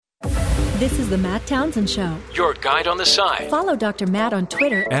This is the Matt Townsend Show. Your guide on the side. Follow Dr. Matt on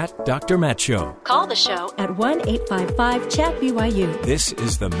Twitter At Dr. Matt Show. Call the show at 1-855-CHAT-BYU. This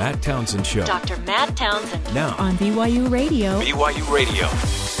is the Matt Townsend Show. Dr. Matt Townsend. Now On BYU Radio. BYU Radio.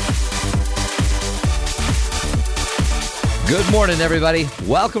 Good morning, everybody.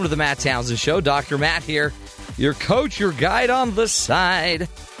 Welcome to the Matt Townsend Show. Dr. Matt here, your coach, your guide on the side.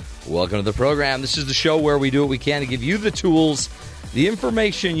 Welcome to the program. This is the show where we do what we can to give you the tools, the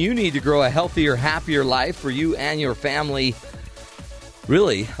information you need to grow a healthier, happier life for you and your family.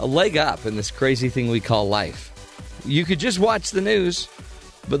 Really, a leg up in this crazy thing we call life. You could just watch the news,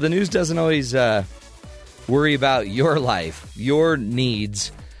 but the news doesn't always worry about your life, your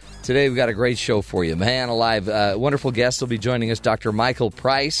needs. Today, we've got a great show for you. Man alive. Wonderful guest will be joining us, Dr. Michael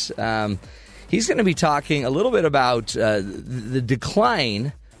Price. He's going to be talking a little bit about the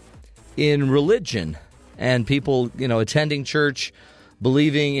decline in religion and people, attending church,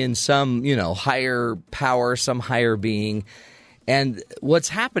 believing in some, higher power, some higher being. And what's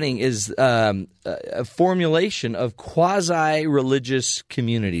happening is a formulation of quasi-religious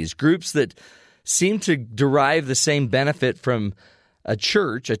communities, groups that seem to derive the same benefit from a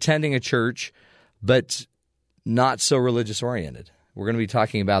church, attending a church, but not so religious oriented. We're going to be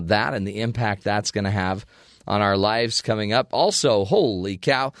talking about that and the impact that's going to have on our lives coming up. Also, holy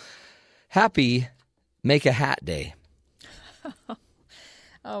cow, happy Make a Hat Day.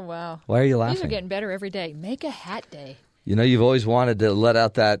 Oh, wow. Why are you laughing? These are getting better every day. Make a hat day. You've always wanted to let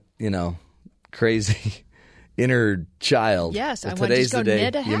out that, crazy inner child. Yes, well, I want to just go the day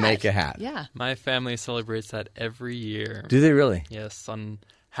knit a hat. You make a hat. Yeah. My family celebrates that every year. Do they really? Yes, on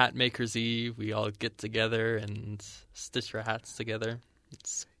Hat Maker's Eve, we all get together and stitch our hats together.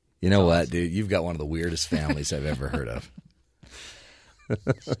 You know what, dude? You've got one of the weirdest families I've ever heard of.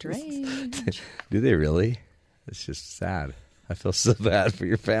 Strange. Do they really? It's just sad. I feel so bad for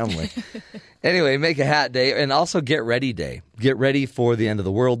your family. Anyway, Make a Hat Day, and also Get Ready Day. Get ready for the end of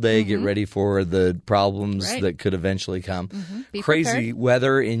the world day. Get ready for the problems that could eventually come. Crazy prepared.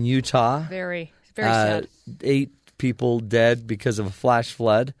 Weather in Utah. Very, very sad. 8 people dead because of a flash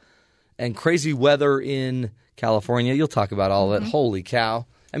flood. And crazy weather in California. You'll talk about all of it. Holy cow.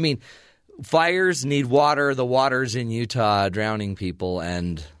 I mean, fires need water. The water's in Utah drowning people,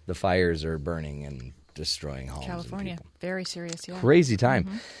 and the fires are burning and destroying homes. California. And people. Very serious, yeah. Crazy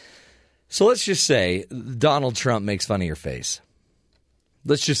time. So let's just say Donald Trump makes fun of your face.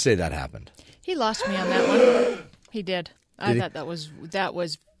 Let's just say that happened. He lost me on that one. He did. I thought that was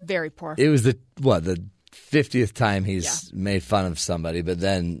very poor. It was the 50th time he's made fun of somebody, but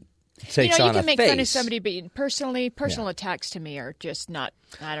then takes on a face. You can make fun of somebody, but personal attacks to me are just not,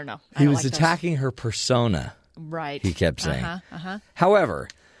 I don't know. He was attacking her persona. Right. He kept saying. However,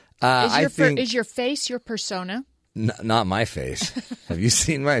 I think... Is your face your persona? Not my face. Have you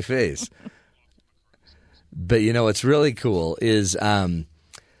seen my face? But what's really cool is so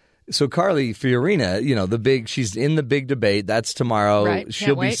Carly Fiorina, she's in the big debate. That's tomorrow. Right.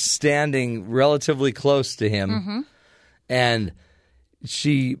 She'll be wait. standing relatively close to him. And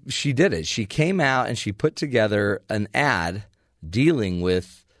she did it. She came out and she put together an ad dealing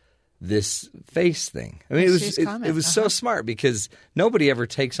with this face thing. I mean, it was so smart because nobody ever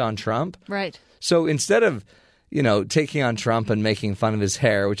takes on Trump. Right. So instead of, taking on Trump and making fun of his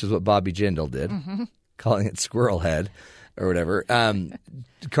hair, which is what Bobby Jindal did, calling it squirrel head or whatever,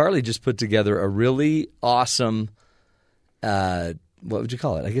 Carly just put together a really awesome, what would you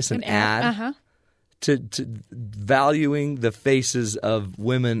call it? I guess an ad to valuing the faces of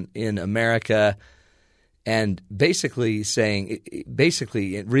women in America and basically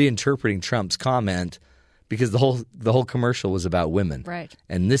reinterpreting Trump's comment because the whole commercial was about women. Right.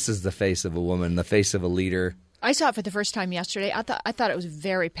 And this is the face of a woman, the face of a leader. I saw it for the first time yesterday. I thought it was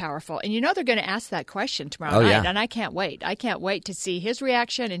very powerful. And they're going to ask that question tomorrow night, and I can't wait. I can't wait to see his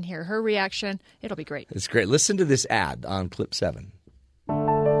reaction and hear her reaction. It'll be great. It's great. Listen to this ad on clip 7.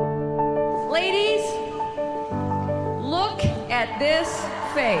 Ladies, look at this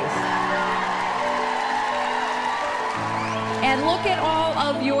face. And look at all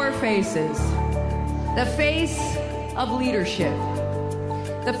of your faces. The face of leadership.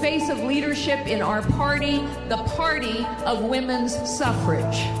 The face of leadership in our party, the party of women's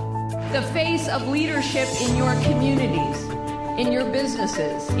suffrage. The face of leadership in your communities, in your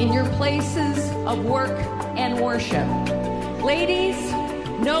businesses, in your places of work and worship. Ladies,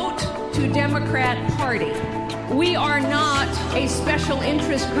 note to Democrat Party. We are not a special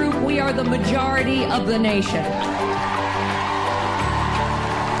interest group. We are the majority of the nation.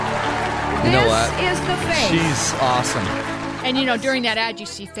 You know what? This is the face. She's awesome. And, during that ad, you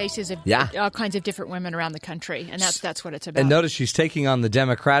see faces of all kinds of different women around the country, and that's what it's about. And notice she's taking on the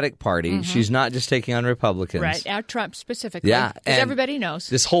Democratic Party. Mm-hmm. She's not just taking on Republicans. Right, Trump specifically. Yeah. Because everybody knows.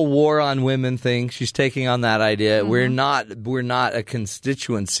 This whole war on women thing, she's taking on that idea. Mm-hmm. We're not a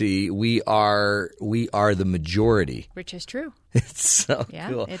constituency. We are the majority. Which is true. It's so cool.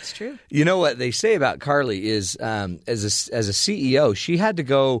 Yeah, it's true. You know what they say about Carly is as a CEO, she had to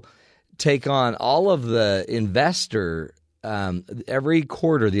go take on all of the investor every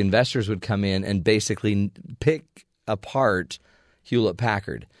quarter, the investors would come in and basically pick apart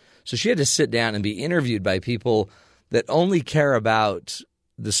Hewlett-Packard. So she had to sit down and be interviewed by people that only care about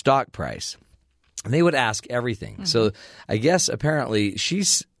the stock price. And they would ask everything. Mm-hmm. So I guess apparently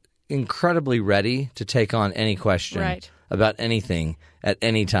she's incredibly ready to take on any question about anything at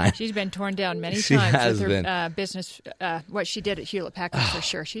any time. She's been torn down many she times has with her been. Business, what she did at Hewlett-Packard for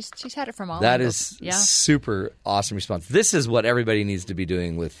sure. She's had it from all That angles. is super awesome response. This is what everybody needs to be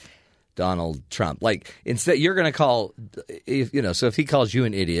doing with Donald Trump. Like, instead, you're going to call, so if he calls you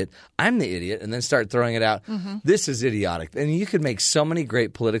an idiot, I'm the idiot, and then start throwing it out. Mm-hmm. This is idiotic. And you could make so many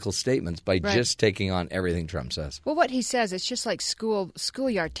great political statements by just taking on everything Trump says. Well, what he says, it's just like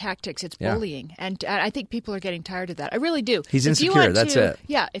schoolyard tactics. It's bullying. And I think people are getting tired of that. I really do. He's insecure. That's it.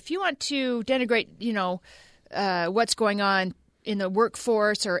 Yeah. If you want to denigrate, what's going on in the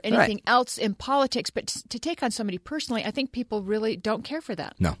workforce or anything else in politics, but to take on somebody personally, I think people really don't care for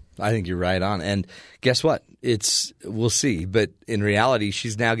that. No, I think you're right on. And guess what? We'll see. But in reality, she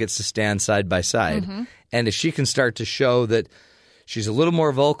now gets to stand side by side. Mm-hmm. And if she can start to show that she's a little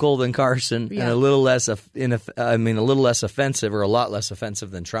more vocal than Carson and a little less offensive or a lot less offensive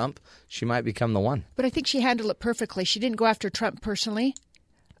than Trump, she might become the one. But I think she handled it perfectly. She didn't go after Trump personally.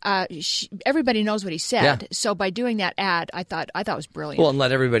 Everybody knows what he said. So by doing that ad, I thought it was brilliant. Well, and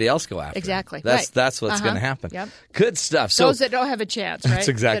let everybody else go after exactly. him. That's what's going to happen. Yep. Good stuff. So those that don't have a chance, right? That's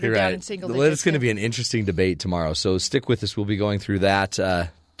exactly right. It's going to be an interesting debate tomorrow. So stick with us. We'll be going through that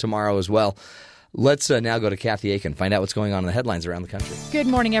tomorrow as well. Let's now go to Kathy Aiken, find out what's going on in the headlines around the country. Good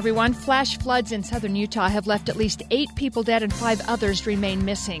morning, everyone. Flash floods in southern Utah have left at least 8 people dead and 5 others remain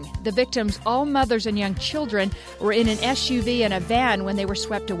missing. The victims, all mothers and young children, were in an SUV and a van when they were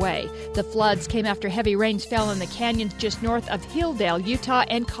swept away. The floods came after heavy rains fell in the canyons just north of Hilldale, Utah,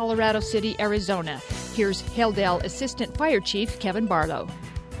 and Colorado City, Arizona. Here's Hilldale Assistant Fire Chief Kevin Barlow.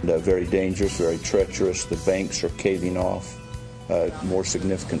 Very dangerous, very treacherous. The banks are caving off. More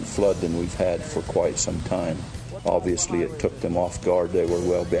significant flood than we've had for quite some time. Obviously, it took them off guard. They were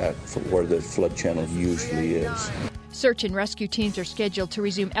well back from where the flood channel usually is. Search and rescue teams are scheduled to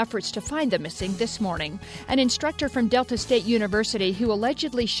resume efforts to find the missing this morning. An instructor from Delta State University who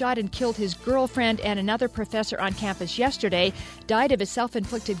allegedly shot and killed his girlfriend and another professor on campus yesterday died of a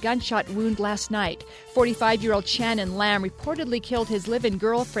self-inflicted gunshot wound last night. 45-year-old Shannon Lamb reportedly killed his live-in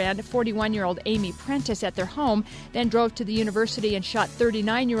girlfriend, 41-year-old Amy Prentice, at their home, then drove to the university and shot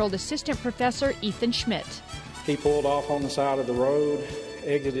 39-year-old assistant professor Ethan Schmidt. He pulled off on the side of the road,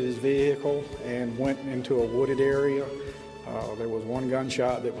 exited his vehicle, and went into a wooded area. There was one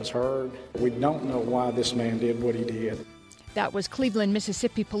gunshot that was heard. We don't know why this man did what he did. That was Cleveland,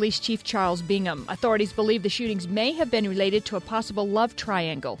 Mississippi Police Chief Charles Bingham. Authorities believe the shootings may have been related to a possible love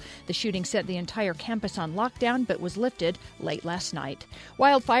triangle. The shooting sent the entire campus on lockdown, but was lifted late last night.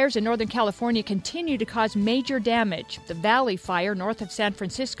 Wildfires in Northern California continue to cause major damage. The Valley Fire north of San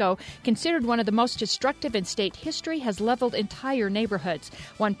Francisco, considered one of the most destructive in state history, has leveled entire neighborhoods.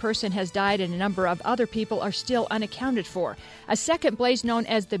 One person has died and a number of other people are still unaccounted for. A second blaze known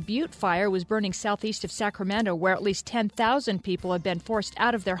as the Butte Fire was burning southeast of Sacramento, where at least 10,000 people have been forced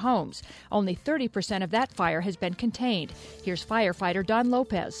out of their homes. Only 30% of that fire has been contained. Here's firefighter Don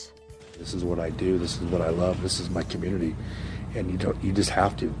Lopez. This is what I do. This is what I love. This is my community. And you just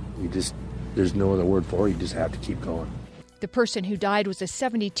have to. There's no other word for it. You just have to keep going. The person who died was a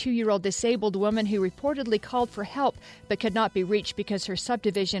 72-year-old disabled woman who reportedly called for help but could not be reached because her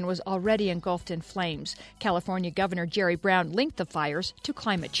subdivision was already engulfed in flames. California Governor Jerry Brown linked the fires to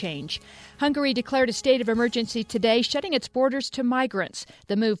climate change. Hungary declared a state of emergency today, shutting its borders to migrants.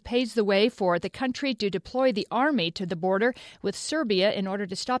 The move paves the way for the country to deploy the army to the border with Serbia in order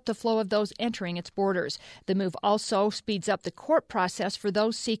to stop the flow of those entering its borders. The move also speeds up the court process for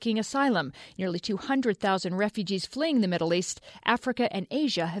those seeking asylum. Nearly 200,000 refugees fleeing the Middle East, Africa, and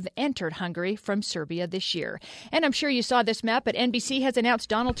Asia have entered Hungary from Serbia this year. And I'm sure you saw this map, but NBC has announced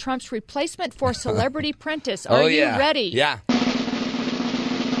Donald Trump's replacement for Celebrity Apprentice. Are you ready? Yeah.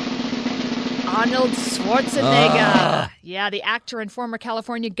 Arnold Schwarzenegger. Yeah, the actor and former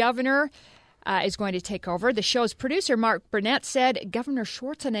California governor is going to take over. The show's producer, Mark Burnett, said Governor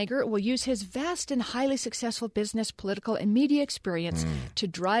Schwarzenegger will use his vast and highly successful business, political, and media experience to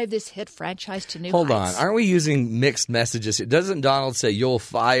drive this hit franchise to new Hold heights. on. Aren't we using mixed messages? Doesn't Donald say, you're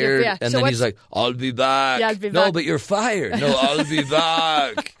fired? Yeah. And So then what's- he's like, I'll be back. Yeah, I'll be no, back. but you're fired. No, I'll be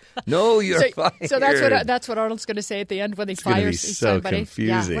back. No, you're fired. So that's what Arnold's going to say at the end when he gonna be fires so somebody.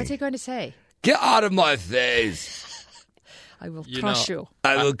 confusing. Yeah, what's he going to say? Get out of my face. I will You crush know, you.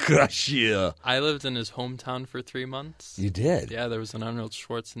 I will crush you. I lived in his hometown for 3 months. You did? Yeah, there was an Arnold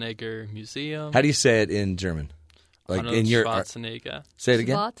Schwarzenegger museum. How do you say it in German? Like Arnold in your Schwarzenegger. Say it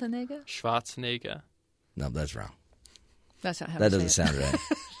again? Schwarzenegger? Schwarzenegger. No, that's wrong. That's not how That we doesn't say it. sound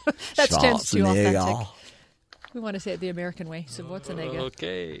right. That's tends too Schwarzenegger. authentic. We want to say it the American way. So Schwarzenegger.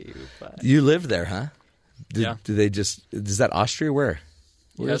 Okay. Bye. You lived there, huh? Yeah. Do they just? Is that Austria? Where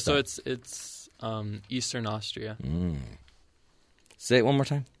Yeah, is so that? it's Eastern Austria. Say it one more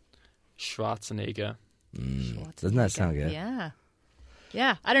time. Schwarzenegger. Doesn't that sound good? Yeah.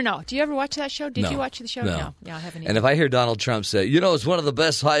 Yeah. I don't know. Do you ever watch that show? Did No. you watch the show? No. Yeah, I haven't And either. if I hear Donald Trump say, it's one of the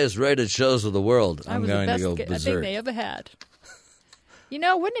best, highest rated shows of the world, I'm was the going to best go thing berserk. they ever had.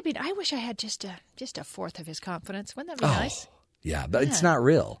 Wouldn't it be? I wish I had just a fourth of his confidence. Wouldn't that be nice? Yeah, but it's Yeah. not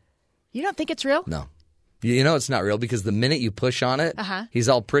real. You don't think it's real? No. You know it's not real because the minute you push on it, he's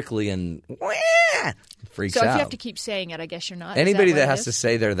all prickly and freaks So out. if you have to keep saying it, I guess you're not. Anybody is that what it has to is?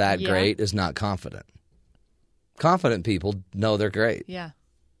 say they're that Yeah. great is not confident. Confident people know they're great. Yeah.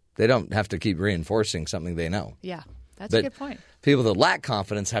 They don't have to keep reinforcing something they know. Yeah. That's But a good point. people that lack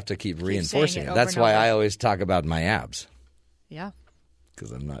confidence have to keep reinforcing saying it. it That's over and why over. I always talk about my abs Yeah.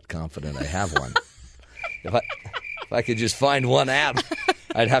 because I'm not confident I have one. If I could just find one ab,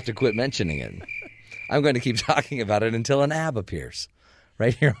 I'd have to quit mentioning it. I'm going to keep talking about it until an ab appears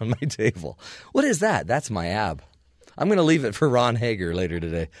right here on my table. What is that? That's my ab. I'm going to leave it for Ron Hager later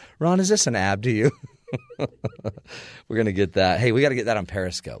today. Ron, is this an ab to you? We're going to get that. Hey, we got to get that on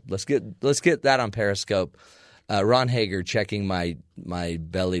Periscope. Let's get that on Periscope. Ron Hager checking my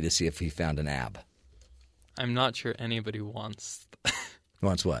belly to see if he found an ab. I'm not sure anybody wants.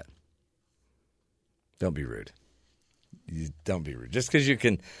 Wants what? Don't be rude. Don't be rude. Just because you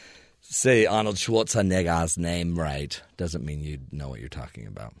can say Arnold Schwarzenegger's name right doesn't mean you know what you're talking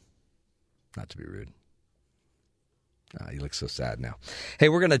about. Not to be rude. You look so sad now. Hey,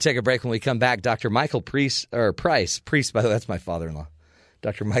 we're going to take a break. When we come back, Dr. Michael Price, by the way, that's my father-in-law.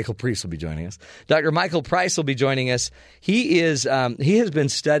 Dr. Michael Price will be joining us. Dr. Michael Price will be joining us. He has been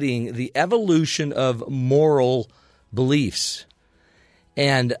studying the evolution of moral beliefs.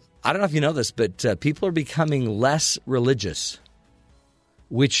 And I don't know if you know this, but people are becoming less religious,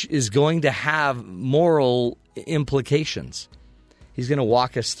 which is going to have moral implications. He's going to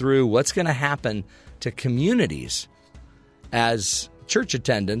walk us through what's going to happen to communities as church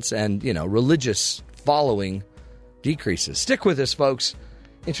attendance and, religious following decreases. Stick with us, folks.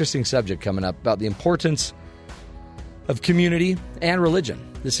 Interesting subject coming up about the importance of community and religion.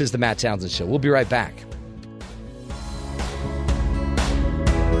 This is the Matt Townsend Show. We'll be right back.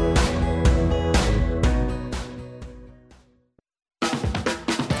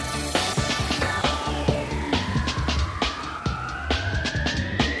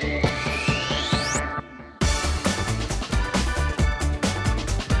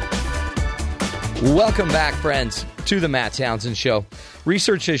 Welcome back, friends, to the Matt Townsend Show.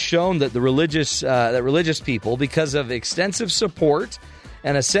 Research has shown that religious people, because of extensive support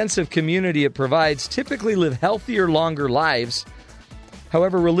and a sense of community it provides, typically live healthier, longer lives.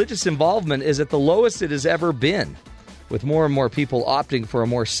 However, religious involvement is at the lowest it has ever been, with more and more people opting for a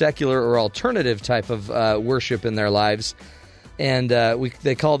more secular or alternative type of worship in their lives. And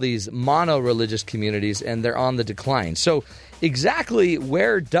they call these mono-religious communities, and they're on the decline. So exactly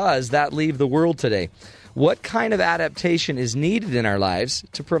where does that leave the world today? What kind of adaptation is needed in our lives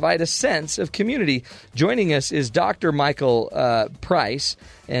to provide a sense of community? Joining us is Dr. Michael Price,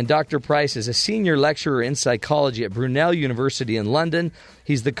 and Dr. Price is a senior lecturer in psychology at Brunel University in London.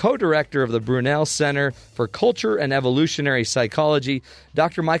 He's the co-director of the Brunel Center for Culture and Evolutionary Psychology.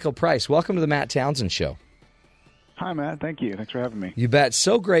 Dr. Michael Price, welcome to the Matt Townsend Show. Hi, Matt. Thank you. Thanks for having me. You bet.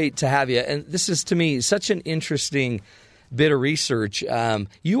 So great to have you. And this is, to me, such an interesting bit of research.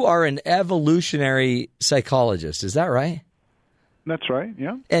 You are an evolutionary psychologist. Is that right? That's right,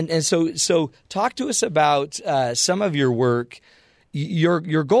 yeah. And so talk to us about some of your work.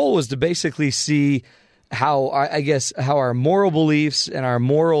 Your goal was to basically see how our moral beliefs and our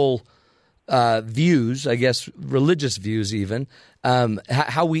moral views, I guess religious views even,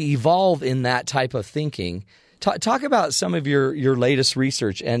 how we evolve in that type of thinking. Talk about some of your latest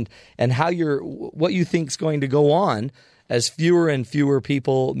research and how what you think is going to go on as fewer and fewer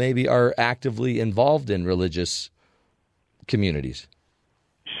people maybe are actively involved in religious communities?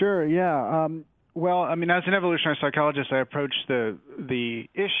 Sure, yeah. Well, I mean, as an evolutionary psychologist, I approach the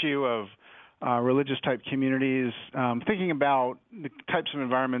issue of religious-type communities, thinking about the types of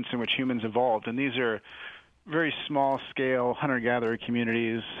environments in which humans evolved. And these are very small-scale hunter-gatherer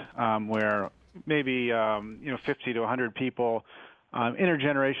communities where maybe 50 to 100 people,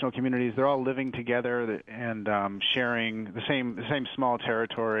 intergenerational communities. They're all living together and sharing the same small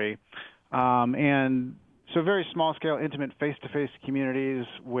territory, and so very small-scale, intimate, face-to-face communities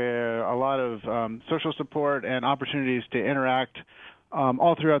where a lot of social support and opportunities to interact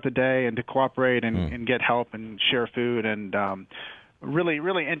all throughout the day and to cooperate and get help and share food and really,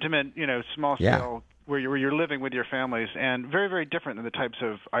 really intimate, small-scale where you're living with your families, and very, very different than the types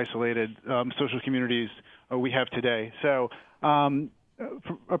of isolated social communities we have today. So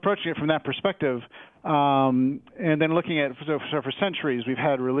approaching it from that perspective, and then looking at so for centuries we've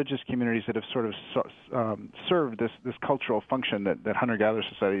had religious communities that have sort of served this cultural function that hunter-gatherer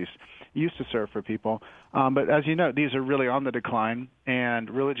societies used to serve for people. But as you know, these are really on the decline, and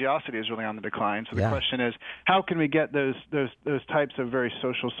religiosity is really on the decline. So the question is, how can we get those types of very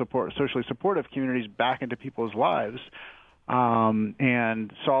socially supportive communities back into people's lives?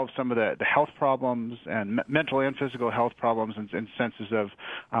 And solve some of the health problems and mental and physical health problems and senses of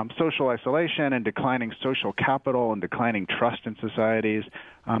social isolation and declining social capital and declining trust in societies.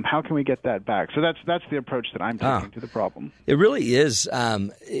 How can we get that back? So that's the approach that I'm taking to the problem. It really is.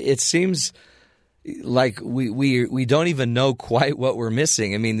 It seems like we don't even know quite what we're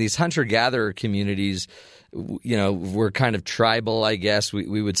missing. I mean, these hunter-gatherer communities, we're kind of tribal, I guess.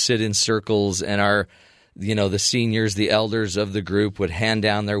 We would sit in circles, and the seniors, the elders of the group would hand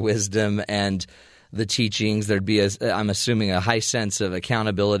down their wisdom and the teachings. There'd be, I'm assuming, a high sense of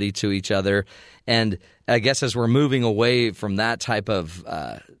accountability to each other. And I guess as we're moving away from that type of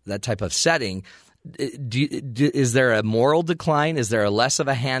setting, is there a moral decline? Is there a less of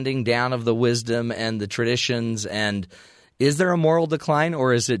a handing down of the wisdom and the traditions? And is there a moral decline,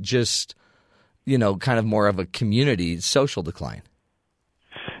 or is it just, kind of more of a community social decline?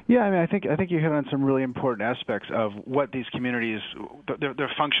 Yeah, I mean, I think you hit on some really important aspects of what these communities,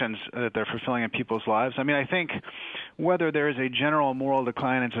 their functions that they're fulfilling in people's lives. I mean, I think whether there is a general moral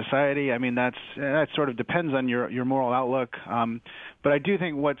decline in society, I mean, that sort of depends on your moral outlook. But I do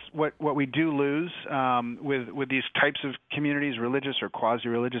think what we do lose with these types of communities, religious or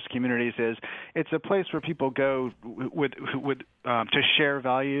quasi-religious communities, is it's a place where people go with to share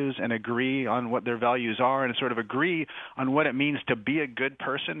values and agree on what their values are, and sort of agree on what it means to be a good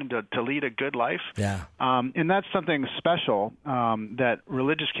person and to lead a good life. Yeah. And that's something special that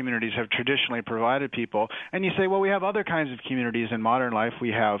religious communities have traditionally provided people. And you say, well, we have other kinds of communities in modern life. We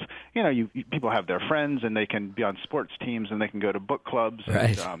have, people have their friends, and they can be on sports teams, and they can go to book clubs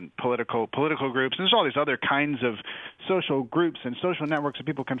and political groups. And there's all these other kinds of social groups and social networks that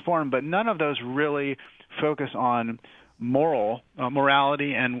people can form, but none of those really focus on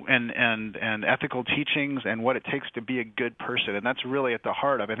morality and ethical teachings and what it takes to be a good person. And that's really at the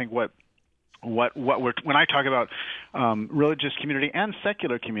heart of, I think, what we're, when I talk about religious community and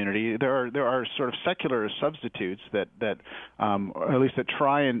secular community, there are sort of secular substitutes that or at least that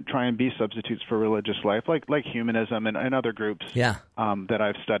try and be substitutes for religious life, like humanism and other groups that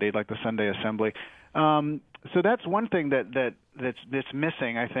I've studied, like the Sunday Assembly. So that's one thing that's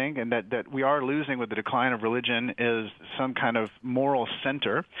missing, I think, and that we are losing with the decline of religion, is some kind of moral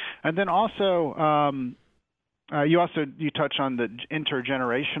center. And then also you touch on the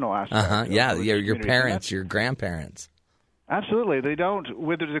intergenerational aspect. Your parents, your grandparents. Absolutely. They don't,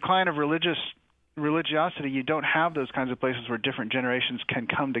 with the decline of religiosity, you don't have those kinds of places where different generations can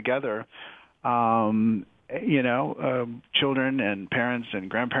come together. Children and parents and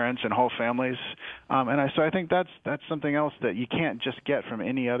grandparents and whole families. So I think that's something else that you can't just get from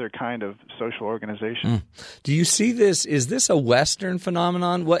any other kind of social organization. Do you see this? Is this a Western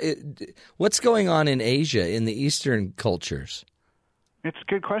phenomenon? What's going on in Asia, in the Eastern cultures? It's a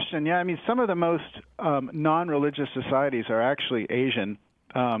good question. Yeah, I mean, some of the most non-religious societies are actually Asian,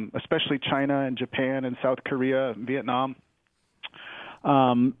 especially China and Japan and South Korea and Vietnam.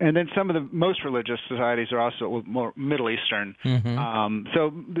 And then some of the most religious societies are also more Middle Eastern.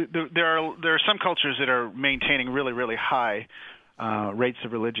 So there are some cultures that are maintaining really, really high rates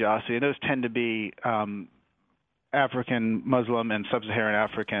of religiosity, and those tend to be African, Muslim, and Sub-Saharan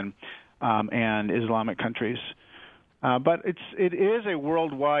African and Islamic countries. But it is a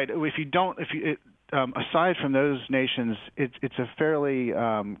worldwide. aside from those nations, it's a fairly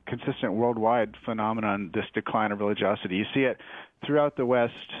consistent worldwide phenomenon, this decline of religiosity. You see it throughout the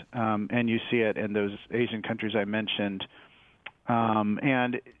West, and you see it in those Asian countries I mentioned.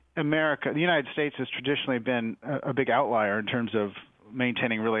 And America, the United States, has traditionally been a big outlier in terms of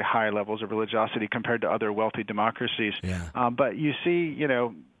maintaining really high levels of religiosity compared to other wealthy democracies. Yeah. But you see,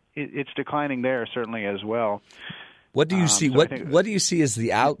 it's declining there certainly as well. What do you see? So what do you see as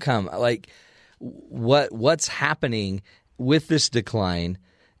the outcome? Like, what's happening with this decline,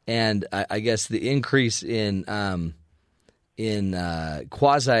 and I guess the increase in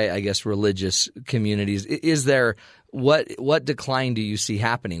quasi, I guess, religious communities? Is there what decline do you see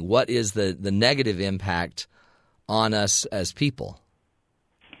happening? What is the negative impact on us as people?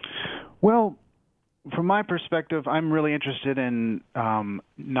 Well, from my perspective, I'm really interested in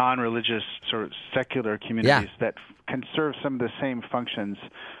non-religious, sort of secular communities that can serve some of the same functions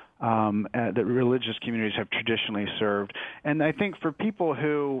that religious communities have traditionally served. And I think for people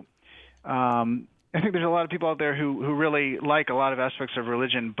who I think there's a lot of people out there who really like a lot of aspects of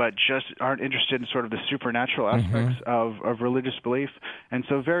religion, but just aren't interested in sort of the supernatural aspects of religious belief, and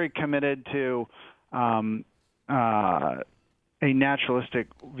so very committed to a naturalistic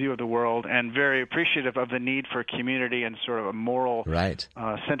view of the world, and very appreciative of the need for community and sort of a moral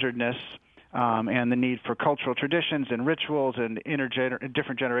centeredness, and the need for cultural traditions and rituals and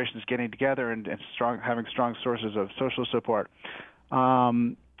different generations getting together and having strong sources of social support.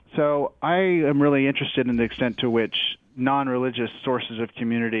 So I am really interested in the extent to which non-religious sources of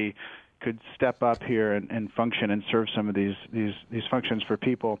community could step up here and function and serve some of these functions for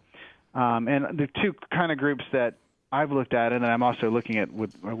people. And the two kind of groups that I've looked at, and I'm also looking at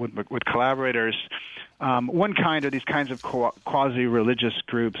with collaborators, one kind are these kinds of quasi-religious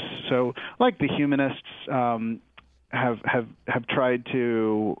groups. So, like the humanists have tried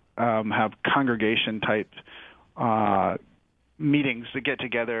to have congregation type meetings that get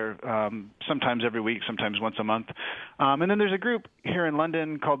together sometimes every week, sometimes once a month. And then there's a group here in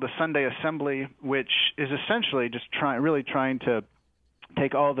London called the Sunday Assembly, which is essentially just trying to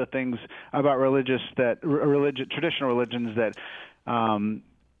take all the things about traditional religions that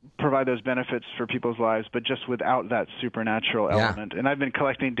provide those benefits for people's lives, but just without that supernatural element. And I've been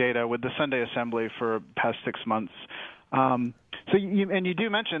collecting data with the Sunday Assembly for the past 6 months. So you do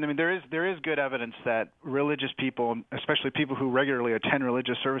mention, I mean, there is good evidence that religious people, especially people who regularly attend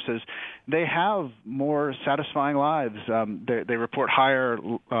religious services, they have more satisfying lives. They report higher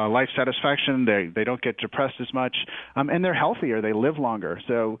life satisfaction. They don't get depressed as much, and they're healthier. They live longer.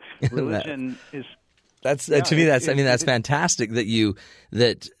 So religion is. That's fantastic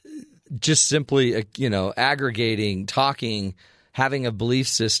that just simply aggregating, talking, having a belief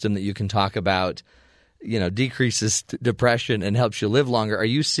system that you can talk about, decreases depression and helps you live longer. Are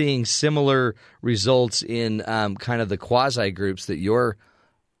you seeing similar results in kind of the quasi groups that you're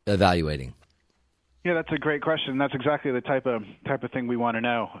evaluating? Yeah, that's a great question. That's exactly the type of thing we want to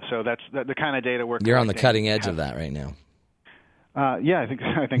know. So that's the kind of data we're collecting. You're on the cutting edge of that right now. Yeah,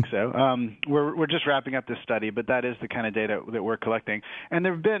 I think so. We're just wrapping up this study, but that is the kind of data that we're collecting. And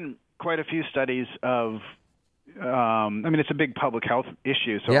there have been quite a few studies of. It's a big public health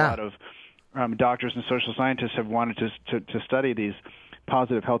issue, so a lot of doctors and social scientists have wanted to study these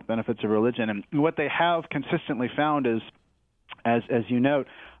positive health benefits of religion. And what they have consistently found is, as you note,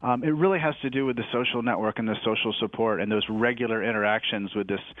 it really has to do with the social network and the social support and those regular interactions with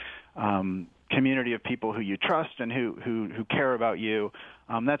this community of people who you trust and who care about you.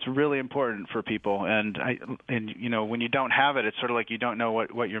 That's really important for people. And when you don't have it, it's sort of like you don't know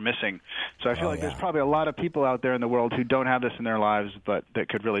what you're missing. So I feel like there's probably a lot of people out there in the world who don't have this in their lives, but that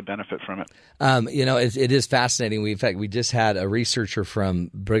could really benefit from it. It is fascinating. In fact, we just had a researcher from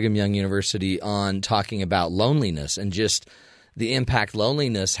Brigham Young University on talking about loneliness and just the impact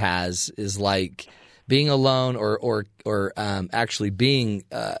loneliness has is like being alone or actually being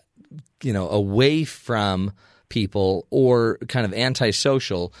away from people or kind of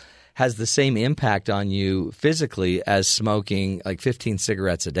antisocial has the same impact on you physically as smoking like 15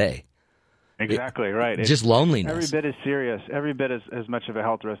 cigarettes a day. Exactly, right. Just loneliness. Every bit is serious. Every bit as much of a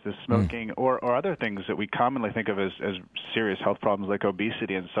health risk as smoking or other things that we commonly think of as serious health problems like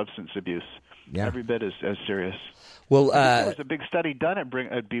obesity and substance abuse. Yeah. Every bit is as serious. Well, there was a big study done at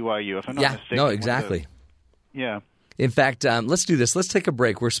BYU, if I'm not mistaken. No, exactly. Yeah. In fact, let's do this. Let's take a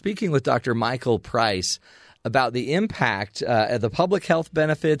break. We're speaking with Dr. Michael Price about the impact, the public health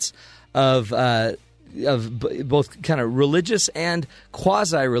benefits of both kind of religious and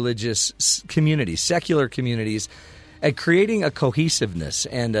quasi-religious communities, secular communities, at creating a cohesiveness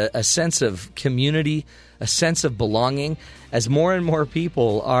and a sense of community, a sense of belonging. As more and more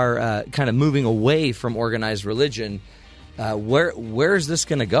people are kind of moving away from organized religion, where is this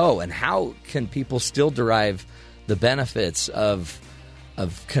going to go, and how can people still derive the benefits of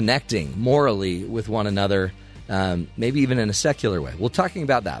connecting morally with one another, maybe even in a secular way? We're talking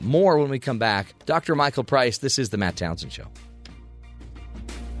about that more when we come back. Dr. Michael Price, this is the Matt Townsend Show.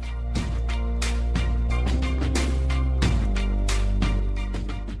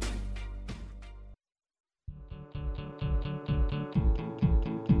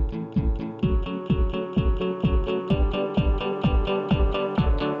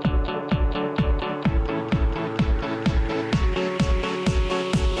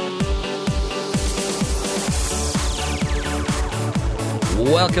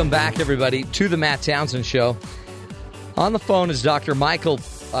 Welcome back, everybody, to the Matt Townsend Show. On the phone is Dr. Michael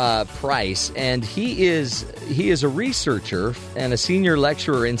Price, and he is a researcher and a senior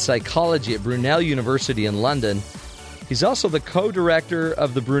lecturer in psychology at Brunel University in London. He's also the co-director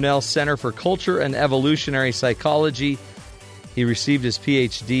of the Brunel Center for Culture and Evolutionary Psychology. He received his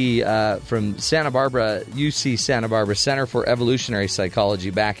PhD from UC Santa Barbara Center for Evolutionary Psychology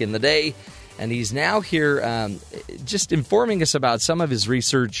back in the day. And he's now here just informing us about some of his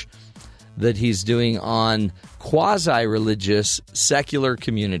research that he's doing on quasi-religious secular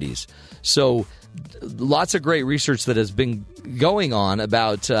communities. So lots of great research that has been going on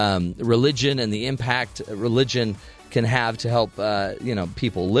about religion and the impact religion can have to help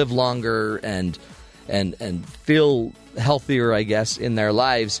people live longer and feel healthier, I guess, in their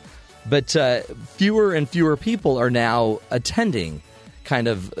lives. But fewer and fewer people are now attending kind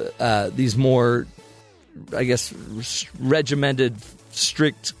of these more, I guess, regimented,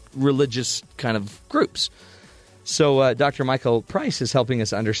 strict religious kind of groups. So Dr. Michael Price is helping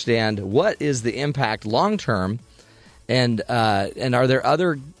us understand what is the impact long term, and are there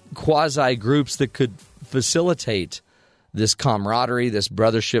other quasi groups that could facilitate this camaraderie, this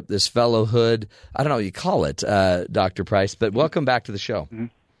brothership, this fellowhood? I don't know what you call it, Dr. Price, but welcome back to the show. Mm-hmm.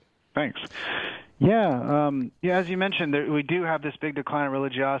 Thanks. Yeah, as you mentioned, we do have this big decline of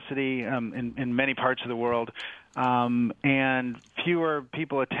religiosity in many parts of the world, and fewer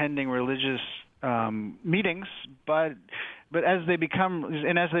people attending religious meetings. But as they become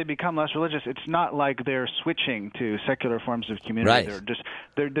less religious, it's not like they're switching to secular forms of community. Right.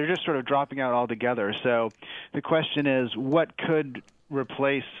 They're just sort of dropping out altogether. So the question is, what could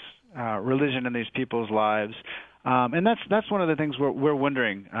replace religion in these people's lives? And that's one of the things we're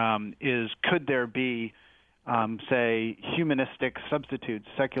wondering, is could there be, say, humanistic substitutes,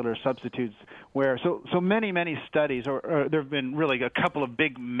 secular substitutes, where so many studies, or there have been really a couple of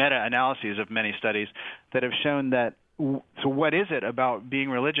big meta-analyses of many studies that have shown that, so what is it about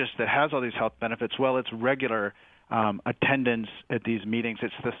being religious that has all these health benefits? Well, it's regular attendance at these meetings.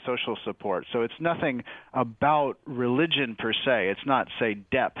 It's the social support. So it's nothing about religion per se. It's not, say,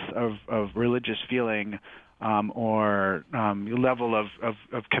 depth of religious feeling, or level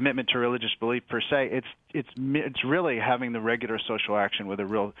of commitment to religious belief per se. It's really having the regular social action with a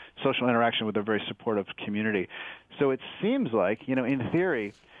real social interaction with a very supportive community. So it seems like, in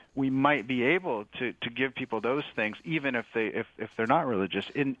theory, we might be able to give people those things even if they're not religious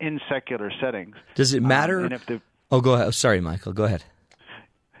in secular settings. Does it matter? Go ahead. Oh, sorry, Michael. Go ahead.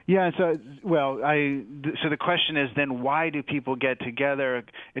 Yeah, so the question is then, why do people get together?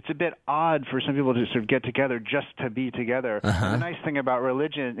 It's a bit odd for some people to sort of get together just to be together. The nice thing about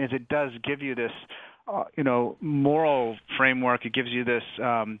religion is it does give you this, moral framework. It gives you this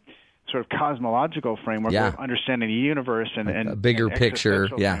sort of cosmological framework of understanding the universe and a bigger picture.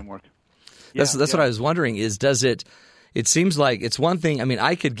 Yeah, framework. That's what I was wondering. Does it? It seems like it's one thing. I mean,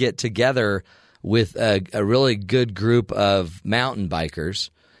 I could get together with a really good group of mountain bikers,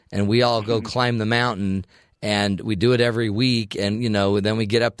 and we all go climb the mountain, and we do it every week, and then we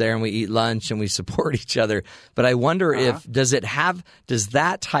get up there and we eat lunch and we support each other. But I wonder if does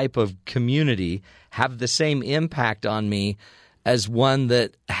that type of community have the same impact on me as one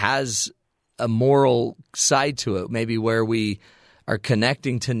that has a moral side to it, maybe where we are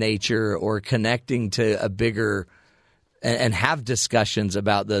connecting to nature or connecting to a bigger and have discussions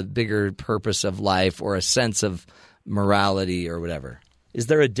about the bigger purpose of life or a sense of morality or whatever? Is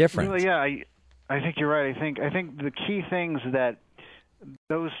there a difference? Really, yeah, I think you're right. I think the key things that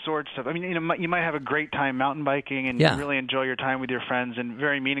those sorts of, you might have a great time mountain biking and really enjoy your time with your friends and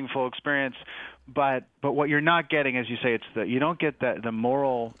very meaningful experience. But what you're not getting, as you say, you don't get the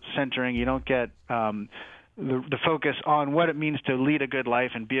moral centering. You don't get the focus on what it means to lead a good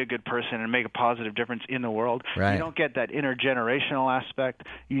life and be a good person and make a positive difference in the world. Right. You don't get that intergenerational aspect.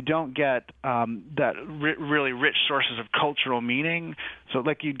 You don't get that really rich sources of cultural meaning. So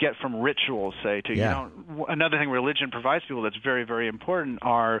like you'd get from rituals, say. Another thing religion provides people that's very, very important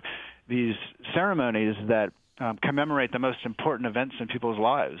are these ceremonies that commemorate the most important events in people's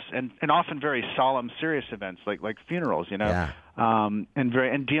lives, and often very solemn, serious events like funerals,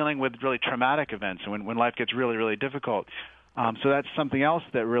 and dealing with really traumatic events when life gets really, really difficult. So that's something else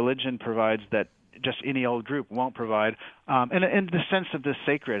that religion provides that just any old group won't provide, and the sense of the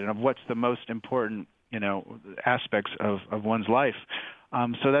sacred and of what's the most important, aspects of one's life.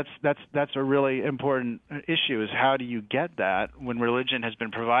 So that's a really important issue: is how do you get that when religion has been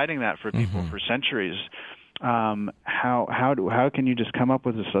providing that for people for centuries? How can you just come up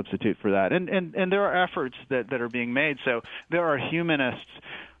with a substitute for that? And there are efforts that are being made. So there are humanist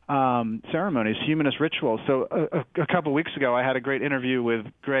ceremonies, humanist rituals. So a couple of weeks ago, I had a great interview with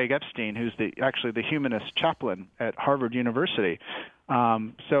Greg Epstein, who's actually the humanist chaplain at Harvard University.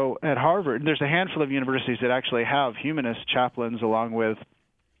 So at Harvard, there's a handful of universities that actually have humanist chaplains along with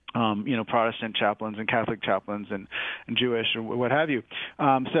Protestant chaplains and Catholic chaplains and Jewish or what have you.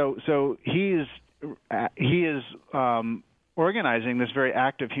 So he is organizing this very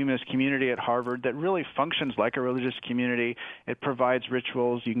active humanist community at Harvard that really functions like a religious community. It provides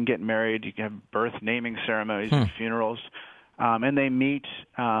rituals. You can get married. You can have birth naming ceremonies and funerals. And they meet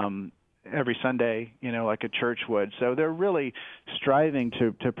every Sunday, like a church would. So they're really striving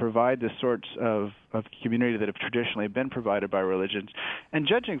to provide the sorts of community that have traditionally been provided by religions. And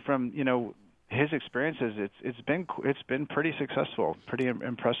judging from, his experiences, it's been pretty successful, pretty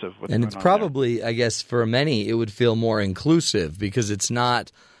impressive. And it's probably, I guess, for many, it would feel more inclusive because it's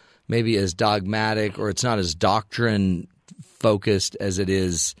not maybe as dogmatic or it's not as doctrine focused as it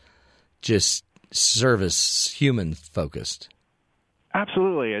is just service, human focused.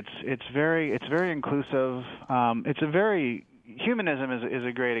 Absolutely, it's very inclusive. Humanism is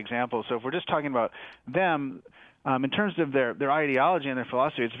a great example. So if we're just talking about them. In terms of their ideology and their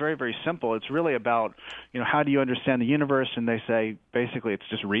philosophy, it's very, very simple. It's really about, how do you understand the universe? And they say, basically, it's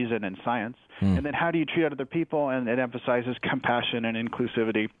just reason and science. And then how do you treat other people? And it emphasizes compassion and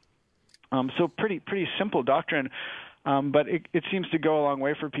inclusivity. So pretty simple doctrine, but it seems to go a long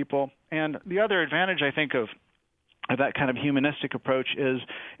way for people. And the other advantage, I think, of that kind of humanistic approach is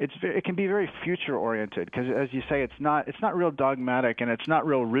it can be very future oriented because, as you say, it's not real dogmatic and it's not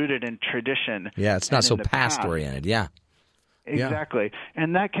real rooted in tradition. Yeah, it's not so past oriented. Yeah, exactly,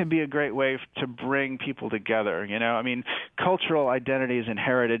 and that can be a great way to bring people together. Cultural identities and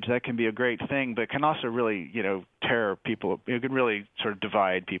heritage, that can be a great thing, but can also really tear people. It can really sort of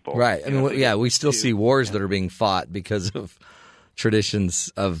divide people. Right. We still see wars that are being fought because of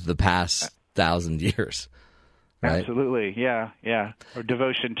traditions of the past 1,000 years. Right. Absolutely, yeah. Or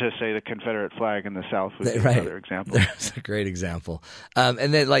devotion to, say, the Confederate flag in the South would be another example. That's a great example.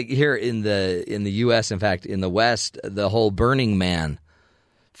 And then, like here in the U.S., in fact, in the West, the whole Burning Man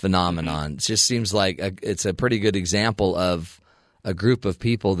phenomenon just seems like it's a pretty good example of a group of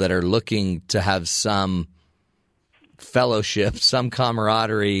people that are looking to have some fellowship, some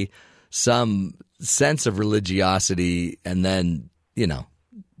camaraderie, some sense of religiosity, and then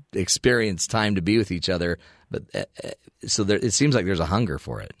experience time to be with each other. But so it seems like there's a hunger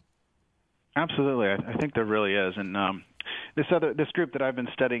for it. Absolutely, I think there really is. And this group that I've been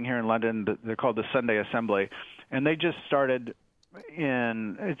studying here in London, they're called the Sunday Assembly, and they just started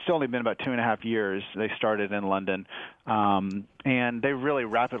it's only been about 2.5 years. They started in London, and they really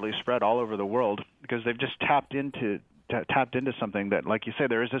rapidly spread all over the world because they've just tapped into something that, like you say,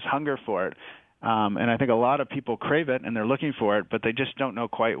 there is this hunger for it. And I think a lot of people crave it and they're looking for it, but they just don't know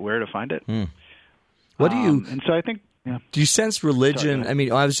quite where to find it. What do you? And so I think. Yeah. Do you sense religion? I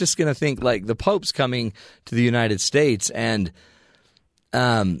mean, I was just going to think like the Pope's coming to the United States, and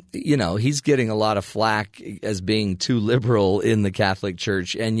he's getting a lot of flack as being too liberal in the Catholic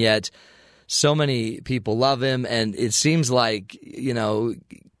Church, and yet so many people love him, and it seems like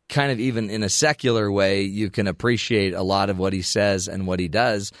kind of even in a secular way, you can appreciate a lot of what he says and what he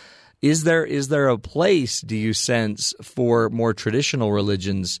does. Is there a place, do you sense, for more traditional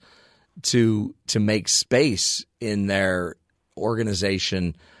religions to make space in their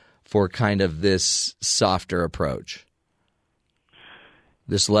organization for kind of this softer approach,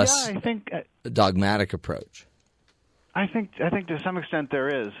 this less dogmatic approach? I think to some extent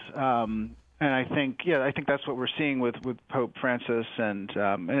there is, and I think that's what we're seeing with Pope Francis, and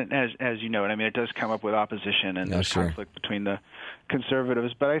as you know, it does come up with opposition and there's conflict between the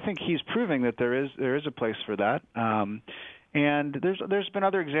conservatives, but I think he's proving that there is a place for that. And there's been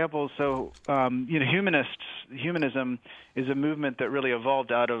other examples. So humanism is a movement that really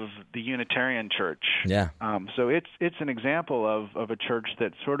evolved out of the Unitarian Church. Yeah. So it's an example of a church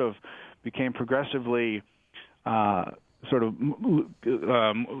that sort of became progressively kept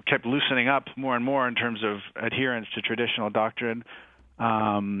loosening up more and more in terms of adherence to traditional doctrine.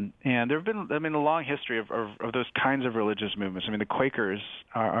 And there have been, a long history of those kinds of religious movements. The Quakers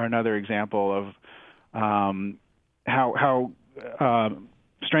are another example of how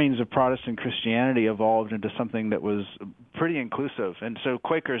strains of Protestant Christianity evolved into something that was pretty inclusive. And so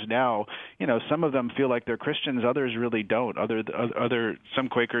Quakers now, some of them feel like they're Christians, others really don't. Some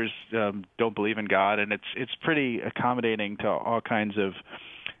Quakers don't believe in God, and it's pretty accommodating to all kinds of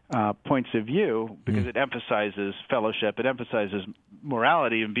points of view because it emphasizes fellowship, it emphasizes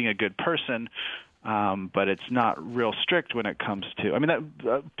morality and being a good person. But it's not real strict when it comes to.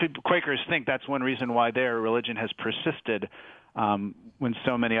 Quakers think that's one reason why their religion has persisted when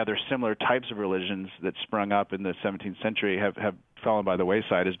so many other similar types of religions that sprung up in the 17th century have fallen by the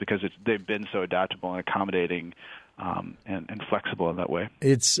wayside, is because they've been so adaptable and accommodating and flexible in that way.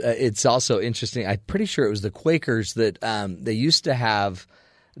 It's also interesting. I'm pretty sure it was the Quakers that they used to have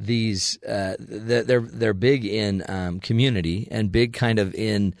these. They're big in community and big kind of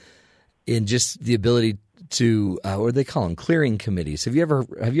in just the ability to what do they call them? Clearing committees. Have you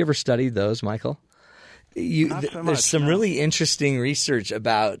ever studied those, Michael? Not so much, there's some really interesting research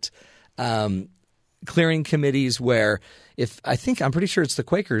about clearing committees where I'm pretty sure it's the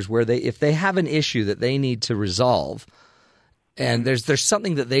Quakers where if they have an issue that they need to resolve and there's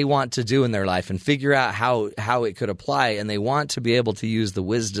something that they want to do in their life and figure out how it could apply, and they want to be able to use the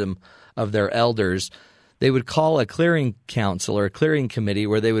wisdom of their elders, they would call a clearing council or a clearing committee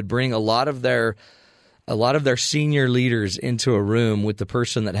where they would bring a lot of their senior leaders into a room with the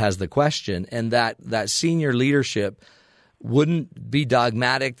person that has the question, and that senior leadership wouldn't be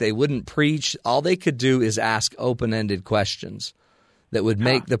dogmatic. They wouldn't preach. All they could do is ask open-ended questions that would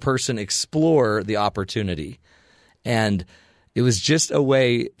make the person explore the opportunity. And it was just a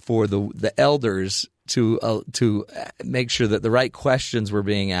way for the elders to make sure that the right questions were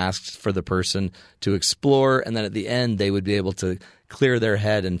being asked for the person to explore, and then at the end they would be able to clear their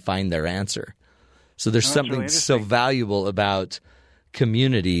head and find their answer. So there's something really so valuable about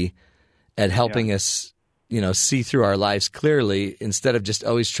community at helping us, see through our lives clearly instead of just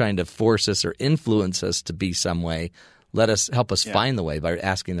always trying to force us or influence us to be some way. Help us find the way by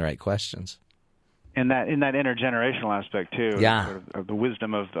asking the right questions. And that in that intergenerational aspect too, sort of the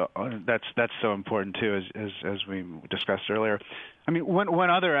wisdom of that's so important too, as we discussed earlier. One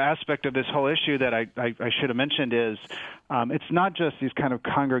other aspect of this whole issue that I should have mentioned is it's not just these kind of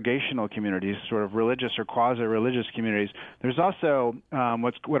congregational communities, sort of religious or quasi-religious communities. There's also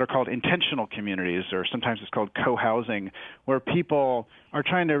what are called intentional communities, or sometimes it's called co-housing, where people are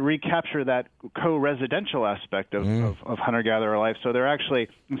trying to recapture that co-residential aspect of hunter-gatherer life. So they're actually,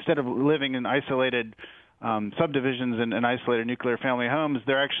 instead of living in isolated subdivisions and isolated nuclear family homes,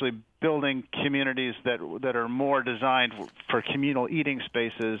 they're actually building communities that are more designed for communal eating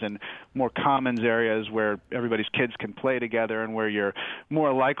spaces and more commons areas where everybody's kids can play together and where you're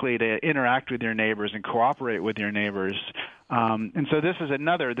more likely to interact with your neighbors and cooperate with your neighbors. And so this is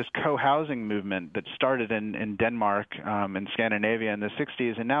this co-housing movement that started in Denmark and Scandinavia in the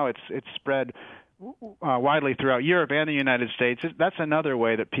 60s, and now it's spread widely throughout Europe and the United States. That's another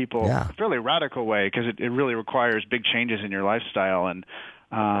way that people, a fairly radical way, because it really requires big changes in your lifestyle, and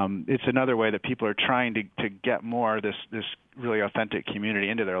it's another way that people are trying to get more this really authentic community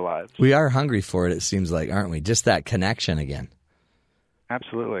into their lives. We are hungry for it seems like, aren't we? Just that connection again.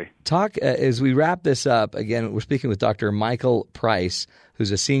 Absolutely. Talk as we wrap this up. Again, we're speaking with Dr. Michael Price,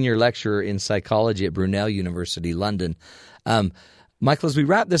 who's a senior lecturer in psychology at Brunel University, London. Michael, as we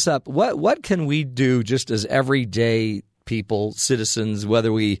wrap this up, what can we do just as everyday people, citizens,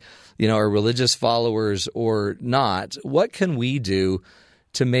 whether we are religious followers or not? What can we do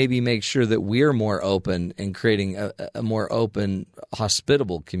to maybe make sure that we're more open and creating a more open,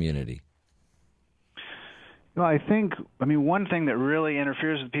 hospitable community? Well, I think, one thing that really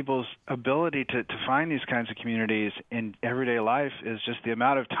interferes with people's ability to find these kinds of communities in everyday life is just the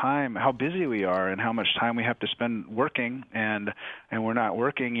amount of time, how busy we are and how much time we have to spend working. And we're not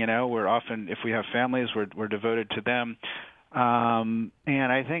working, we're often, if we have families, we're devoted to them. And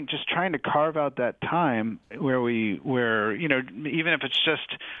I think just trying to carve out that time where even if it's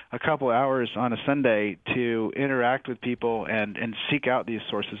just a couple hours on a Sunday to interact with people and seek out these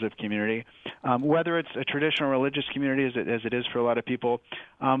sources of community, whether it's a traditional religious community as it is for a lot of people,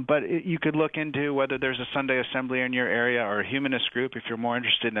 but you could look into whether there's a Sunday assembly in your area or a humanist group if you're more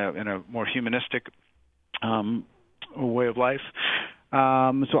interested in a more humanistic way of life.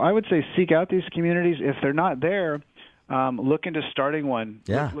 So I would say seek out these communities. If they're not there, look into starting one.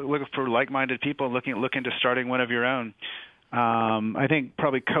 Yeah. Look for like-minded people. Look into starting one of your own. I think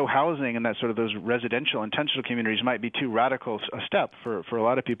probably co-housing and that sort of those residential intentional communities might be too radical a step for a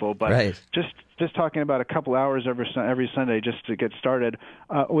lot of people. But right. just talking about a couple hours every Sunday just to get started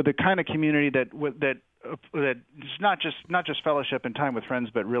with the kind of community that is not just fellowship and time with friends,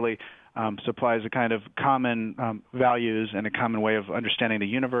 but really supplies a kind of common values and a common way of understanding the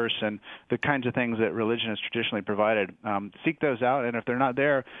universe and the kinds of things that religion has traditionally provided. Seek those out, and if they're not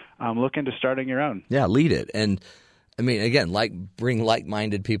there, look into starting your own. Yeah, lead it. And I mean, again, bring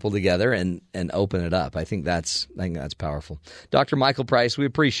like-minded people together and open it up. I think that's powerful. Dr. Michael Price, we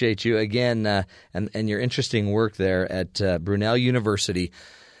appreciate you again and your interesting work there at Brunel University.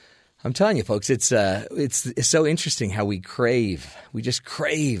 I'm telling you, folks, it's so interesting how we just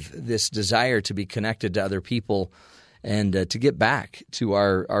crave this desire to be connected to other people and to get back to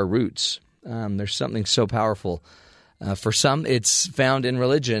our roots. There's something so powerful. For some, it's found in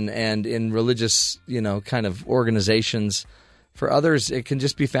religion and in religious, kind of organizations. For others, it can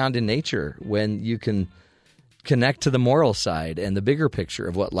just be found in nature when you can connect to the moral side and the bigger picture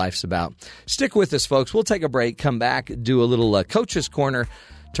of what life's about. Stick with us, folks. We'll take a break, come back, do a little Coach's Corner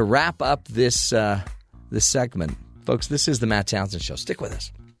to wrap up this segment. Folks, this is the Matt Townsend Show. Stick with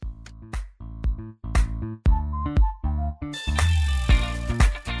us.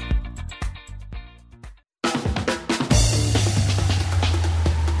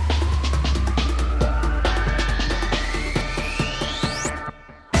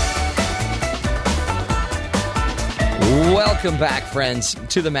 Welcome back, friends,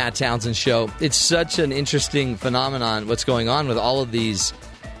 to the Matt Townsend Show. It's such an interesting phenomenon, what's going on with all of these,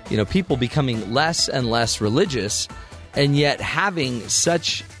 people becoming less and less religious, and yet having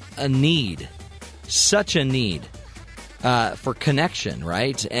such a need for connection,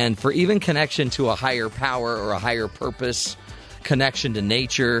 right? And for even connection to a higher power or a higher purpose, connection to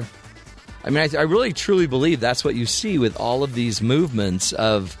nature. I mean, I really, truly believe that's what you see with all of these movements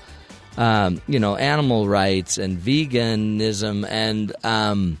of animal rights and veganism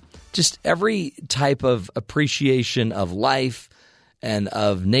and just every type of appreciation of life and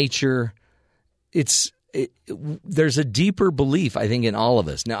of nature. There's a deeper belief, I think, in all of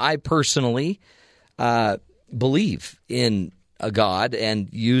us. Now, I personally believe in a God and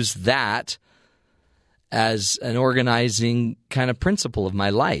use that as an organizing kind of principle of my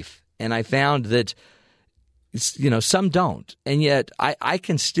life. And I found that some don't. And yet I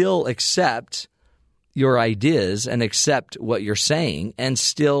can still accept your ideas and accept what you're saying and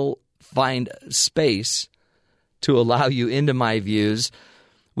still find space to allow you into my views.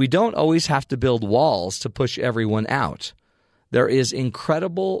 We don't always have to build walls to push everyone out. There is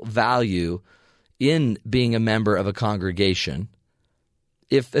incredible value in being a member of a congregation,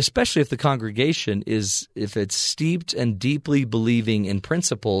 especially if the congregation if it's steeped and deeply believing in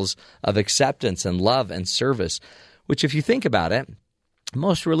principles of acceptance and love and service, which, if you think about it,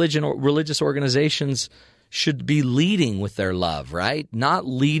 most religious organizations should be leading with their love, right? Not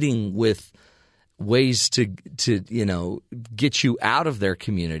leading with ways to get you out of their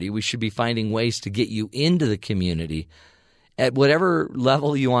community. We should be finding ways to get you into the community at whatever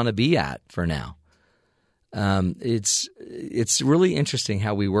level you want to be at for now. It's really interesting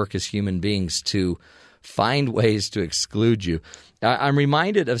how we work as human beings to find ways to exclude you. I'm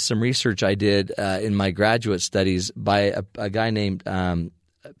reminded of some research I did in my graduate studies by a guy named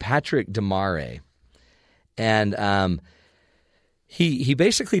Patrick Demare, and he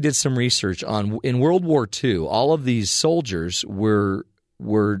basically did some research on in World War II. All of these soldiers were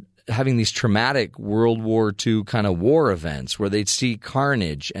having these traumatic World War II kind of war events where they'd see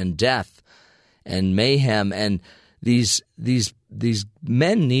carnage and death and mayhem, and these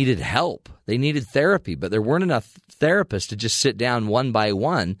men needed help. They needed therapy, but there weren't enough therapists to just sit down one by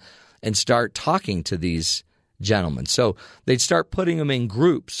one and start talking to these gentlemen. So they'd start putting them in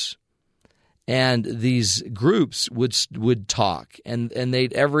groups, and these groups would talk, and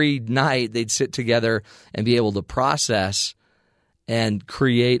they'd every night they'd sit together and be able to process and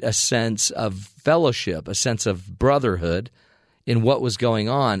create a sense of fellowship, a sense of brotherhood in what was going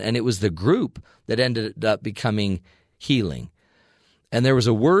on. And it was the group that ended up becoming healing. And there was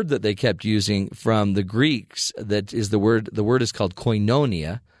a word that they kept using from the Greeks that is the word is called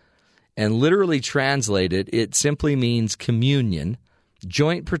koinonia, and literally translated, it simply means communion,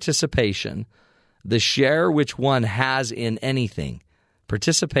 joint participation, the share which one has in anything,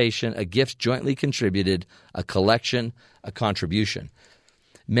 participation, a gift jointly contributed, a collection, a contribution.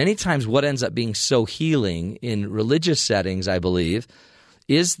 Many times what ends up being so healing in religious settings, I believe,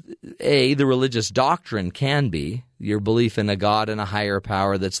 is the religious doctrine can be your belief in a God and a higher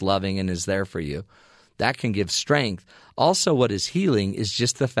power that's loving and is there for you. That can give strength. Also, what is healing is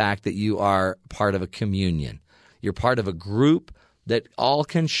just the fact that you are part of a communion. You're part of a group that all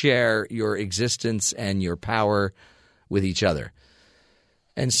can share your existence and your power with each other.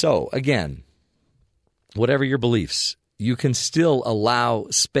 And so, again, whatever your beliefs, you can still allow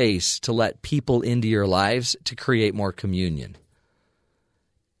space to let people into your lives to create more communion.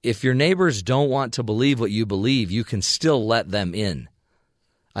 If your neighbors don't want to believe what you believe, you can still let them in.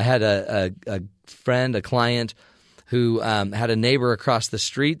 I had a friend, a client, who had a neighbor across the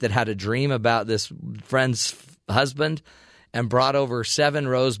street that had a dream about this friend's husband and brought over 7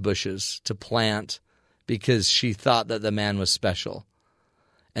 rose bushes to plant because she thought that the man was special.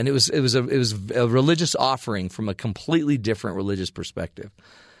 And it was a religious offering from a completely different religious perspective.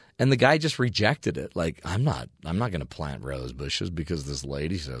 And the guy just rejected it. Like, I'm not going to plant rose bushes because this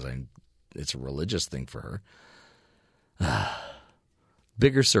lady says it's a religious thing for her.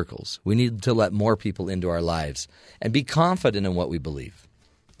 Bigger circles. We need to let more people into our lives and be confident in what we believe.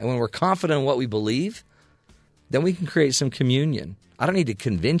 And when we're confident in what we believe, then we can create some communion. I don't need to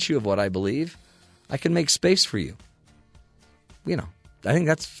convince you of what I believe. I can make space for you. You know, I think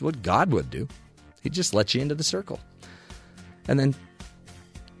that's what God would do. He'd just let you into the circle. And then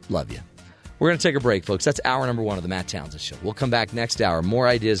love you. We're going to take a break, folks. That's hour number 1 of the Matt Townsend Show. We'll come back next hour. More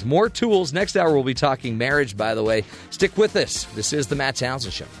ideas, more tools. Next hour, we'll be talking marriage, by the way. Stick with us. This is the Matt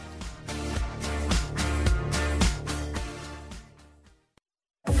Townsend Show.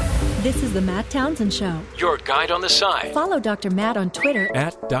 This is the Matt Townsend Show. Your guide on the side. Follow Dr. Matt on Twitter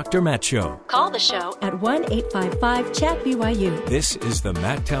At Dr. Matt Show. Call the show at 1-855-CHAT-BYU. This is the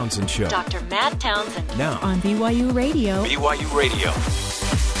Matt Townsend Show. Dr. Matt Townsend. Now on BYU Radio. BYU Radio.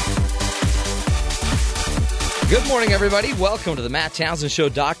 Good morning, everybody. Welcome to the Matt Townsend Show.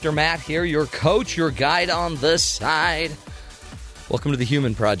 Dr. Matt here, your coach, your guide on the side. Welcome to the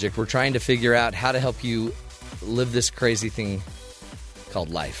Human Project. We're trying to figure out how to help you live this crazy thing called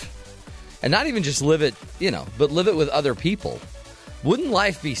life. And not even just live it, but live it with other people. Wouldn't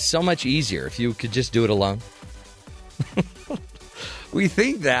life be so much easier if you could just do it alone? We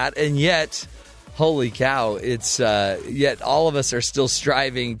think that, and yet, holy cow, it's yet all of us are still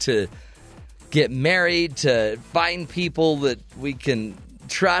striving to get married, to find people that we can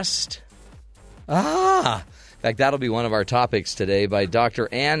trust. In fact, that'll be one of our topics today. By Dr.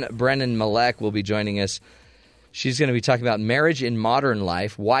 Anne Brennan-Malek will be joining us. She's going to be talking about marriage in modern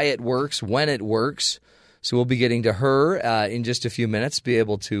life, why it works, when it works. So we'll be getting to her in just a few minutes, be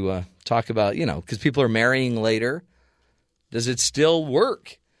able to talk about, because people are marrying later. Does it still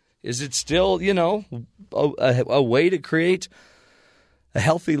work? Is it still, a way to create a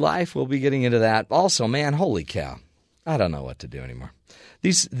healthy life? We'll be getting into that. Also, man, holy cow. I don't know what to do anymore.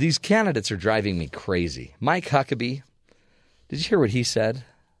 These candidates are driving me crazy. Mike Huckabee, did you hear what he said?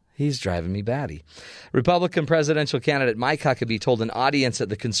 He's driving me batty. Republican presidential candidate Mike Huckabee told an audience at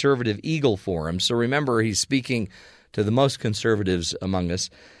the Conservative Eagle Forum, so remember he's speaking to the most conservatives among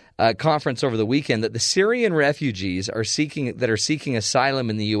us, conference over the weekend, that the Syrian refugees are seeking asylum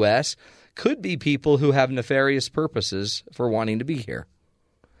in the U.S. could be people who have nefarious purposes for wanting to be here.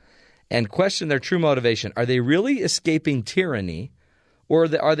 And question their true motivation. Are they really escaping tyranny, or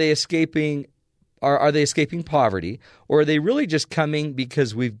are they escaping poverty, or are they really just coming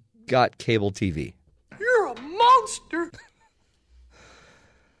because we've got cable TV? You're a monster.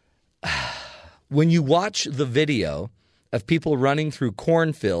 When you watch the video of people running through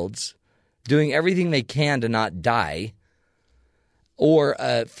cornfields, doing everything they can to not die, or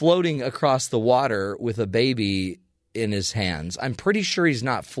floating across the water with a baby in his hands, I'm pretty sure he's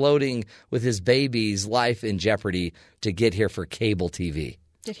not floating with his baby's life in jeopardy to get here for cable TV.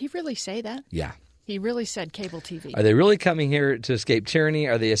 Did he really say that? Yeah. He really said cable TV. Are they really coming here to escape tyranny?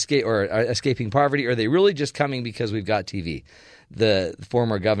 Are they escaping poverty? Or are they really just coming because we've got TV? The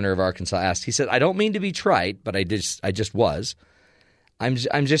former governor of Arkansas asked. He said, "I don't mean to be trite, but I just was. I'm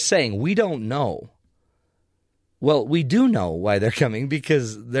just saying we don't know." Well, we do know why they're coming,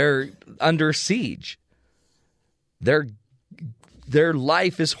 because they're under siege. Their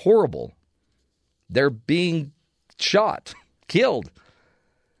life is horrible. They're being shot, killed.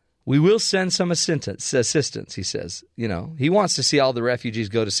 We will send some assistance, he says. He wants to see all the refugees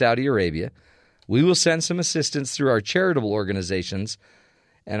go to Saudi Arabia. We will send some assistance through our charitable organizations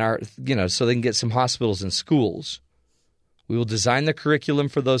and so they can get some hospitals and schools. We will design the curriculum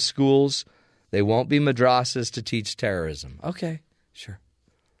for those schools. They won't be madrasas to teach terrorism. Okay, sure.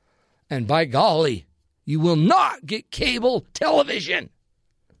 And by golly, you will not get cable television.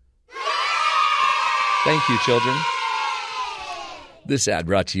 Thank you, children. This ad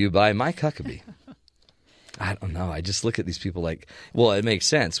brought to you by Mike Huckabee. I don't know. I just look at these people like, well, it makes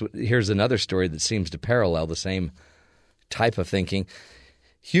sense. Here's another story that seems to parallel the same type of thinking.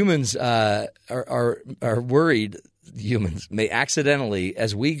 Humans are worried. Humans may accidentally,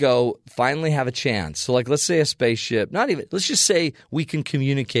 as we go, finally have a chance. So, like, let's say a spaceship. Let's just say we can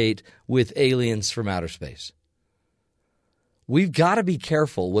communicate with aliens from outer space. We've got to be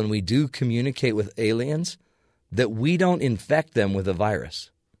careful when we do communicate with aliens that we don't infect them with a virus.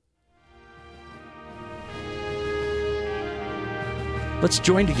 Let's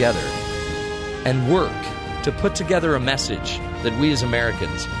join together and work to put together a message that we as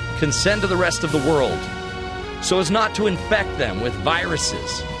Americans can send to the rest of the world so as not to infect them with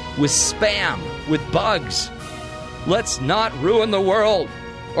viruses, with spam, with bugs. Let's not ruin the world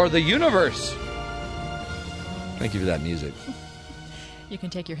or the universe. Thank you for that music. You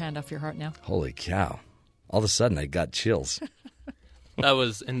can take your hand off your heart now. Holy cow. All of a sudden, I got chills. That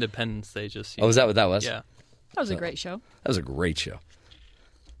was Independence Day. Oh, is that what that was? Yeah. That was a great show. That was a great show.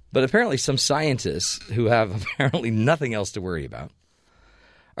 But apparently some scientists who have apparently nothing else to worry about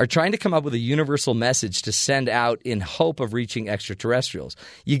are trying to come up with a universal message to send out in hope of reaching extraterrestrials.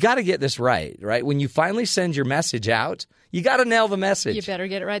 You got to get this right? When you finally send your message out, you got to nail the message. You better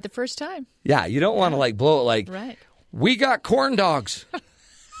get it right the first time. Yeah, you don't want to blow it right. We got corn dogs.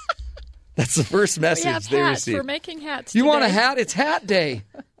 That's the first message we have they hats. receive. We're making hats You today. want a hat? It's hat day.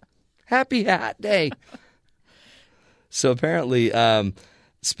 Happy hat day. So apparently,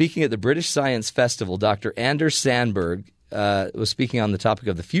 speaking at the British Science Festival, Dr. Anders Sandberg was speaking on the topic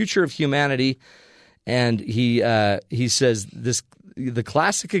of the future of humanity, and he says the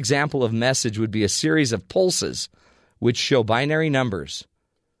classic example of message would be a series of pulses which show binary numbers,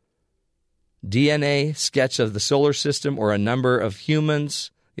 DNA sketch of the solar system, or a number of humans.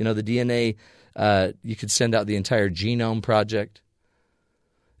 The DNA, you could send out the entire genome project.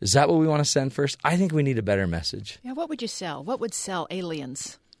 Is that what we want to send first? I think we need a better message. Yeah, what would you sell? What would sell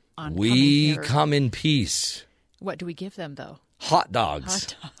aliens on We come in peace. What do we give them, though? Hot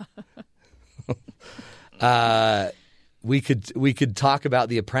dogs. We could talk about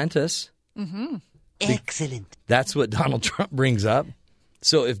The Apprentice. Mm-hmm. Excellent. That's what Donald Trump brings up.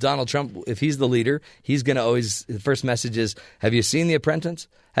 So if Donald Trump, if he's the leader, he's going to always, the first message is, have you seen The Apprentice?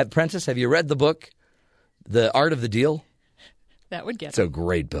 Have you read the book, The Art of the Deal? That would get It's a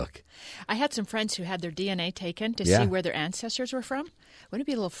great book. I had some friends who had their DNA taken to Yeah. see where their ancestors were from. Wouldn't it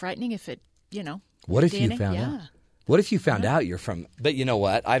be a little frightening if it, What if DNA? you found Yeah. out? What if you found out you're from, but you know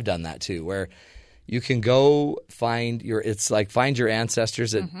what? I've done that too, where you can go find find your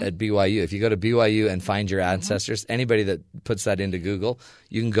ancestors at BYU. If you go to BYU and find your ancestors, anybody that puts that into Google,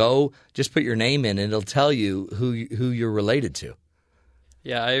 you can go just put your name in and it'll tell you who you're related to.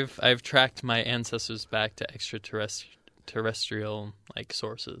 Yeah, I've tracked my ancestors back to extraterrestrial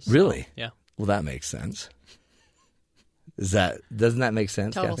sources. Really? Yeah. Well, that makes sense. Doesn't that make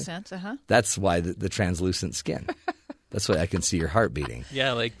sense? Total Kathy? sense, That's why the translucent skin. That's why I can see your heart beating.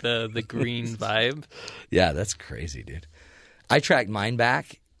 Yeah, like the green vibe. Yeah, that's crazy, dude. I tracked mine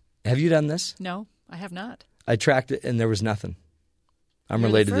back. Have you done this? No, I have not. I tracked it and there was nothing. I'm You're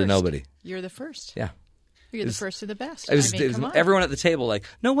the related to first. nobody. You're the first. Yeah. You're the first of the best. It was come on. everyone at the table like,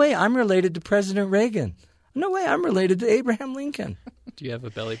 no way, I'm related to President Reagan. No way, I'm related to Abraham Lincoln. Do you have a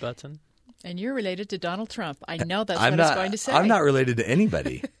belly button? And you're related to Donald Trump. I know that's I'm what not, it's going to say. I'm not related to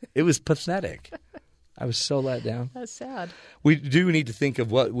anybody. It was pathetic. I was so let down. That's sad. We do need to think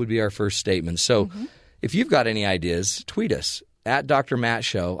of what would be our first statement. So if you've got any ideas, tweet us at Dr. Matt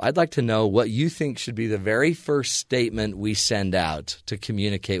Show. I'd like to know what you think should be the very first statement we send out to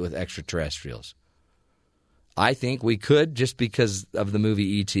communicate with extraterrestrials. I think we could, just because of the movie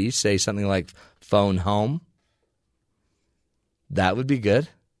E.T., say something like phone home. That would be good.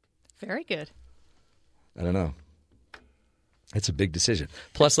 Very good. I don't know. It's a big decision.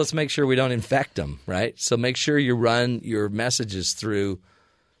 Plus, let's make sure we don't infect them, right? So make sure you run your messages through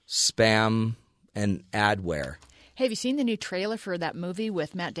spam and adware. Hey, have you seen the new trailer for that movie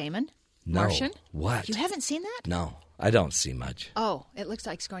with Matt Damon? No. Martian? What? You haven't seen that? No, I don't see much. Oh, it looks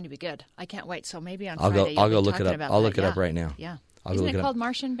like it's going to be good. I can't wait. So maybe on I'll go- Friday I'll you'll go be look it talking up. about I'll that. look it up right now. Yeah. I'll go Isn't look it it called up.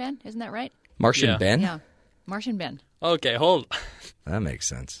 Martian Ben? Isn't that right? Martian Ben? Yeah. Martian Ben. Okay, hold on. That makes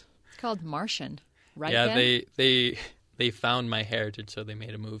sense. It's called Martian, right, Yeah, Ben? they found my heritage, so they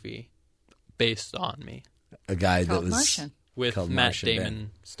made a movie based on me. A guy that Called was Martian. With called Matt Martian Damon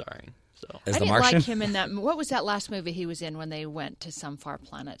Ben. starring. So As I the didn't Martian? like him in that. What was that last movie he was in when they went to some far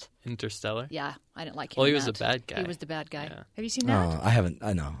planet? Interstellar. Yeah, I didn't like him. Well, he in was that. the bad guy. He was the bad guy. Yeah. Have you seen that? Oh, I haven't.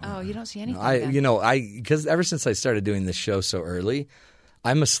 I know. Oh, you don't see anything. Ben. because ever since I started doing this show so early,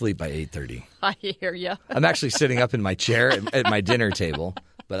 I'm asleep by 8:30. I hear you. I'm actually sitting up in my chair at my dinner table,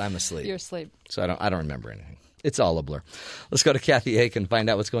 but I'm asleep. You're asleep. So I don't remember anything. It's all a blur. Let's go to Kathy Aiken and find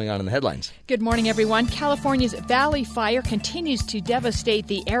out what's going on in the headlines. Good morning, everyone. California's Valley Fire continues to devastate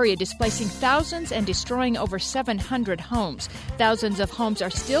the area, displacing thousands and destroying over 700 homes. Thousands of homes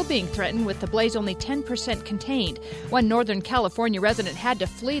are still being threatened, with the blaze only 10% contained. One Northern California resident had to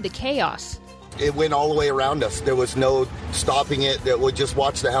flee the chaos. It went all the way around us. There was no stopping it. That would just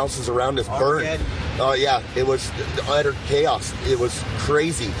watch the houses around us burn. It was utter chaos. It was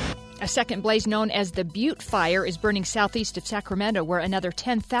crazy. A second blaze known as the Butte Fire is burning southeast of Sacramento, where another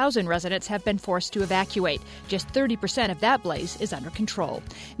 10,000 residents have been forced to evacuate. Just 30% of that blaze is under control.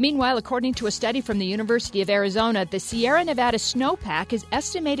 Meanwhile, according to a study from the University of Arizona, the Sierra Nevada snowpack is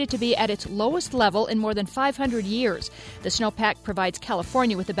estimated to be at its lowest level in more than 500 years. The snowpack provides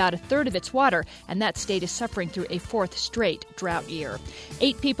California with about a third of its water, and that state is suffering through a fourth straight drought year.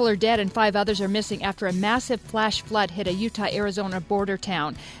 8 people are dead and 5 others are missing after a massive flash flood hit a Utah-Arizona border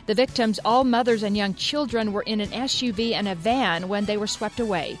town. The victims, all mothers and young children, were in an SUV and a van when they were swept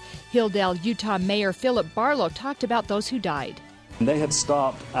away. Hilldale, Utah Mayor Philip Barlow talked about those who died. They had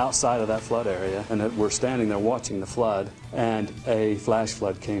stopped outside of that flood area and were standing there watching the flood, and a flash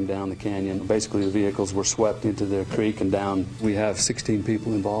flood came down the canyon. Basically, the vehicles were swept into the creek and down. We have 16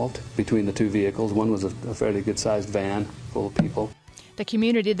 people involved between the two vehicles. One was a fairly good-sized van full of people. The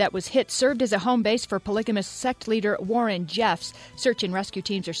community that was hit served as a home base for polygamous sect leader Warren Jeffs. Search and rescue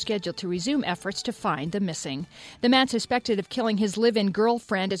teams are scheduled to resume efforts to find the missing. The man suspected of killing his live-in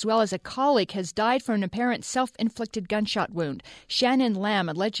girlfriend as well as a colleague has died from an apparent self-inflicted gunshot wound. Shannon Lamb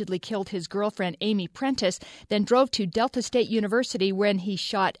allegedly killed his girlfriend Amy Prentice, then drove to Delta State University when he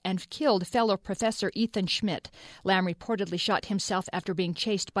shot and killed fellow professor Ethan Schmidt. Lamb reportedly shot himself after being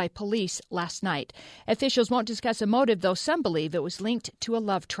chased by police last night. Officials won't discuss a motive, though some believe it was linked to a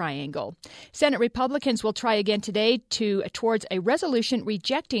love triangle. Senate Republicans will try again today towards a resolution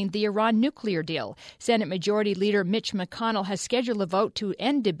rejecting the Iran nuclear deal. Senate Majority Leader Mitch McConnell has scheduled a vote to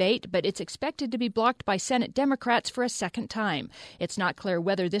end debate, but it's expected to be blocked by Senate Democrats for a second time. It's not clear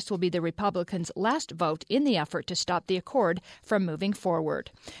whether this will be the Republicans' last vote in the effort to stop the accord from moving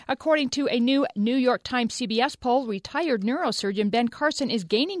forward. According to a new New York Times CBS poll, retired neurosurgeon Ben Carson is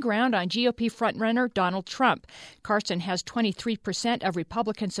gaining ground on GOP frontrunner Donald Trump. Carson has 23% of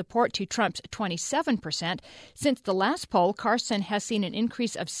Republican support to Trump's 27%. Since the last poll, Carson has seen an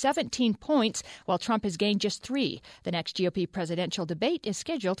increase of 17 points, while Trump has gained just 3. The next GOP presidential debate is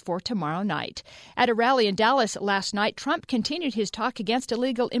scheduled for tomorrow night. At a rally in Dallas last night, Trump continued his talk against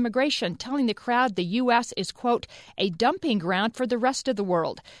illegal immigration, telling the crowd the U.S. is, quote, a dumping ground for the rest of the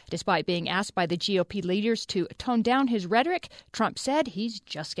world. Despite being asked by the GOP leaders to tone down his rhetoric, Trump said he's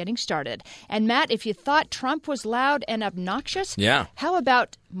just getting started. And Matt, if you thought Trump was loud and obnoxious, how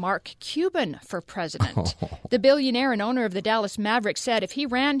about Mark Cuban for president? The billionaire and owner of the Dallas Mavericks said if he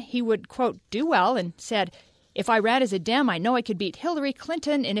ran, he would, quote, do well, and said, if I ran as a Dem, I know I could beat Hillary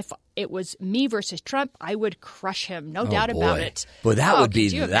Clinton, and if it was me versus Trump, I would crush him. No doubt about it. But that would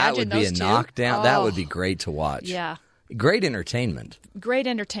be a knockdown. Oh. That would be great to watch. Yeah. Great entertainment. Great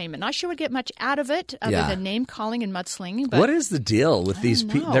entertainment. Not sure we'd get much out of it other than name-calling and mudslinging. But what is the deal with these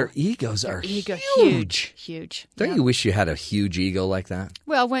people? Their egos are huge. Huge. Don't you wish you had a huge ego like that?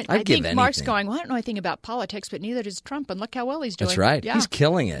 Well, I think Mark's going, well, I don't know anything about politics, but neither does Trump, and look how well he's doing. That's right. Yeah. He's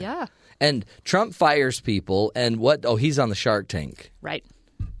killing it. Yeah. And Trump fires people, and what? Oh, he's on the Shark Tank. Right.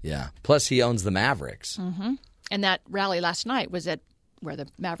 Yeah. Plus, he owns the Mavericks. Mm-hmm. And that rally last night was at where the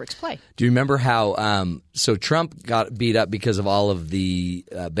Mavericks play. Do you remember how so Trump got beat up because of all of the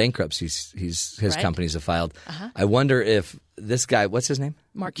bankruptcies his companies have filed? Uh-huh. I wonder if this guy, what's his name?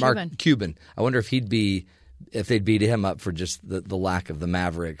 Mark Cuban. I wonder if they'd beat him up for just the lack of the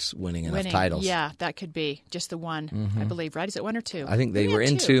Mavericks winning enough titles. Yeah, that could be just the one, I believe, right? Is it 1 or 2? I think they were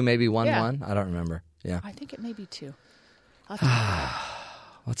in 2, maybe 1-1. I don't remember. Yeah. I think it may be 2. I'll have to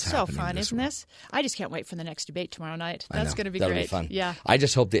What's so happening fun, in this isn't world? this? I just can't wait for the next debate tomorrow night. I That's know. going to be That'll great. Be fun. Yeah. I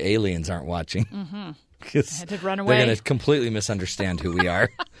just hope the aliens aren't watching. Because they'd run away. They're going to completely misunderstand who we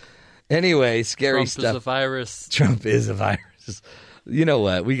are. Anyway, scary stuff. Trump is a virus. Trump is a virus. You know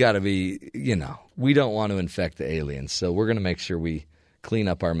what? We got to be, we don't want to infect the aliens. So we're going to make sure we clean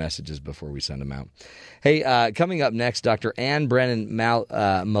up our messages before we send them out. Hey, coming up next, Dr. Ann Brennan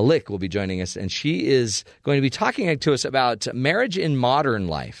Malik will be joining us, and she is going to be talking to us about marriage in modern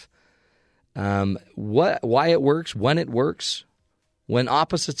life. Why it works, when it works, when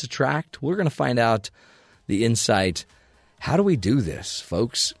opposites attract. We're going to find out the insight. How do we do this,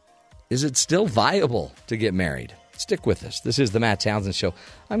 folks? Is it still viable to get married? Stick with us. This is the Matt Townsend Show.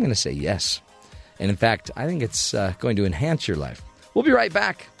 I'm going to say yes. And in fact, I think it's going to enhance your life. We'll be right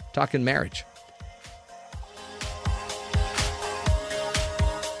back talking marriage.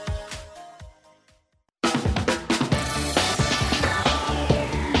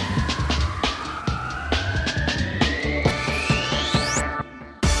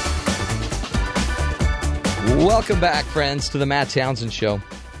 Welcome back, friends, to the Matt Townsend Show.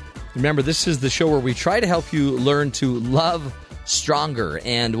 Remember, this is the show where we try to help you learn to love stronger.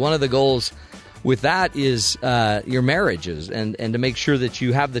 And one of the goals with that is your marriages and to make sure that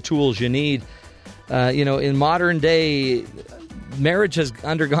you have the tools you need. In modern day, marriage has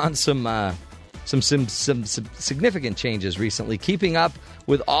undergone some significant changes recently. Keeping up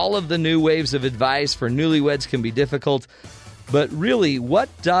with all of the new waves of advice for newlyweds can be difficult. But really, what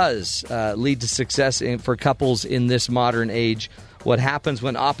does lead to success for couples in this modern age? What happens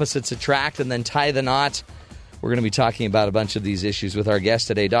when opposites attract and then tie the knot? We're going to be talking about a bunch of these issues with our guest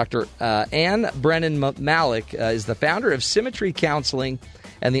today. Dr. Anne Brennan Malik is the founder of Symmetry Counseling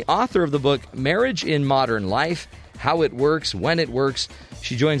and the author of the book, Marriage in Modern Life, How It Works, When It Works.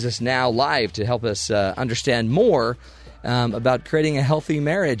 She joins us now live to help us understand more about creating a healthy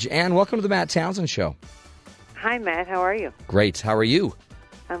marriage. Anne, welcome to the Matt Townsend Show. Hi, Matt. How are you? Great. How are you?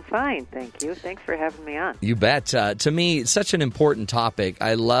 I'm fine, thank you. Thanks for having me on. You bet. To me, it's such an important topic.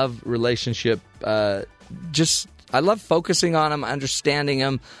 I love relationship. I love focusing on them, understanding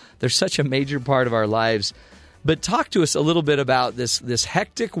them. They're such a major part of our lives. But talk to us a little bit about this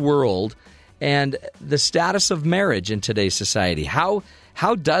hectic world and the status of marriage in today's society. How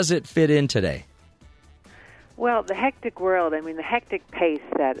does it fit in today? Well, the hectic world, the hectic pace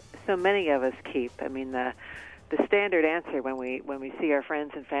that so many of us keep. The standard answer when we see our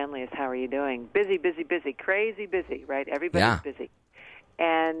friends and family is, how are you doing? Busy, busy, busy, crazy busy, right? Everybody's busy.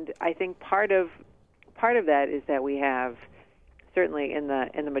 And I think part of that is that we have, certainly in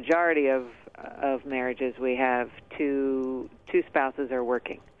the majority of marriages, we have two spouses are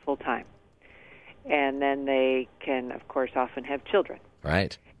working full time. And then they can, of course, often have children.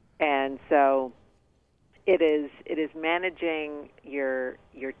 Right. And so it is managing your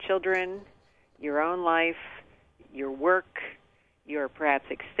children, your own life, your work, your perhaps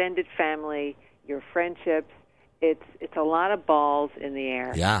extended family, your friendships. It's a lot of balls in the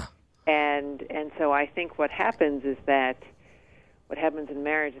air. Yeah. And so I think what happens in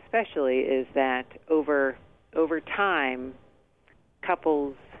marriage especially is that over time,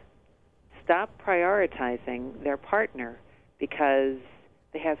 couples stop prioritizing their partner because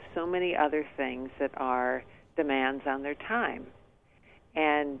they have so many other things that are demands on their time.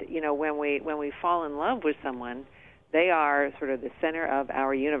 And when we fall in love with someone, they are sort of the center of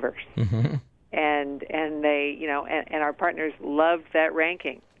our universe. Mm-hmm. And they and our partners love that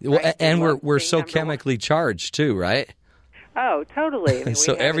ranking. Well, right? and we're so chemically charged too, right? Oh, totally.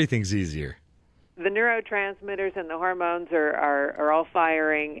 So everything's easier. The neurotransmitters and the hormones are all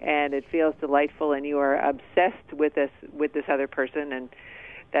firing, and it feels delightful, and you are obsessed with this other person, and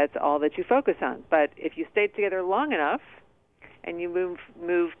that's all that you focus on. But if you stay together long enough, and you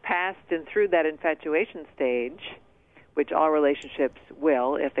move past and through that infatuation stage, which all relationships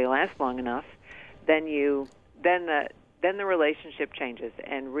will if they last long enough, then the relationship changes,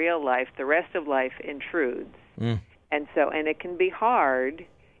 and real life, the rest of life, intrudes. And it can be hard.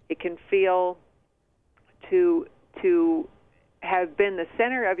 It can feel to have been the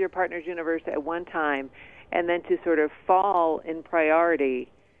center of your partner's universe at one time, and then to sort of fall in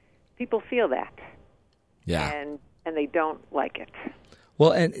priority. People feel that. Yeah. And they don't like it.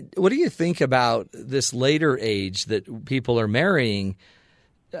 Well, and what do you think about this later age that people are marrying?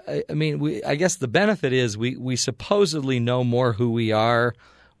 I guess the benefit is we supposedly know more who we are.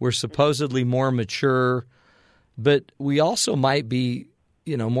 We're supposedly more mature, but we also might be,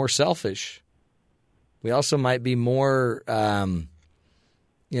 more selfish. We also might be more, not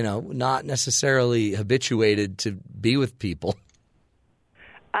necessarily habituated to be with people.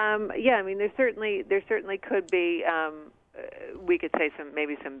 There certainly could be. We could say some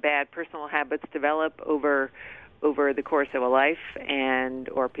bad personal habits develop over the course of a life,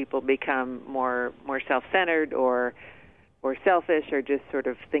 or people become more self-centered or selfish, or just sort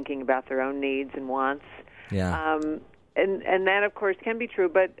of thinking about their own needs and wants. Yeah. And that of course can be true,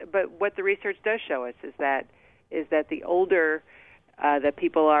 but what the research does show us is that the older that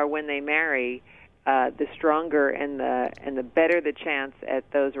people are when they marry, the stronger and the better the chance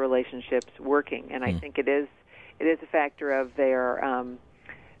at those relationships working. And I think it is a factor of they are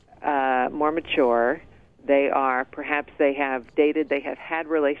more mature. They have dated, they have had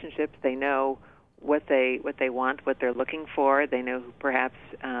relationships. They know what they want, what they're looking for. They know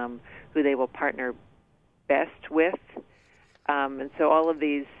who they will partner best with. And so all of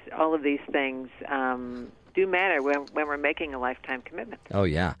these things do matter when we're making a lifetime commitment. Oh,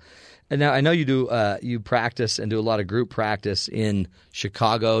 yeah. And now I know you do you practice and do a lot of group practice in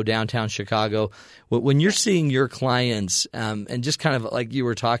Chicago, downtown Chicago. When you're seeing your clients and just kind of like you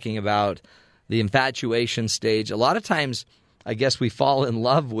were talking about the infatuation stage, a lot of times I guess we fall in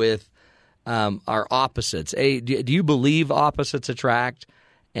love with our opposites. Do you believe opposites attract?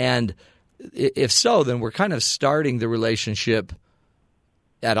 And if so, then we're kind of starting the relationship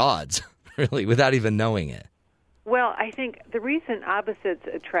at odds, really, without even knowing it. Well, I think the reason opposites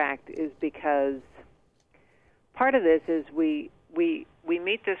attract is because part of this is we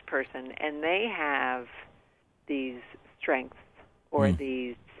meet this person and they have these strengths or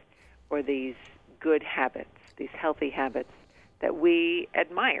these good habits, these healthy habits that we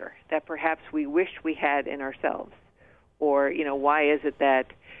admire, that perhaps we wish we had in ourselves. Or, why is it that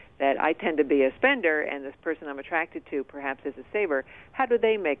I tend to be a spender and this person I'm attracted to perhaps is a saver? How do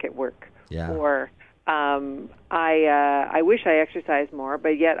they make it work? Yeah. Or I wish I exercised more,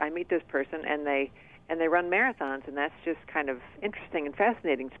 but yet I meet this person and they run marathons, and that's just kind of interesting and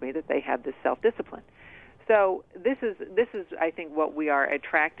fascinating to me that they have this self-discipline. So this is I think what we are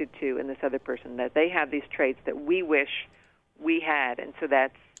attracted to in this other person, that they have these traits that we wish we had, and so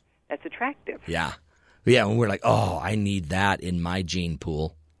that's attractive. Yeah. Yeah, when we're like, oh, I need that in my gene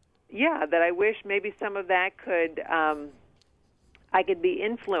pool. Yeah, that I wish maybe some of that I could be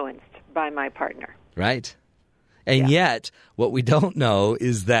influenced by my partner. Right. And yet, what we don't know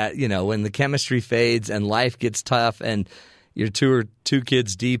is that, when the chemistry fades and life gets tough and you're two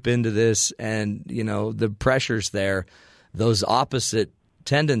kids deep into this and, the pressure's there, those opposite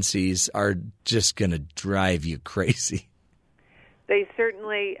tendencies are just going to drive you crazy. They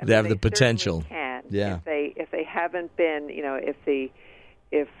certainly they have the potential. Can. Yeah. If they haven't been,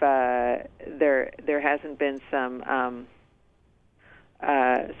 if there hasn't been some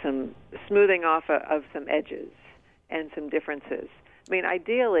smoothing off of some edges and some differences. I mean,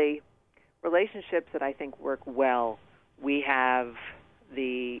 ideally, relationships that I think work well, we have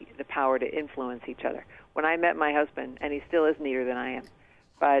the power to influence each other. When I met my husband, and he still is neater than I am,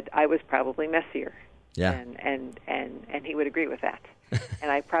 but I was probably messier. Yeah. And he would agree with that.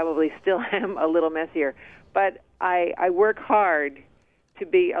 And I probably still am a little messier. But I work hard to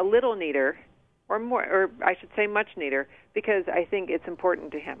be a little neater, or more, or I should say much neater, because I think it's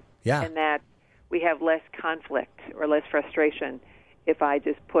important to him. Yeah. And that we have less conflict or less frustration if I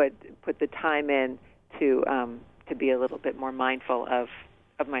just put the time in to be a little bit more mindful of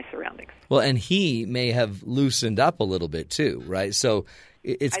my surroundings. Well, and he may have loosened up a little bit too, right? So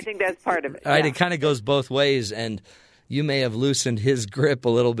I think that's part of it. Right, yeah. It kind of goes both ways, and you may have loosened his grip a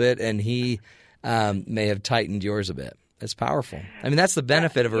little bit, and he may have tightened yours a bit. It's powerful. I mean, that's the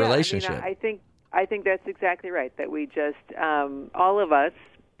benefit of a relationship. I think that's exactly right. That we just all of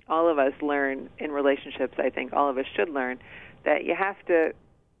us learn in relationships. I think all of us should learn that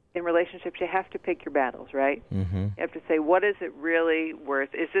in relationships you have to pick your battles, right? Mm-hmm. You have to say, what is it really worth?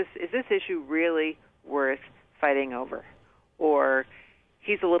 Is this issue really worth fighting over? Or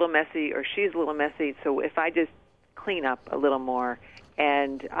he's a little messy or she's a little messy, so if I just clean up a little more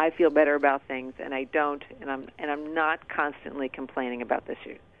and I feel better about things and I don't, and I'm not constantly complaining about this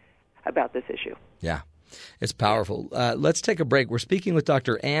issue. Yeah, it's powerful. Let's take a break. We're speaking with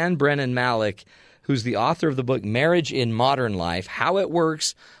Dr. Ann Brennan-Malik, who's the author of the book Marriage in Modern Life, How It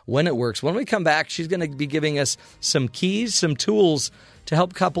Works, When It Works. When we come back, she's going to be giving us some keys, some tools to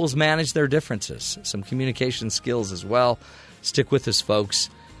help couples manage their differences, some communication skills as well. Stick with us, folks.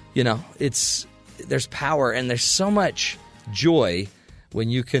 There's power and there's so much joy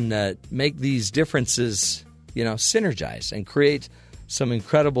when you can make these differences, synergize and create some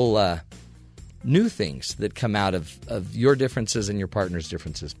incredible new things that come out of your differences and your partner's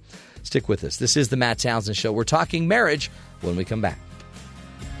differences. Stick with us. This is the Matt Townsend Show. We're talking marriage when we come back.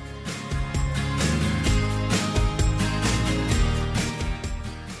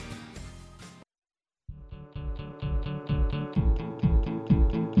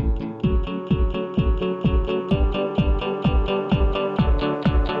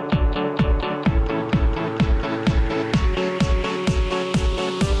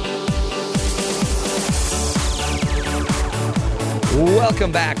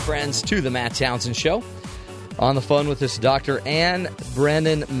 Welcome back, friends, to the Matt Townsend Show. On the phone with us, Dr. Ann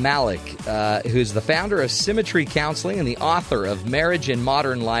Brennan-Malik, who's the founder of Symmetry Counseling and the author of Marriage in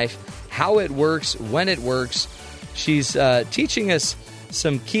Modern Life, How It Works, When It Works. She's teaching us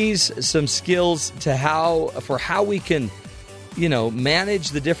some keys, some skills to how we can, manage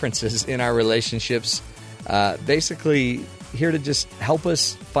the differences in our relationships. Basically, here to just help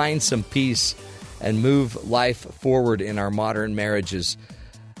us find some peace and move life forward in our modern marriages.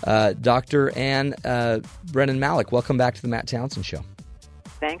 Dr. Ann Brennan Malik, welcome back to the Matt Townsend Show.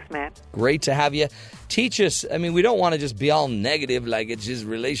 Thanks, Matt. Great to have you. Teach us, I mean, we don't want to just be all negative like it's just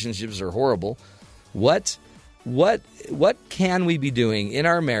relationships are horrible. What can we be doing in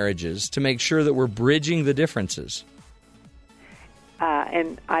our marriages to make sure that we're bridging the differences?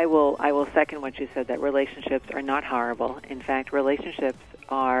 And I will second what you said, that relationships are not horrible. In fact, relationships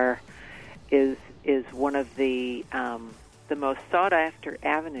is one of the most sought after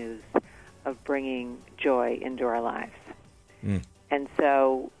avenues of bringing joy into our lives. Mm. And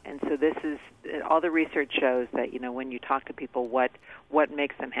so this is, all the research shows that, when you talk to people, what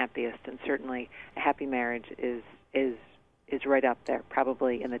makes them happiest, and certainly a happy marriage is right up there,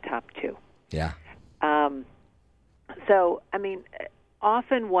 probably in the top 2. Yeah. So, I mean,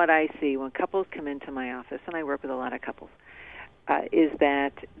 often what I see when couples come into my office, and I work with a lot of couples, is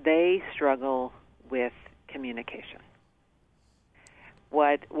that they struggle with communication.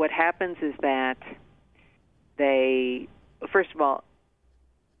 What happens is that first of all,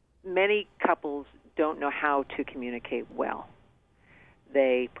 many couples don't know how to communicate well.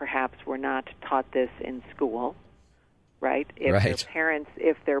 They perhaps were not taught this in school, right? If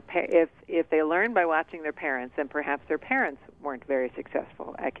their parents, if they learn by watching their parents, and perhaps their parents weren't very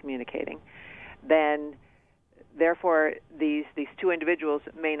successful at communicating, then therefore these two individuals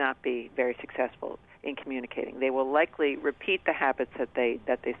may not be very successful in communicating. They will likely repeat the habits that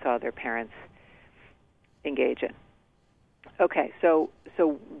they saw their parents engage in. Okay, so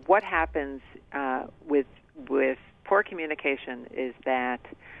what happens with poor communication is that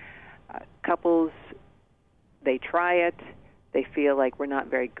couples, they try it, they feel like we're not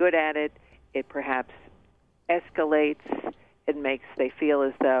very good at it, it perhaps escalates, they feel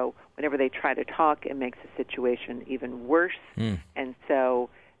as though whenever they try to talk, it makes the situation even worse, and so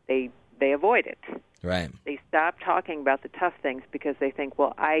they avoid it. Right. They stop talking about the tough things because they think,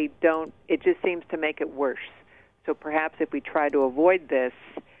 well, it just seems to make it worse. So perhaps if we try to avoid this,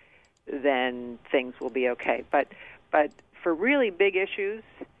 then things will be okay. But for really big issues,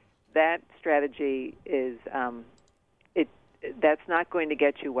 that strategy is that's not going to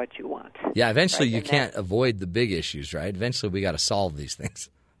get you what you want. Yeah, eventually you can't avoid the big issues, right? Eventually we got to solve these things,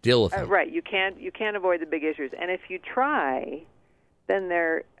 deal with them. Right. You can't avoid the big issues, and if you try, then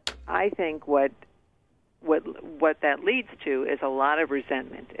I think what that leads to is a lot of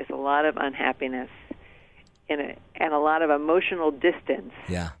resentment, is a lot of unhappiness, and a lot of emotional distance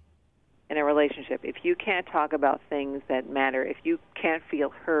in a relationship. If you can't talk about things that matter, if you can't feel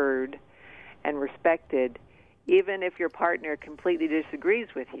heard and respected, even if your partner completely disagrees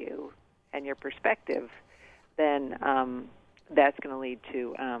with you and your perspective, then that's going to lead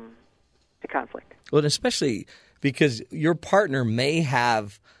to conflict. Well, and especially because your partner may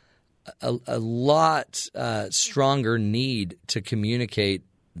have a lot stronger need to communicate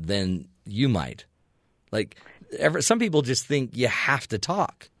than you might. Like, some people just think you have to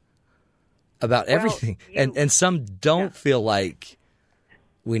talk about everything, and some don't feel like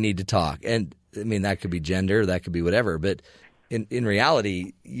we need to talk. And, I mean, that could be gender, that could be whatever, but in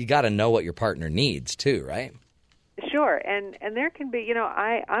reality, you got to know what your partner needs too, right? Sure, and there can be,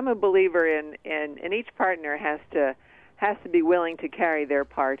 I'm a believer in each partner has to be willing to carry their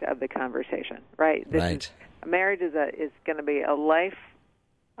part of the conversation, right? Marriage is going to be a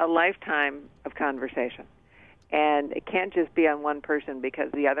lifetime of conversation, and it can't just be on one person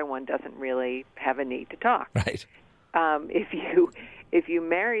because the other one doesn't really have a need to talk. Right. If you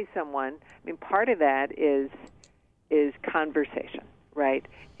marry someone, I mean, part of that is conversation, right?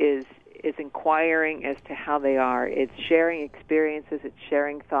 Is inquiring as to how they are. It's sharing experiences. It's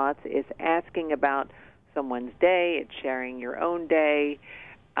sharing thoughts. It's asking about someone's day. It's sharing your own day.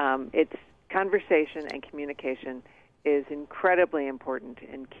 It's conversation and communication is incredibly important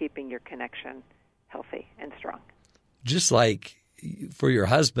in keeping your connection healthy and strong. Just like for your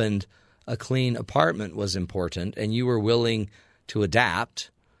husband, a clean apartment was important, and you were willing to adapt.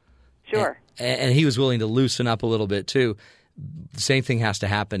 Sure. And he was willing to loosen up a little bit too. The same thing has to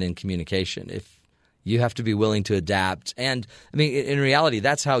happen in communication. If you have to be willing to adapt. And, I mean, in reality,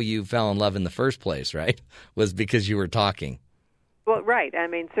 that's how you fell in love in the first place, right? Was because you were talking. Well, right. I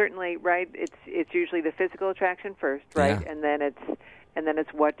mean, certainly, right. It's usually the physical attraction first, right? Yeah. And then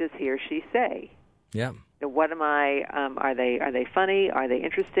it's what does he or she say? Yeah. What am I? Are they funny? Are they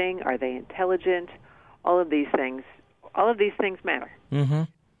interesting? Are they intelligent? All of these things matter. Mm-hmm.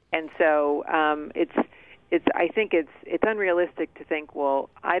 And so I think it's unrealistic to think, well,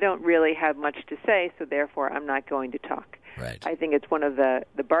 I don't really have much to say, so therefore I'm not going to talk. Right. I think it's one of the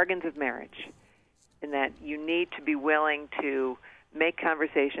bargains of marriage, in that you need to be willing to make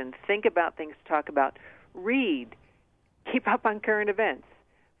conversation, think about things to talk about, read, keep up on current events,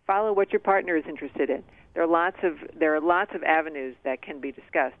 follow what your partner is interested in. There are lots of avenues that can be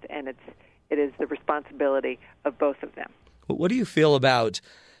discussed, and it is the responsibility of both of them. What do you feel about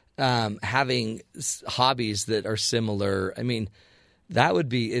having hobbies that are similar? I mean, that would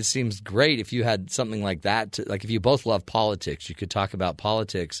be – it seems great if you had something like that. Like if you both love politics, you could talk about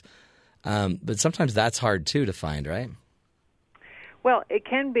politics. But sometimes that's hard, too, to find, right? Well, it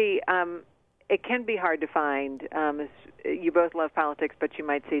can be hard to find. You both love politics, but you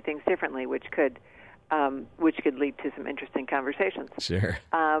might see things differently, which could lead to some interesting conversations. Sure.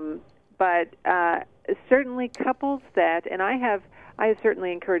 But certainly couples that, and I have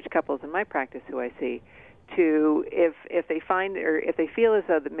certainly encouraged couples in my practice who I see to, if they find or if they feel as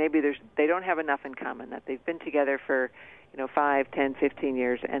though that maybe they don't have enough in common, that they've been together for 5, 10, 15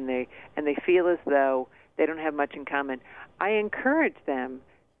 years, and they feel as though they don't have much in common, I encourage them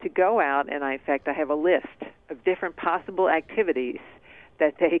to go out, and in fact I have a list of different possible activities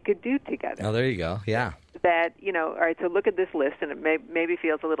that they could do together. Oh, there you go. Yeah. That, all right, so look at this list, and it maybe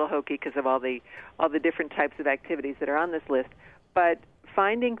feels a little hokey because of all the different types of activities that are on this list, but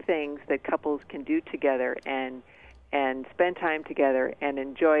finding things that couples can do together and spend time together and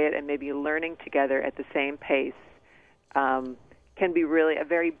enjoy it and maybe learning together at the same pace can be really a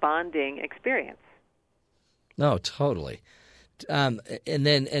very bonding experience. No, totally. And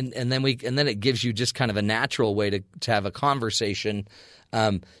then it gives you just kind of a natural way to have a conversation.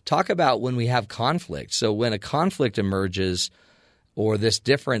 Talk about when we have conflict. So when a conflict emerges or this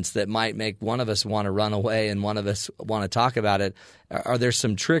difference that might make one of us want to run away and one of us want to talk about it, are there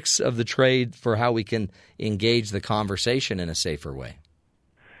some tricks of the trade for how we can engage the conversation in a safer way?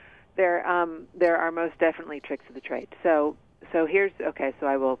 There are most definitely tricks of the trade. So here's okay. So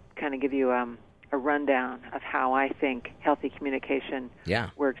I will kind of give you a rundown of how I think healthy communication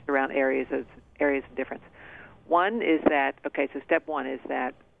works around areas of difference. One is that so step one is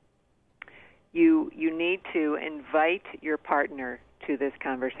that you need to invite your partner to this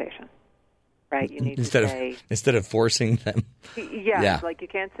conversation, right? You need to say instead of forcing them. Yeah, like you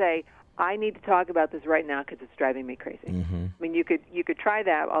can't say, I need to talk about this right now because it's driving me crazy. Mm-hmm. I mean, you could try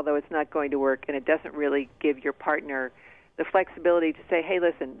that, although it's not going to work, and it doesn't really give your partner the flexibility to say, hey,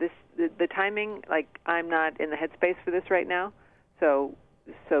 listen, the timing, like I'm not in the headspace for this right now, so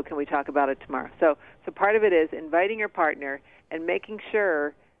can we talk about it tomorrow? So part of it is inviting your partner and making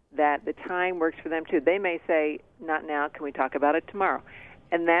sure that the time works for them too. They may say, not now, can we talk about it tomorrow?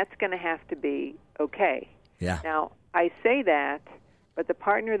 And that's going to have to be okay. Yeah. Now, I say that, but the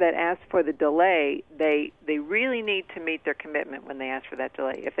partner that asks for the delay, they really need to meet their commitment when they ask for that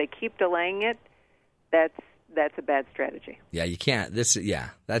delay. If they keep delaying it, that's a bad strategy. Yeah, you can't.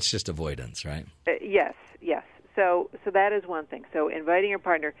 That's just avoidance, right? Yes. So that is one thing. So inviting your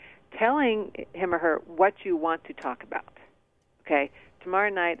partner, telling him or her what you want to talk about. Okay, tomorrow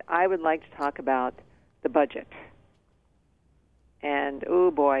night I would like to talk about the budget. And oh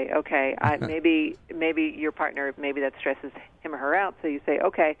boy, okay, maybe your partner, maybe that stresses him or her out. So you say,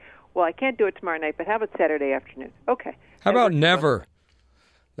 okay, well I can't do it tomorrow night, but how about Saturday afternoon? Okay. How about never?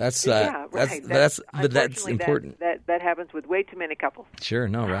 That's right. That's important. That happens with way too many couples. Sure,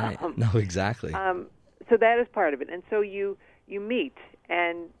 no, right. No, exactly. So that is part of it. And so you meet,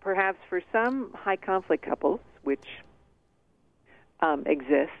 and perhaps for some high conflict couples, which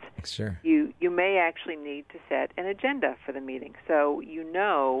exist, sure, you may actually need to set an agenda for the meeting. So you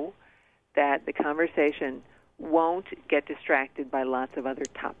know that the conversation won't get distracted by lots of other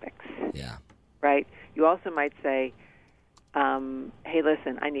topics. Yeah. Right? You also might say, hey,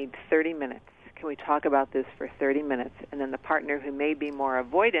 listen, I need 30 minutes. Can we talk about this for 30 minutes? And then the partner who may be more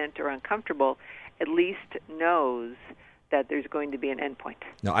avoidant or uncomfortable at least knows that there's going to be an endpoint.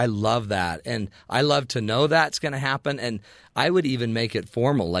 No, I love that. And I love to know that's going to happen. And I would even make it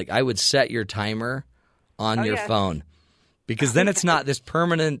formal. Like I would set your timer on your phone. Because then it's not this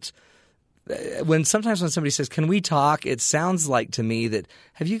permanent when somebody says, can we talk? It sounds like to me that,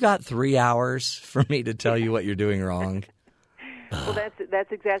 have you got 3 hours for me to tell you what you're doing wrong? Well,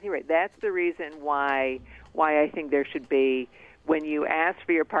 that's exactly right. That's the reason why I think there should be, when you ask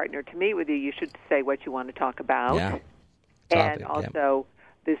for your partner to meet with you, you should say what you want to talk about. Yeah. And also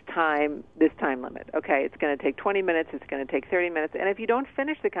this time limit. Okay, it's going to take 20 minutes, it's going to take 30 minutes. And if you don't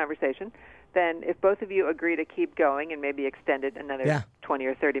finish the conversation, then if both of you agree to keep going and maybe extend it another 20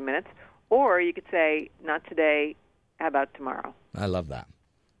 or 30 minutes, or you could say, not today, how about tomorrow? I love that.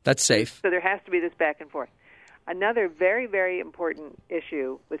 That's safe. So there has to be this back and forth. Another very, very important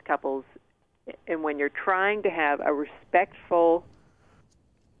issue with couples, and when you're trying to have a respectful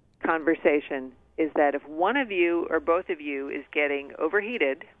conversation, is that if one of you or both of you is getting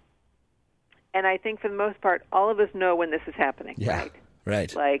overheated, and I think for the most part all of us know when this is happening, right?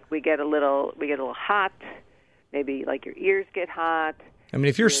 Right. Like we get a little hot. Maybe like your ears get hot. I mean,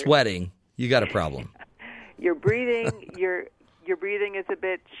 if you're sweating, you got a problem. Your breathing, your breathing is a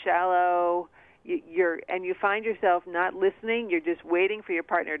bit shallow. And you find yourself not listening. You're just waiting for your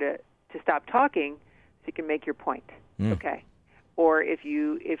partner to stop talking so you can make your point. Okay. Or if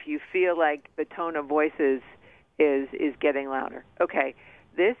you feel like the tone of voices is getting louder. Okay.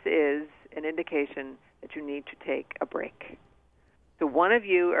 This is an indication that you need to take a break. So one of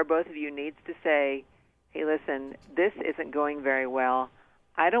you or both of you needs to say, hey, listen, this isn't going very well.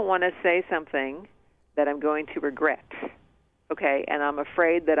 I don't want to say something that I'm going to regret, okay? And I'm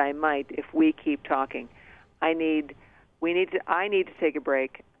afraid that I might if we keep talking. I need to take a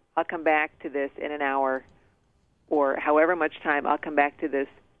break. I'll come back to this in an hour or however much time. I'll come back to this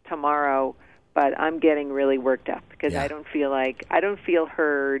tomorrow, but I'm getting really worked up because I don't feel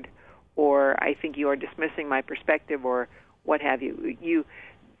heard, or I think you are dismissing my perspective or what have you.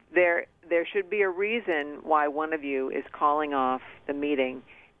 There should be a reason why one of you is calling off the meeting,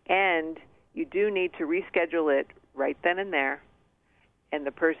 and you do need to reschedule it right then and there, and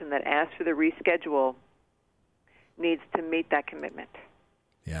the person that asked for the reschedule needs to meet that commitment.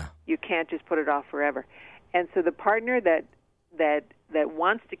 Yeah. You can't just put it off forever. And so the partner that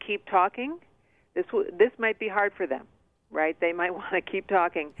wants to keep talking, this might be hard for them, right? They might want to keep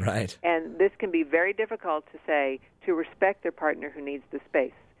talking. Right. And this can be very difficult to say, to respect their partner who needs the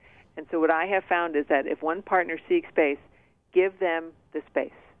space. And so what I have found is that if one partner seeks space, give them the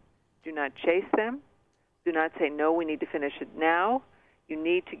space. Do not chase them. Do not say, no, we need to finish it now. You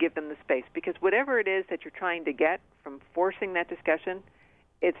need to give them the space. Because whatever it is that you're trying to get from forcing that discussion,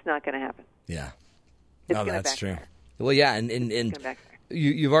 it's not going to happen. Yeah. It's no, going to that's backfire. true. Well, yeah, and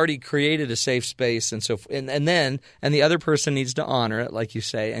you've already created a safe space, and so and the other person needs to honor it, like you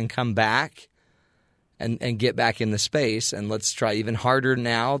say, and come back and get back in the space. And let's try even harder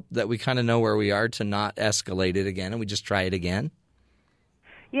now that we kind of know where we are to not escalate it again, and we just try it again.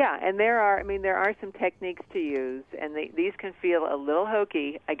 Yeah, and there are some techniques to use, and these can feel a little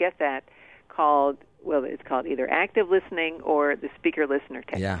hokey. I get that. It's called either active listening or the speaker listener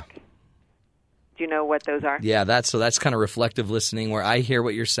technique. Yeah. Do you know what those are? Yeah, that's kind of reflective listening, where I hear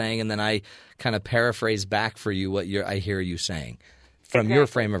what you're saying, and then I kind of paraphrase back for you what I hear you saying from your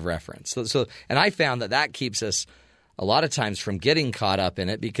frame of reference. So, and I found that keeps us a lot of times from getting caught up in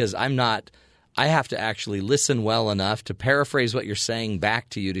it, because I have to actually listen well enough to paraphrase what you're saying back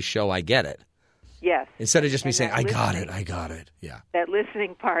to you to show I get it. Yes. Instead of just me saying, I got it. Yeah. That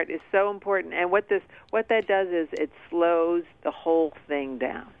listening part is so important. And what that does is it slows the whole thing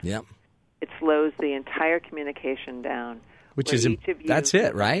down. Yep. It slows the entire communication down. Which is that's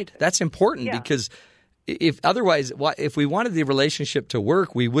it, right? That's important because if we wanted the relationship to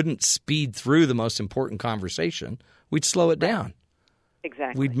work, we wouldn't speed through the most important conversation. We'd slow it down.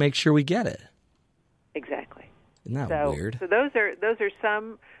 Exactly. We'd make sure we get it. Exactly. Isn't that weird? So those are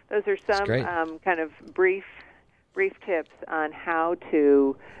some kind of brief tips on how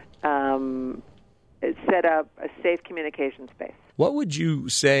to set up a safe communication space. What would you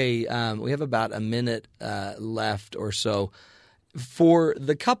say? We have about a minute left or so for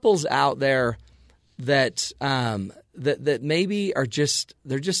the couples out there that maybe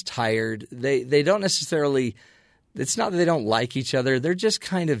they're just tired. They don't necessarily. It's not that they don't like each other. They're just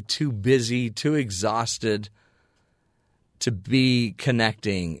kind of too busy, too exhausted to be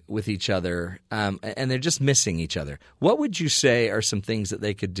connecting with each other, and they're just missing each other. What would you say are some things that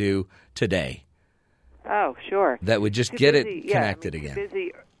they could do today? Oh, sure. That would just get it connected again. Too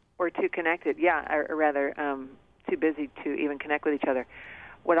busy or too connected, or rather, too busy to even connect with each other.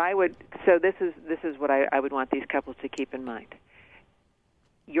 This is what I would want these couples to keep in mind.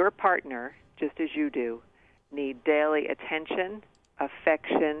 Your partner, just as you do, need daily attention,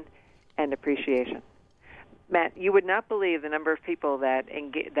 affection, and appreciation. Matt, you would not believe the number of people that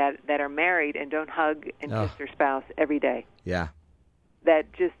are married and don't hug and kiss their spouse every day. Yeah.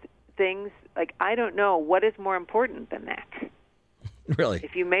 That just things like, I don't know what is more important than that. Really?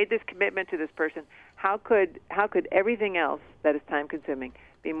 If you made this commitment to this person, how could everything else that is time consuming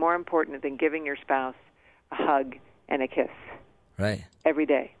be more important than giving your spouse a hug and a kiss? Right. Every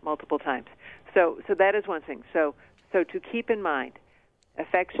day, multiple times. So that is one thing. So to keep in mind,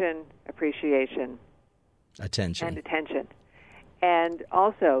 affection, appreciation, attention, and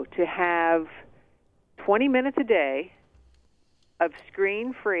also to have 20 minutes a day of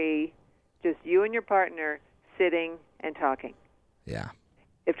screen-free, just you and your partner sitting and talking. Yeah.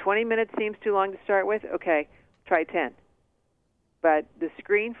 If 20 minutes seems too long to start with, okay, try 10. But the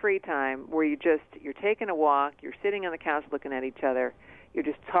screen-free time where you're taking a walk, you're sitting on the couch looking at each other, you're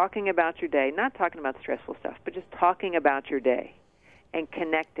just talking about your day, not talking about stressful stuff, but just talking about your day and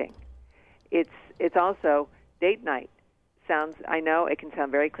connecting. It's also date night. I know it can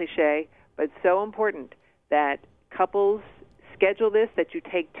sound very cliche, but it's so important that couples schedule this, that you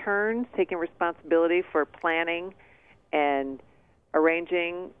take turns taking responsibility for planning and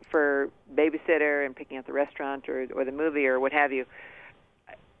arranging for babysitter and picking up the restaurant or the movie or what have you,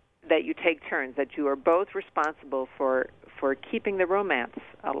 that you take turns, that you are both responsible for keeping the romance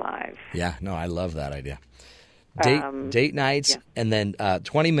alive. Yeah, no, I love that idea. Date nights, and then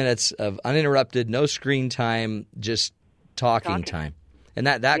 20 minutes of uninterrupted, no screen time, just talking time. And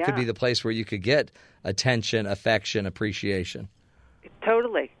that could be the place where you could get attention, affection, appreciation.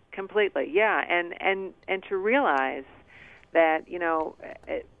 Totally, completely, yeah. And to realize that,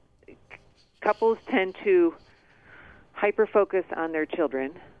 couples tend to hyper-focus on their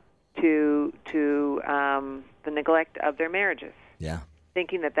children to the neglect of their marriages. Yeah.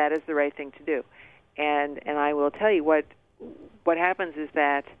 Thinking that is the right thing to do. And I will tell you what happens is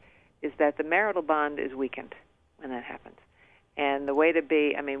that the marital bond is weakened when that happens. And the way to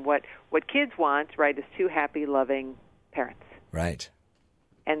be, what kids want, right, is two happy, loving parents. Right.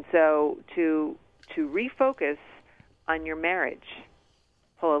 And so to refocus on your marriage,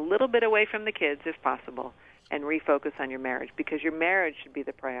 pull a little bit away from the kids if possible, and refocus on your marriage, because your marriage should be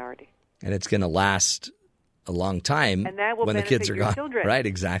the priority. And it's going to last a long time and that will when the kids are gone. Children. Right,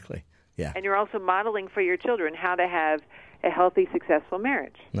 exactly. Yeah. And you're also modeling for your children how to have a healthy, successful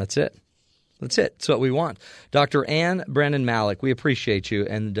marriage. That's it. It's what we want. Dr. Ann Brennan-Malik, we appreciate you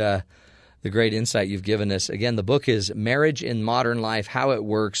and the great insight you've given us. Again, the book is Marriage in Modern Life, How It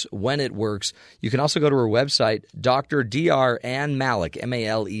Works, When It Works. You can also go to her website, Dr. Ann Malik,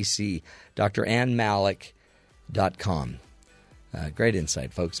 M-A-L-E-C, drannmalik.com. Great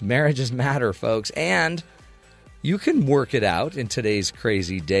insight, folks. Marriages matter, folks, and you can work it out in today's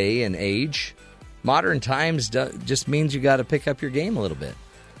crazy day and age. Modern times just means you got to pick up your game a little bit.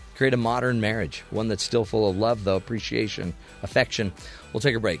 Create a modern marriage, one that's still full of love, though, appreciation, affection. We'll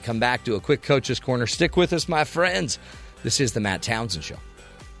take a break. Come back to a quick Coach's Corner. Stick with us, my friends. This is the Matt Townsend Show.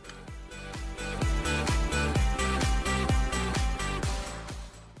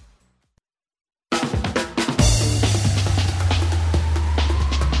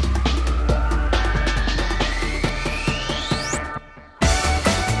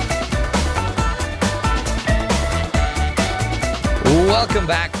 Welcome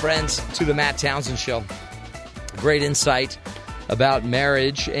back, friends, to the Matt Townsend Show. Great insight about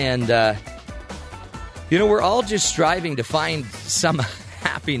marriage. And, we're all just striving to find some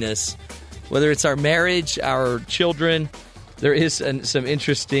happiness, whether it's our marriage, our children. There is some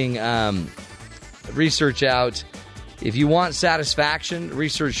interesting research out. If you want satisfaction,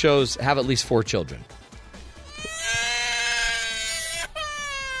 research shows have at least 4 children.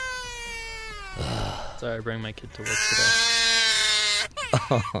 Sorry, I bring my kid to work today.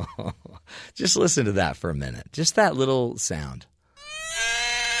 Oh, just listen to that for a minute. Just that little sound.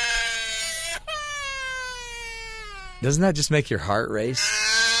 Doesn't that just make your heart race?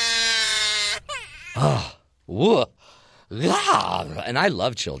 Oh, whoa. And I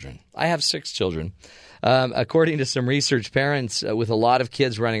love children. I have 6 children. According to some research, parents with a lot of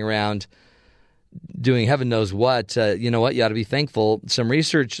kids running around doing heaven knows what, you know what, you ought to be thankful. Some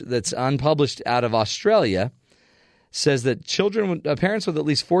research that's unpublished out of Australia says that parents with at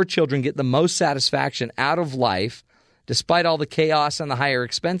least 4 children get the most satisfaction out of life despite all the chaos and the higher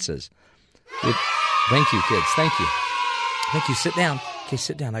expenses. Thank you, kids. Thank you. Thank you. Sit down. Okay,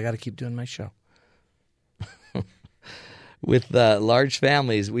 sit down. I got to keep doing my show. With large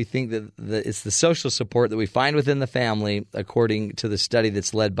families, we think that it's the social support that we find within the family, according to the study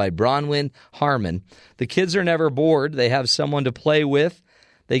that's led by Bronwyn Harmon. The kids are never bored. They have someone to play with.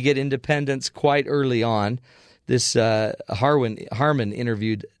 They get independence quite early on. This Harmon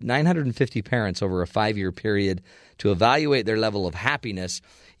interviewed 950 parents over a 5-year period to evaluate their level of happiness.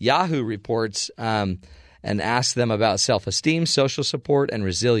 Yahoo reports and asks them about self-esteem, social support, and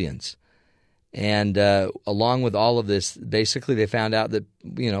resilience. And along with all of this, basically they found out that,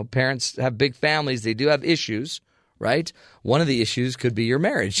 parents have big families. They do have issues, right? One of the issues could be your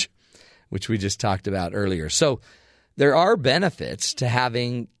marriage, which we just talked about earlier. So there are benefits to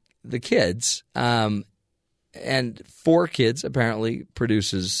having the kids. And 4 kids apparently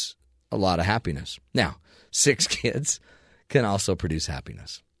produces a lot of happiness. Now, 6 kids can also produce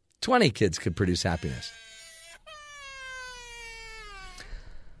happiness. 20 kids could produce happiness.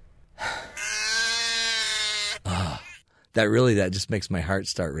 That just makes my heart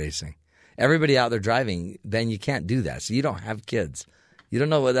start racing. Everybody out there driving, Ben, you can't do that. So you don't have kids. You don't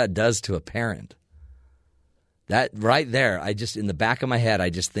know what that does to a parent. That right there, in the back of my head, I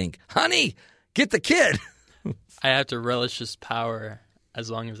just think, honey, get the kid. I have to relish this power as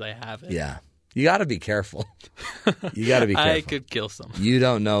long as I have it. Yeah. You got to be careful. You got to be careful. I could kill someone. You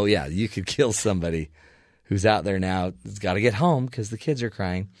don't know. Yeah, you could kill somebody who's out there now. Has got to get home because the kids are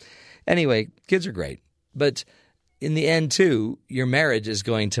crying. Anyway, kids are great. But in the end, too, your marriage is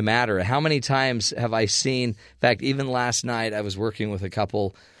going to matter. How many times have I seen, in fact, even last night I was working with a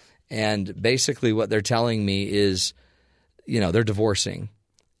couple, and basically what they're telling me is, they're divorcing,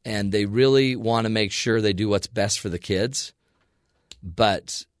 and they really want to make sure they do what's best for the kids,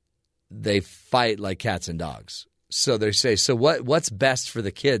 but they fight like cats and dogs. So they say, so what's best for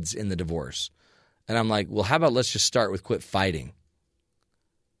the kids in the divorce? And I'm like, well, how about let's just start with quit fighting?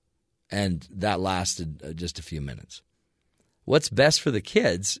 And that lasted just a few minutes. What's best for the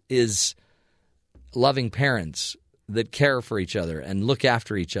kids is loving parents that care for each other and look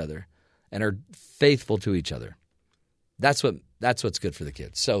after each other and are faithful to each other. That's what's good for the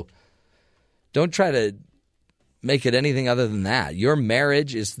kids. So don't try to make it anything other than that. Your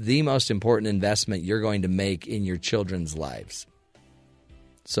marriage is the most important investment you're going to make in your children's lives.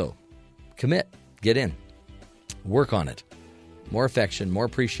 So commit, get in, work on it. More affection, more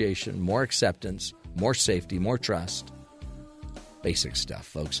appreciation, more acceptance, more safety, more trust. Basic stuff,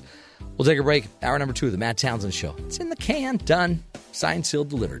 folks. We'll take a break. Hour number 2 of the Matt Townsend Show. It's in the can. Done. Signed, sealed,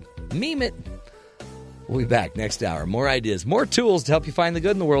 delivered. Meme it. We'll be back next hour. More ideas, more tools to help you find the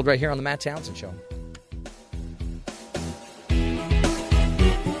good in the world right here on the Matt Townsend Show.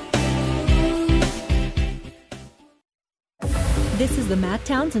 This is the Matt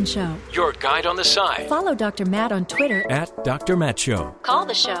Townsend Show. Your guide on the side. Follow Dr. Matt on Twitter At Dr. Matt Show. Call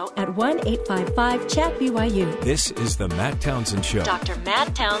the show at 1-855-CHAT-BYU. This is the Matt Townsend Show. Dr.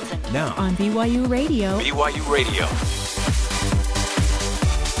 Matt Townsend. Now on BYU Radio. BYU Radio.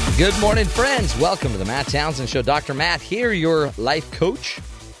 Good morning, friends. Welcome to the Matt Townsend Show. Dr. Matt here, your life coach,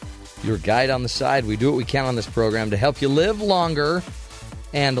 your guide on the side. We do what we can on this program to help you live longer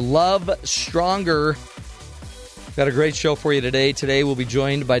and love stronger. Got a great show for you today. Today we'll be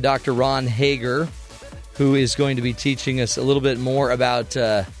joined by Dr. Ron Hager, who is going to be teaching us a little bit more about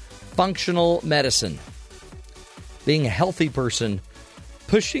functional medicine. Being a healthy person,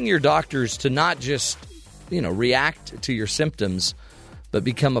 pushing your doctors to not just, react to your symptoms, but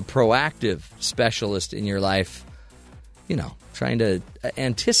become a proactive specialist in your life, trying to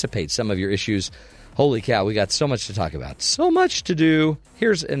anticipate some of your issues. Holy cow, we got so much to talk about. So much to do.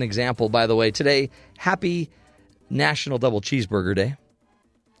 Here's an example, by the way. Today, happy National Double Cheeseburger Day.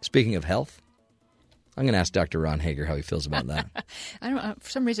 Speaking of health, I'm going to ask Dr. Ron Hager how he feels about that. I don't know. For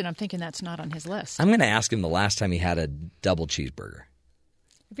some reason, I'm thinking that's not on his list. I'm going to ask him the last time he had a double cheeseburger.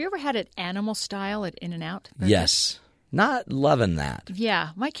 Have you ever had it animal style at In-N-Out? Yes. Not loving that.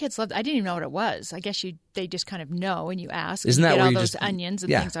 Yeah, my kids loved it. I didn't even know what it was. I guess they just kind of know and you ask. Isn't that you get where all you those just, onions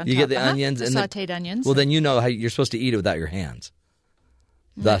and things on top? You get the onions the and sauteed onions. Well, then you know how you're supposed to eat it without your hands.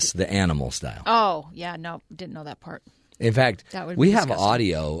 Thus, the animal style. Oh, yeah, no, didn't know that part. In fact, we have disgusting.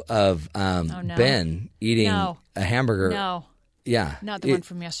 Audio of Ben eating a hamburger. No. Yeah. Not the one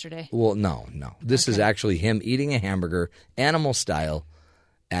from yesterday. Well, no. This is actually him eating a hamburger, animal style,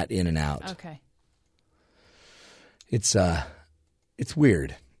 at In-N-Out. Okay. It's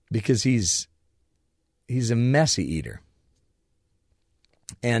weird because he's a messy eater.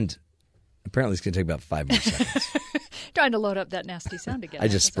 And apparently it's going to take about 5 more seconds. Trying to load up that nasty sound again. I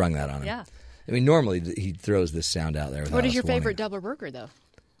just sprung that on him. Yeah. I mean, normally he throws this sound out there. What is your favorite double burger, though?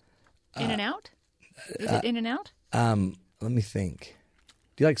 In-N-Out? Is it In-N-Out? Let me think.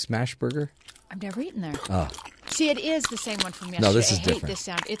 Do you like Smash Burger? I've never eaten there. Oh. See, it is the same one from yesterday. No, this is I different. hate this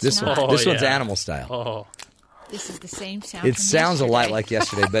sound. It's this not. This one's animal style. Oh. This is the same sound. It from sounds yesterday. a lot like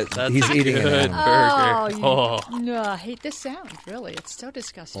yesterday, but he's eating an good animal. burger. No, I hate this sound. Really, it's so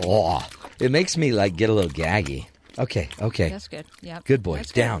disgusting. Oh, it makes me get a little gaggy. Okay. That's good. Yeah. Good boy.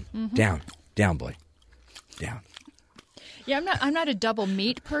 That's Down, good. Mm-hmm. down, boy, down. Yeah, I'm not a double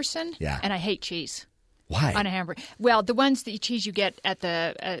meat person. Yeah. And I hate cheese. Why? On a hamburger. Well, the cheese you get at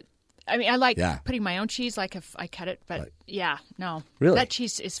the. I like putting my own cheese, like if I cut it, but no. Really? That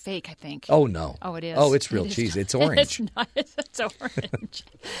cheese is fake, I think. Oh, no. Oh, it is. Oh, it's real cheese. It's orange. It's not. It's orange.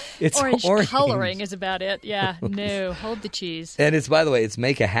 It's orange coloring is about it. Yeah. No. Hold the cheese. And it's, by the way, it's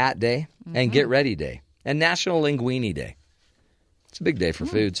Make a Hat Day and Get Ready Day and National Linguine Day. It's a big day for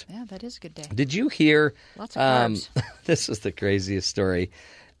foods. Yeah, that is a good day. Did you hear? Lots of carbs. This is the craziest story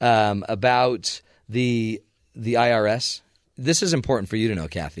about the IRS. This is important for you to know,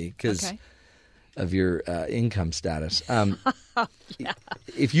 Kathy, because of your income status.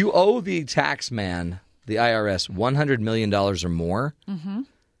 If you owe the tax man, the IRS, $100 million or more,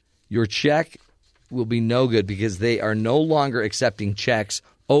 your check will be no good because they are no longer accepting checks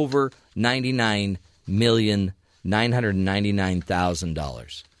over $99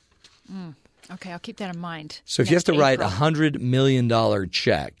 $1,999,000. Okay, I'll keep that in mind. So if you have to write a $100 million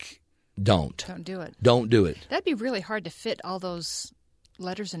check, don't. Don't do it. Don't do it. That'd be really hard to fit all those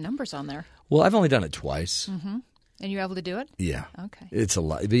letters and numbers on there. Well, I've only done it twice. Mm-hmm. And you're able to do it? Yeah. Okay. It's a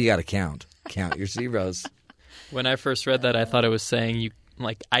lot, but you got to count. Count your zeros. When I first read that, I thought it was saying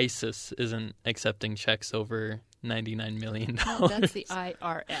ISIS isn't accepting checks over $99 million. No, that's the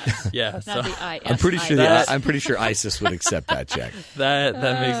IRS. Yeah, not so the ISIS. I'm pretty sure ISIS would accept that check. That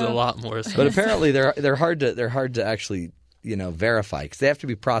makes a lot more sense. But apparently they're hard to actually verify because they have to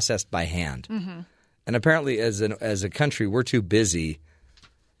be processed by hand. Mm-hmm. And apparently, as a country, we're too busy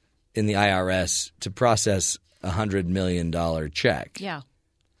in the IRS to process a $100 million check. Yeah,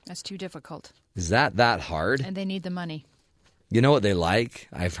 that's too difficult. Is that hard? And they need the money. You know what they like?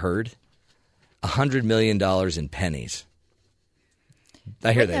 I've heard $100 million in pennies.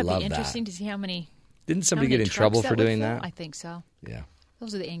 I hear they love that. That'd be interesting to see how many. Didn't somebody get in trouble for doing that? I think so. Yeah.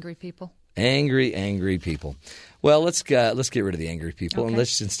 Those are the angry people. Angry people. Well, let's get rid of the angry people and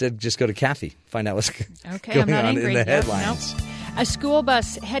let's instead just go to Kathy. Find out what's going on in the headlines. No. A school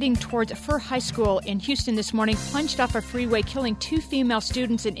bus heading towards Fur High School in Houston this morning plunged off a freeway, killing 2 female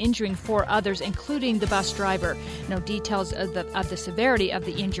students and injuring 4 others, including the bus driver. No details of the severity of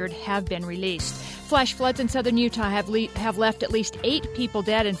the injured have been released. Flash floods in southern Utah have left at least 8 people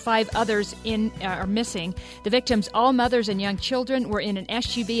dead and 5 others are missing. The victims, all mothers and young children, were in an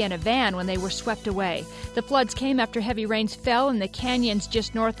SUV and a van when they were swept away. The floods came after heavy rains fell in the canyons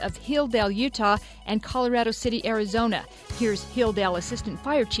just north of Hilldale, Utah, and Colorado City, Arizona. Here's Hilldale Assistant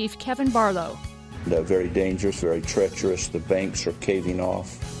Fire Chief Kevin Barlow. Very dangerous, very treacherous. The banks are caving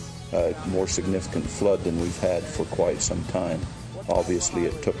off. More significant flood than we've had for quite some time. Obviously,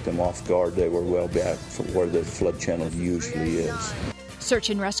 it took them off guard. They were well back from where the flood channel usually is. Search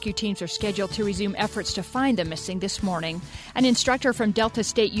and rescue teams are scheduled to resume efforts to find the missing this morning. An instructor from Delta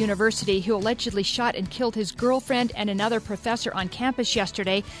State University who allegedly shot and killed his girlfriend and another professor on campus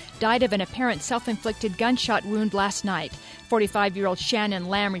yesterday died of an apparent self-inflicted gunshot wound last night. 45-year-old Shannon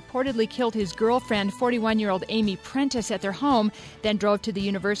Lamb reportedly killed his girlfriend, 41-year-old Amy Prentice, at their home, then drove to the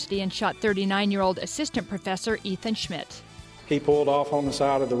university and shot 39-year-old assistant professor Ethan Schmidt. He pulled off on the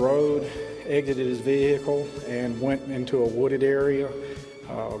side of the road, exited his vehicle, and went into a wooded area.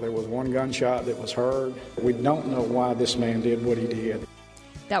 There was one gunshot that was heard. We don't know why this man did what he did.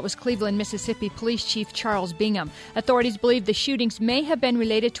 That was Cleveland, Mississippi Police Chief Charles Bingham. Authorities believe the shootings may have been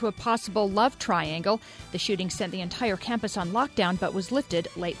related to a possible love triangle. The shooting sent the entire campus on lockdown but was lifted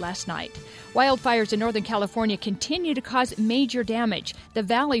late last night. Wildfires in Northern California continue to cause major damage. The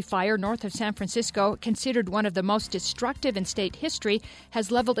Valley Fire north of San Francisco, considered one of the most destructive in state history,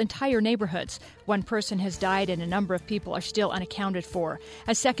 has leveled entire neighborhoods. One person has died and a number of people are still unaccounted for.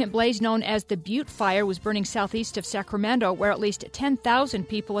 A second blaze known as the Butte Fire was burning southeast of Sacramento, where at least 10,000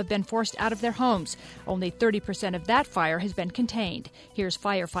 people have been forced out of their homes. Only 30% of that fire has been contained. Here's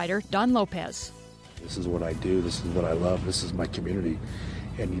firefighter Don Lopez. This is what I do. This is what I love. This is my community.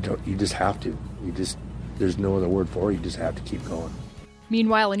 And you just have to. There's no other word for it. You just have to keep going.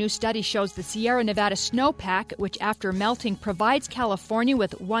 Meanwhile, a new study shows the Sierra Nevada snowpack, which after melting provides California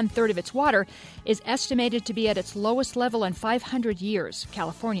with 1/3 of its water, is estimated to be at its lowest level in 500 years.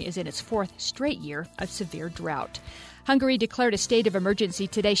 California is in its 4th straight year of severe drought. Hungary declared a state of emergency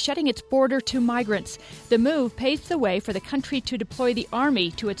today, shutting its border to migrants. The move paves the way for the country to deploy the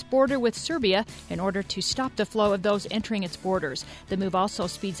army to its border with Serbia in order to stop the flow of those entering its borders. The move also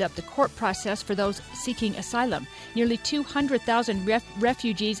speeds up the court process for those seeking asylum. Nearly 200,000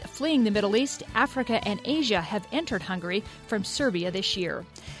 refugees fleeing the Middle East, Africa, and Asia have entered Hungary from Serbia this year.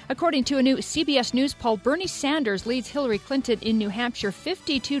 According to a new CBS News poll, Bernie Sanders leads Hillary Clinton in New Hampshire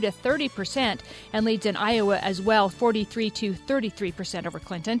 52 to 30% and leads in Iowa as well, 43 to 33% over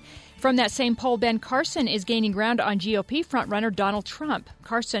Clinton. From that same poll, Ben Carson is gaining ground on GOP frontrunner Donald Trump.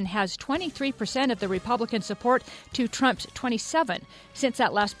 Carson has 23% of the Republican support to Trump's 27%. Since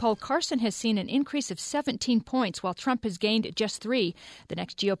that last poll, Carson has seen an increase of 17 points, while Trump has gained just 3. The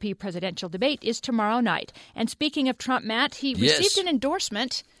next GOP presidential debate is tomorrow night. And speaking of Trump, Matt, he received an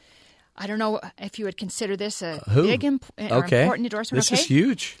endorsement. I don't know if you would consider this a big or important endorsement. This is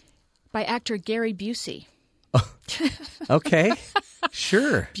huge. By actor Gary Busey. Okay,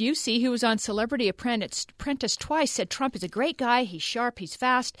 sure. Busey, who was on Celebrity Apprentice twice, said Trump is a great guy, he's sharp, he's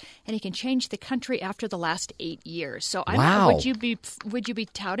fast, and he can change the country after the last 8 years. So would you be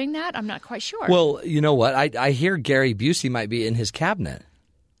touting that? I'm not quite sure. Well, you know what? I hear Gary Busey might be in his cabinet.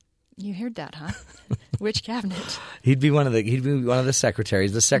 You heard that, huh? Which cabinet? He'd be one of the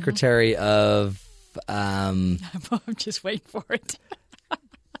secretaries. The secretary of I'm just waiting for it.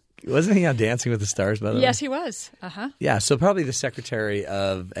 Wasn't he on Dancing with the Stars, by the way? Yes, he was. Yeah, so probably the Secretary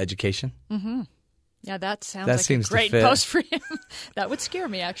of Education. Mm-hmm. Yeah, that sounds That like seems a to great fit. post for him. That would scare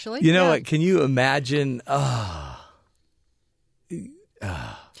me, actually. You know Yeah. what? Can you imagine? I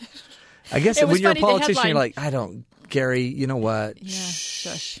guess It was when you're a funny, the politician, headline- you're like, I don't, Gary, you know what? Yeah,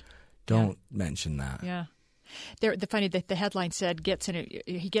 shush. Don't mention that. Yeah. The funny that the headline said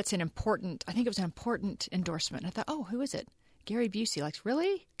he gets an important, I think it was an important endorsement. I thought, oh, who is it? Gary Busey. Like,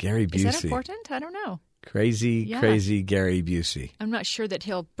 really? Gary Busey. Is that important? I don't know. Crazy Gary Busey. I'm not sure that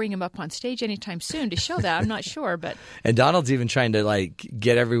he'll bring him up on stage anytime soon to show that. I'm not sure, but And Donald's even trying to like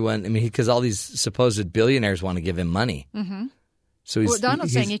get everyone. I mean, because all these supposed billionaires want to give him money. mm-hmm. So he's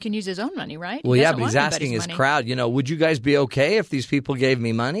Donald's saying he can use his own money, right? Well, He yeah, doesn't but he's want asking anybody's his money. crowd. You know, would you guys be okay if these people gave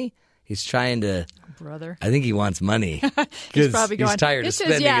me money? He's trying to. Brother. I think he wants money. He's probably going. He's tired of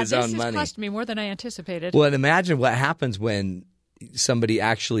spending his own money. This cost me more than I anticipated. Well, and imagine what happens when somebody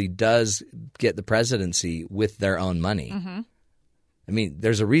actually does get the presidency with their own money. Mm-hmm. I mean,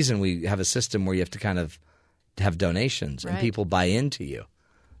 there's a reason we have a system where you have to kind of have donations and Right. people buy into you.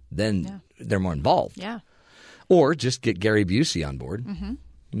 Then they're more involved. Yeah. Or just get Gary Busey on board Mm-hmm.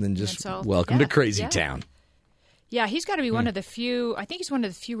 and then just And so, welcome yeah, to Crazy yeah. Town. Yeah, he's got to be one of the few. I think he's one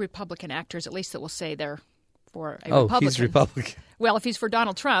of the few Republican actors, at least that will say they're for a Oh, Republican. he's Republican. Well, if he's for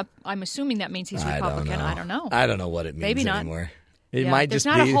Donald Trump, I'm assuming that means he's Republican. I don't know. I don't know what it means Maybe not. anymore. It Yeah, might there's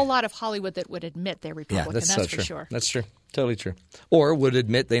just not be a whole lot of Hollywood that would admit they're Republican. Yeah, that's so for true. sure. That's true. Totally true. Or would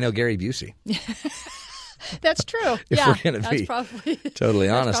admit they know Gary Busey. That's true. If yeah, we're gonna that's be probably totally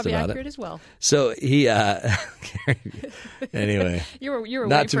that's honest probably about accurate it. as well. So he, anyway, You were not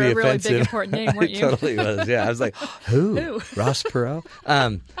waiting to for be a really offensive. big important name, weren't you? I totally was. Yeah, I was like, who? Ross Perot?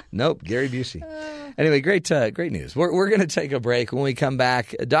 Nope, Gary Busey. Anyway, great news. We're going to take a break. When we come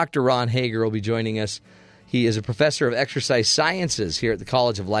back, Dr. Ron Hager will be joining us. He is a professor of exercise sciences here at the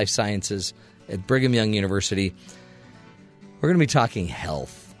College of Life Sciences at Brigham Young University. We're going to be talking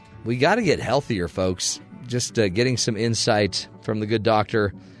health. We got to get healthier, folks. Just getting some insight from the good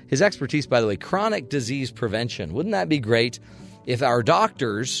doctor. His expertise, by the way, chronic disease prevention. Wouldn't that be great if our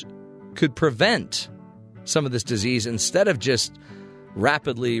doctors could prevent some of this disease instead of just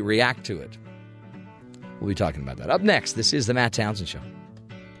rapidly react to it? We'll be talking about that. Up next, this is the Matt Townsend Show.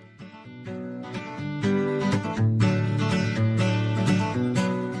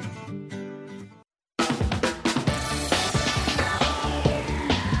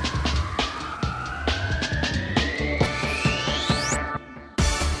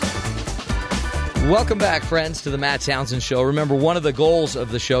 Welcome back, friends, to the Matt Townsend Show. Remember, one of the goals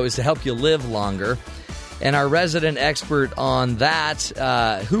of the show is to help you live longer. And our resident expert on that,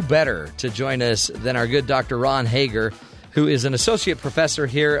 who better to join us than our good Dr. Ron Hager, who is an associate professor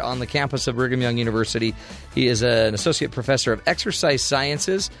here on the campus of Brigham Young University. He is an associate professor of exercise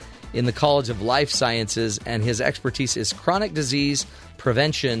sciences in the College of Life Sciences, and his expertise is chronic disease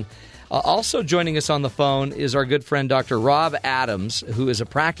prevention. Also joining us on the phone is our good friend Dr. Rob Adams, who is a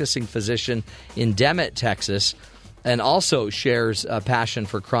practicing physician in Demet, Texas, and also shares a passion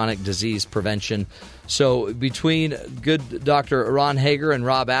for chronic disease prevention. So between good Dr. Ron Hager and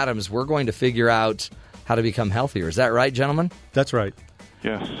Rob Adams, we're going to figure out how to become healthier. Is that right, gentlemen? That's right.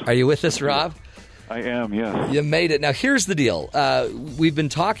 Yes. Are you with us, Rob? I am, yes. You made it. Now, here's the deal. We've been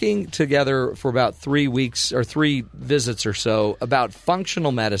talking together for about 3 weeks or 3 visits or so about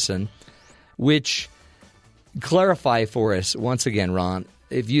functional medicine, which, clarify for us once again, Ron,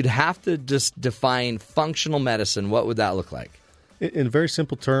 if you'd have to just define functional medicine, what would that look like? In very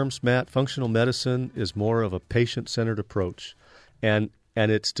simple terms, Matt, functional medicine is more of a patient-centered approach, and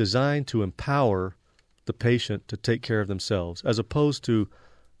it's designed to empower the patient to take care of themselves, as opposed to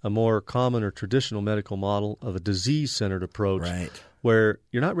a more common or traditional medical model of a disease-centered approach, right, where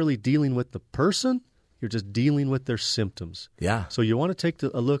you're not really dealing with the person, you're just dealing with their symptoms. Yeah. So you want to take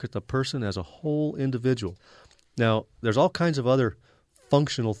a look at the person as a whole individual. Now, there's all kinds of other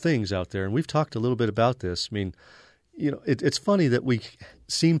functional things out there, and we've talked a little bit about this. I mean, you know, it's funny that we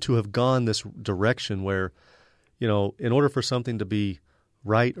seem to have gone this direction where, you know, in order for something to be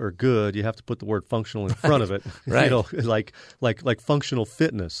right or good, you have to put the word functional in front of it. Right. You know, like functional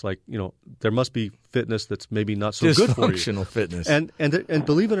fitness. Like, you know, there must be fitness that's maybe not so Just good for you. functional fitness. And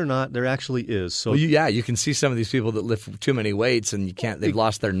believe it or not, there actually is. So well, you can see some of these people that lift too many weights and they've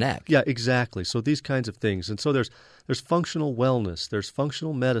lost their neck. Yeah, exactly. So these kinds of things. And so there's functional wellness, there's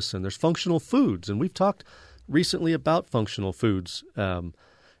functional medicine, there's functional foods, and we've talked recently about functional foods. And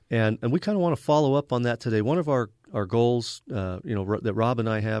we kind of want to follow up on that today. One of our goals, that Rob and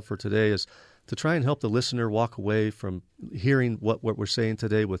I have for today is to try and help the listener walk away from hearing what we're saying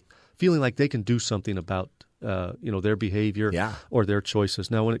today with feeling like they can do something about their behavior or their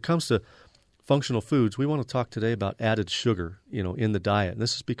choices. Now, when it comes to functional foods, we want to talk today about added sugar, in the diet. And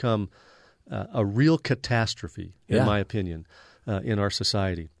this has become a real catastrophe, in my opinion, in our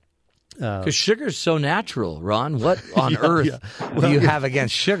society. Because sugar is so natural, Ron. What on earth do you have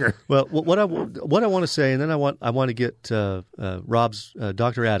against sugar? Well, what I want to say, and then I want to get Rob's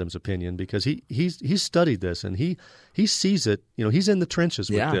Dr. Adams' opinion, because he's studied this and he sees it. He's in the trenches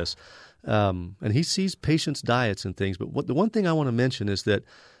with this, and he sees patients' diets and things. But the one thing I want to mention is that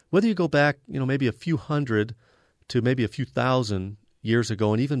whether you go back, maybe a few hundred to maybe a few thousand years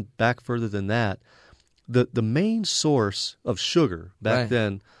ago, and even back further than that, the main source of sugar back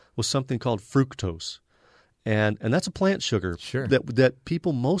then was something called fructose, and that's a plant sugar that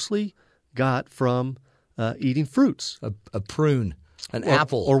people mostly got from eating fruits, a prune, an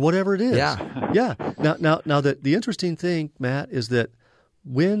apple, or whatever it is. Yeah. Now the interesting thing, Matt, is that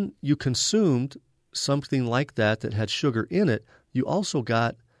when you consumed something like that had sugar in it, you also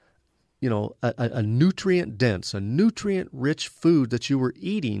got a nutrient-dense, a nutrient-rich food that you were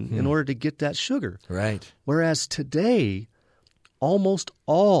eating in order to get that sugar. Right. Whereas today, almost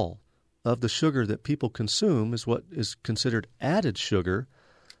all of the sugar that people consume is what is considered added sugar,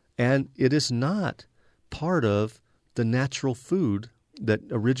 and it is not part of the natural food that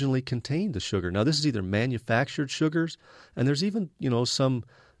originally contained the sugar. Now, this is either manufactured sugars, and there's even, some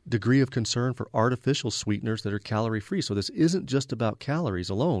degree of concern for artificial sweeteners that are calorie-free. So this isn't just about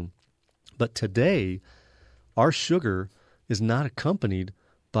calories alone. But today, our sugar is not accompanied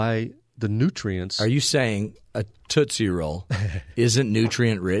by the nutrients. Are you saying a Tootsie Roll isn't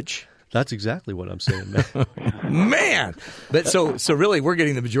nutrient-rich? That's exactly what I'm saying. Man! But so really, we're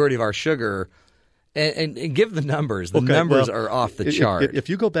getting the majority of our sugar. And give the numbers. The numbers are off the chart. If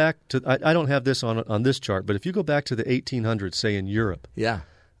you go back to, I don't have this on this chart, but if you go back to the 1800s, say in Europe,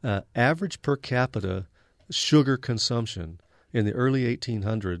 average per capita sugar consumption in the early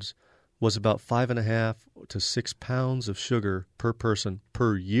 1800s was about 5.5 to 6 pounds of sugar per person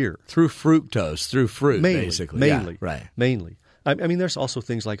per year. Through fructose, through fruit, basically. Mainly. Yeah, right. Mainly. I mean, there's also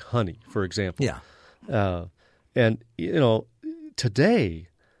things like honey, for example. Yeah. And, today,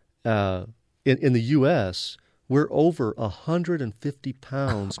 in the U.S., we're over 150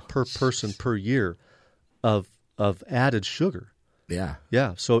 pounds per person per year of added sugar. Yeah.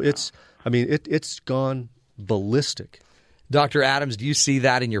 Yeah. So it's gone ballistic. Dr. Adams, do you see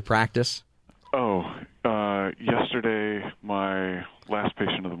that in your practice? Yesterday, my last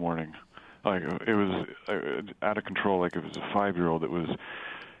patient of the morning, it was out of control. It was a 5-year-old that was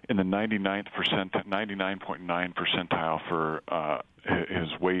in the 99.9 percentile for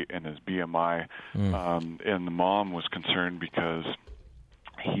his weight and his BMI. And the mom was concerned because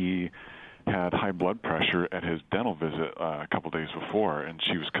he had high blood pressure at his dental visit a couple days before, and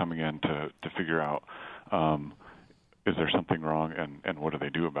she was coming in to figure out is there something wrong, and what do they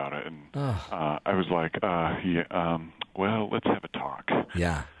do about it? And I was like, well, let's have a talk.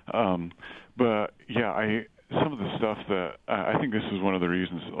 Yeah. But yeah, some of the stuff that I think this is one of the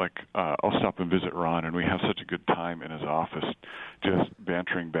reasons, I'll stop and visit Ron, and we have such a good time in his office just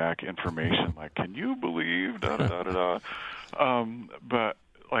bantering back information, can you believe, da-da-da-da-da. But,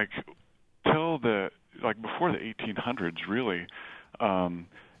 till before the 1800s, really,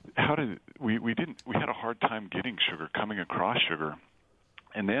 we had a hard time getting sugar, coming across sugar.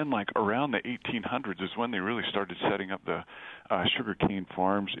 And then, around the 1800s is when they really started setting up the sugarcane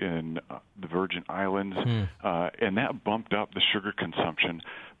farms in the Virgin Islands, and that bumped up the sugar consumption.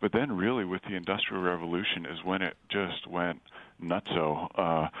 But then, really, with the Industrial Revolution is when it just went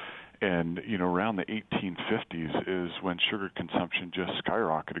nutso. And around the 1850s is when sugar consumption just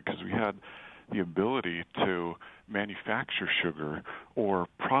skyrocketed because we had the ability to manufacture sugar or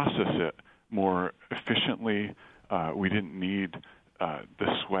process it more efficiently. We didn't need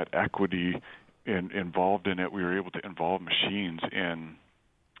the sweat equity involved in it. We were able to involve machines in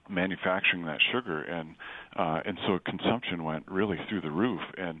manufacturing that sugar, and so consumption went really through the roof.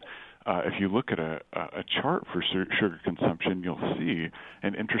 And if you look at a chart for sugar consumption, you'll see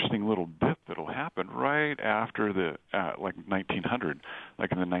an interesting little dip that'll happen right after the 1900,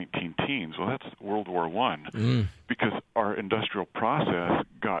 in the 19-teens. Well, that's World War I, because our industrial process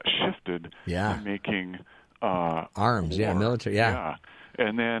got shifted to making arms, military,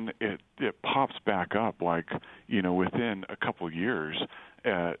 and then it pops back up within a couple of years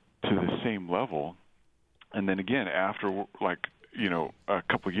to the same level, and then again after a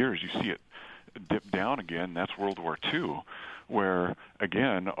couple of years you see it dip down again. That's World War II, where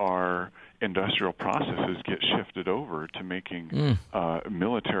again our industrial processes get shifted over to making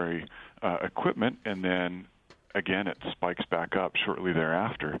military equipment, and then again, it spikes back up shortly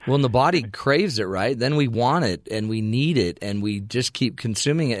thereafter. Well, and the body craves it, right? Then we want it and we need it and we just keep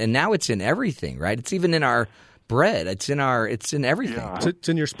consuming it. And now it's in everything, right? It's even in our bread. It's in everything. Yeah. It's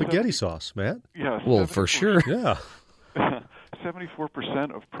in your spaghetti sauce, Matt. Yeah. Well, for sure. Yeah.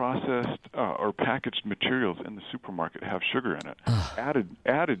 74% of processed or packaged materials in the supermarket have sugar in it.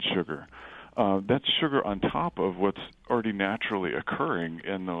 Added sugar. That's sugar on top of what's already naturally occurring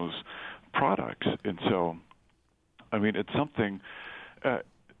in those products. And so, I mean, it's something that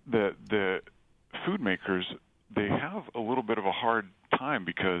the food makers, they have a little bit of a hard time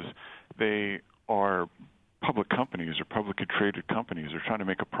because they are public companies or publicly traded companies. They're trying to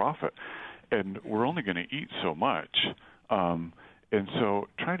make a profit, and we're only going to eat so much. And so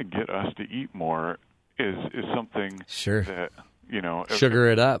trying to get us to eat more is something that, you know... Sugar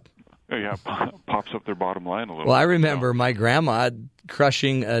it up. Yeah, pops up their bottom line a little bit. Well, I remember my grandma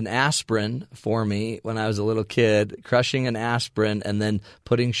crushing an aspirin for me when I was a little kid, crushing an aspirin and then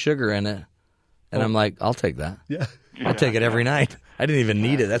putting sugar in it. And I'm like, I'll take that. Yeah. I'll take it every night. I didn't even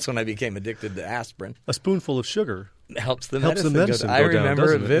need it. That's when I became addicted to aspirin. A spoonful of sugar helps the medicine go down. I down,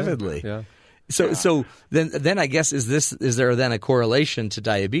 remember it vividly. Yeah. So then I guess is there then a correlation to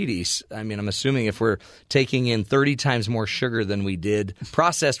diabetes? I mean, I'm assuming if we're taking in 30 times more sugar than we did,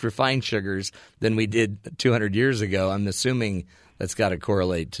 processed refined sugars than we did 200 years ago, I'm assuming that's got to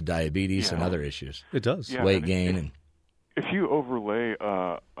correlate to diabetes and other issues. It does. Yeah, weight gain. If you overlay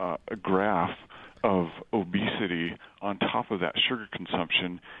a graph of obesity on top of that sugar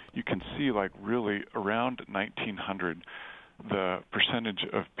consumption, you can see like really around 1900, the percentage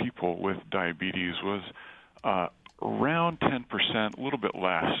of people with diabetes was around 10%, a little bit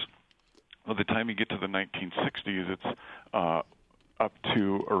less. By the time you get to the 1960s, it's up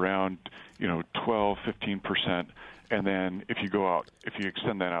to around 12, 15%. And then if you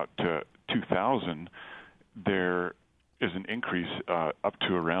extend that out to 2000, there is an increase up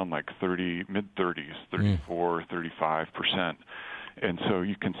to around like mid-30s, 34, 35%. And so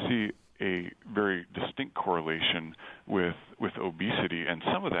you can see a very distinct correlation with obesity, and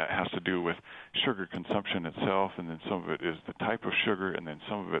some of that has to do with sugar consumption itself, and then some of it is the type of sugar, and then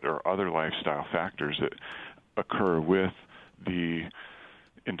some of it are other lifestyle factors that occur with the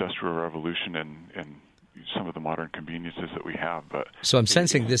Industrial Revolution and some of the modern conveniences that we have. But so I'm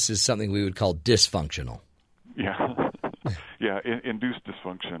sensing this is something we would call dysfunctional. Yeah. Yeah, induced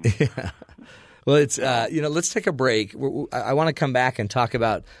dysfunction. Yeah. Well, it's let's take a break. I want to come back and talk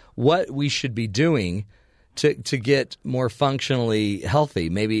about what we should be doing to get more functionally healthy.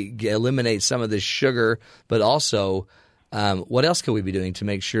 Maybe eliminate some of this sugar, but also what else can we be doing to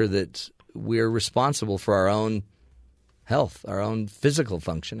make sure that we're responsible for our own health, our own physical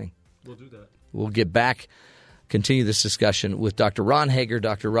functioning? We'll do that. We'll get back, continue this discussion with Dr. Ron Hager,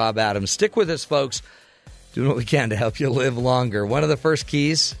 Dr. Rob Adams. Stick with us, folks. Doing what we can to help you live longer. One of the first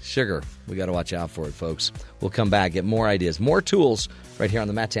keys, sugar. We got to watch out for it, folks. We'll come back, get more ideas, more tools right here on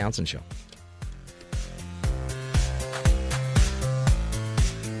the Matt Townsend Show.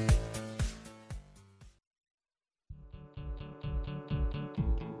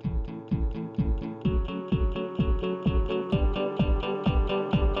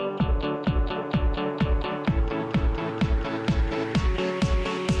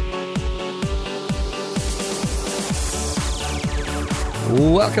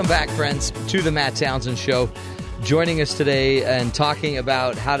 Welcome back, friends, to the Matt Townsend Show. Joining us today and talking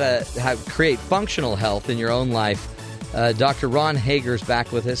about how to create functional health in your own life. Dr. Ron Hager is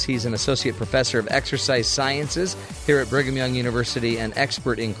back with us. He's an associate professor of exercise sciences here at Brigham Young University and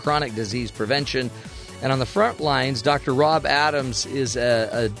expert in chronic disease prevention. And on the front lines, Dr. Rob Adams is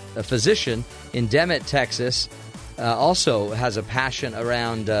a physician in Demet, Texas, also has a passion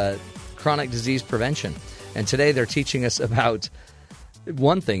around chronic disease prevention. And today they're teaching us about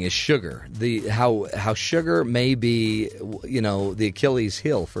one thing is sugar. How sugar may be, the Achilles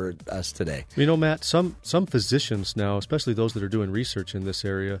heel for us today. Matt, some physicians now, especially those that are doing research in this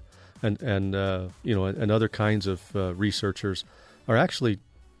area, and other kinds of researchers, are actually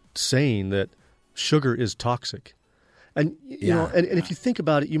saying that sugar is toxic. And and if you think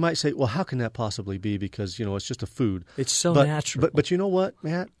about it, you might say, well, how can that possibly be? Because it's just a food. It's so natural. But you know what,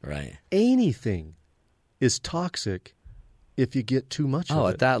 Matt? Right. Anything is toxic if you get too much of it. Oh,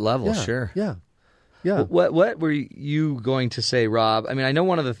 at that level, sure. Yeah. What were you going to say, Rob? I mean, I know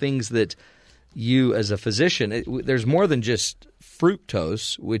one of the things that you as a physician, there's more than just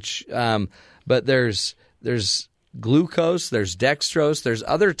fructose, which, but there's glucose, there's dextrose, there's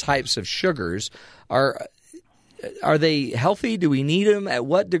other types of sugars. Are they healthy? Do we need them? At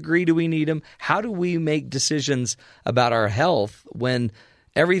what degree do we need them? How do we make decisions about our health when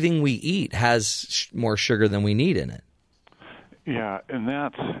everything we eat has more sugar than we need in it. Yeah, and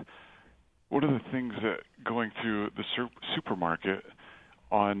that's one of the things that going through the supermarket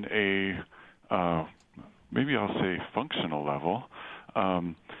on a, maybe I'll say functional level,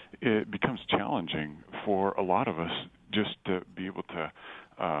 it becomes challenging for a lot of us just to be able to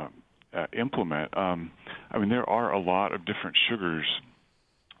implement. There are a lot of different sugars,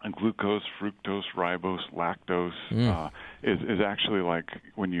 and glucose, fructose, ribose, lactose is actually like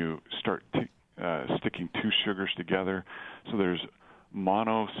when you start sticking two sugars together. So there's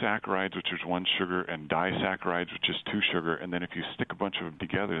monosaccharides, which is one sugar, and disaccharides, which is two sugar. And then if you stick a bunch of them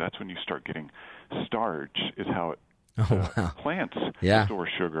together, that's when you start getting starch, is how it plants store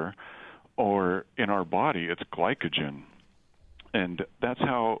sugar. Or in our body, it's glycogen. And that's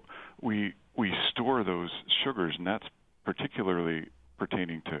how we store those sugars, and that's particularly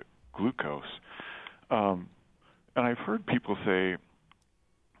pertaining to glucose. And I've heard people say,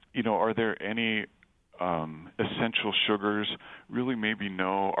 are there any essential sugars? Really, maybe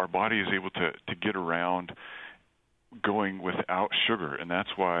no. Our body is able to get around going without sugar, and that's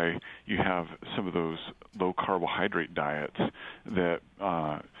why you have some of those low carbohydrate diets that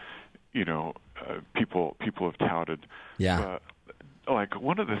people have touted. Yeah. Like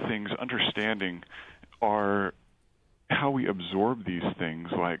one of the things, understanding are how we absorb these things,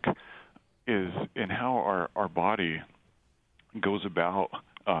 is in how our body goes about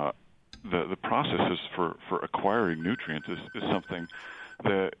the processes for acquiring nutrients is something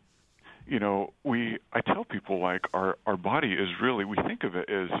that I tell people, our body is really, we think of it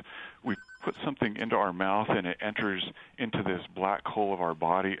as we put something into our mouth and it enters into this black hole of our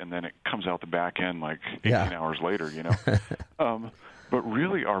body, and then it comes out the back end 18 hours later, but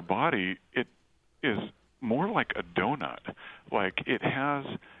really our body, it is more like a donut.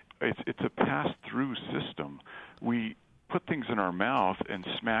 It's a pass-through system. We put things in our mouth and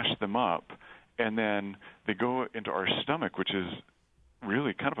smash them up, and then they go into our stomach, which is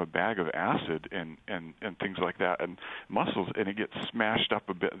really kind of a bag of acid and things like that, and muscles, and it gets smashed up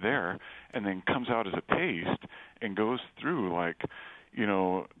a bit there, and then comes out as a paste and goes through,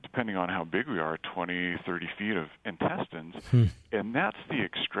 depending on how big we are, 20, 30 feet of intestines. And that's the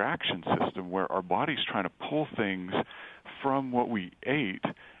extraction system where our body's trying to pull things from what we ate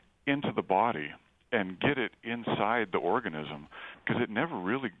into the body and get it inside the organism, because it never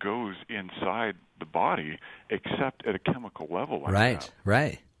really goes inside the body except at a chemical level like that.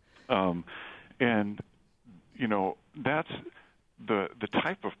 Right. And that's the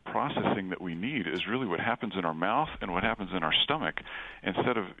type of processing that we need is really what happens in our mouth and what happens in our stomach,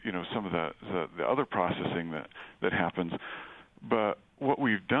 instead of some of the other processing that happens. But what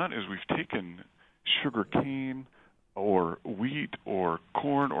we've done is we've taken sugar cane or wheat or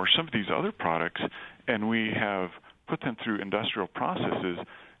corn or some of these other products, and we have put them through industrial processes,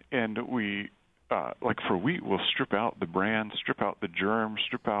 and we for wheat, we'll strip out the bran, strip out the germ,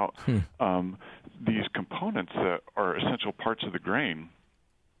 strip out these components that are essential parts of the grain,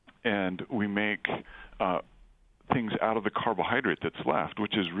 and we make things out of the carbohydrate that's left,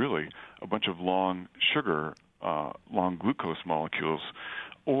 which is really a bunch of long sugar, long glucose molecules,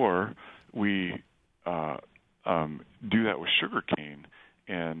 or we do that with sugar cane,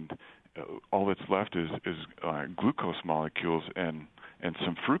 and all that's left is glucose molecules and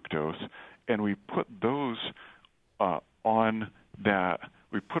some fructose, and we put those on that.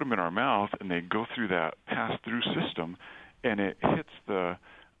 We put them in our mouth, and they go through that pass-through system, and it hits the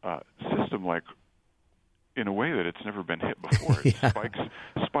system in a way that it's never been hit before. It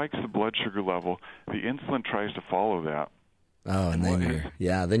spikes the blood sugar level. The insulin tries to follow that. Oh, and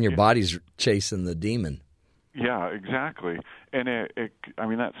then your body's chasing the demon. Yeah, exactly. And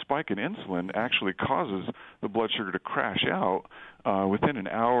that spike in insulin actually causes the blood sugar to crash out within an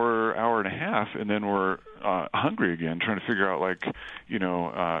hour, hour and a half, and then we're hungry again, trying to figure out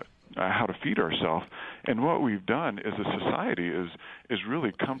how to feed ourselves. And what we've done as a society is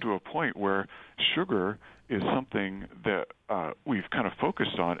really come to a point where sugar is something that we've kind of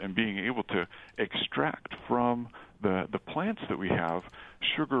focused on, and being able to extract from the plants that we have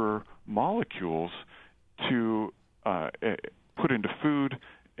sugar molecules to put into food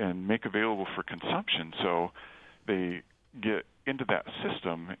and make available for consumption, so they get into that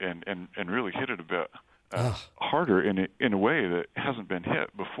system and really hit it a bit harder in a way that hasn't been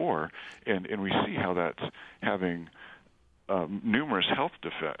hit before, and we see how that's having numerous health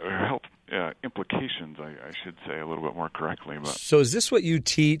implications. I should say a little bit more correctly. But so, is this what you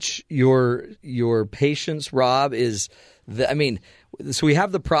teach your patients, Rob? So we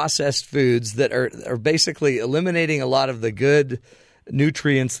have the processed foods that are basically eliminating a lot of the good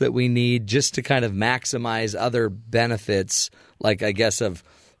nutrients that we need just to kind of maximize other benefits like I guess of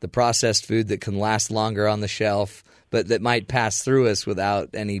the processed food that can last longer on the shelf, but that might pass through us without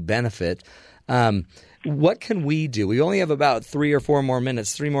any benefit. What can we do? We only have about 3 more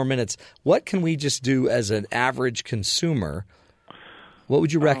minutes. What can we just do as an average consumer? What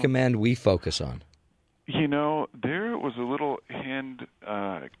would you recommend we focus on? There was a little hand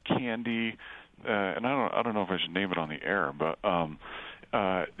candy, and I don't know if I should name it on the air, but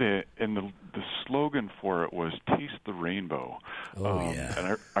the slogan for it was "Taste the Rainbow." Yeah.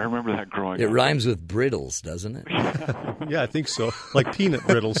 And I remember that growing up. It rhymes with brittles, doesn't it? Yeah, I think so. Like peanut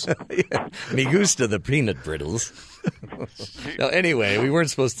brittles. Me gusta the peanut brittles. No, anyway, we weren't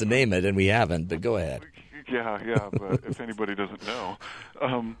supposed to name it, and we haven't, but go ahead. Yeah, but if anybody doesn't know.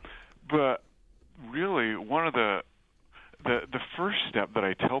 But really, one of the first step that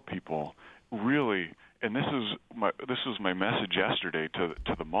I tell people, really, and this was my message yesterday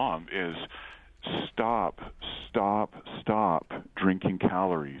to the mom, is stop drinking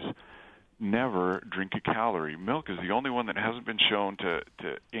calories. Never drink a calorie. Milk is the only one that hasn't been shown to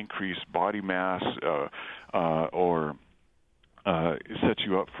increase body mass or set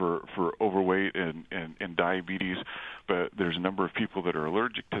you up for overweight and diabetes. But there's a number of people that are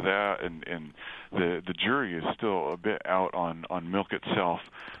allergic to that, and the jury is still a bit out on milk itself.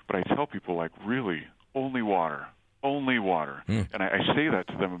 But I tell people, like, really, only water. And I say that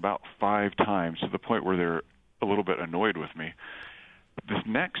to them about 5 times, to the point where they're a little bit annoyed with me. The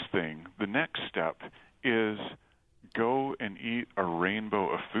next step is go and eat a rainbow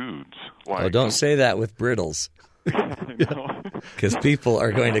of foods. Don't say that with brittles. Because people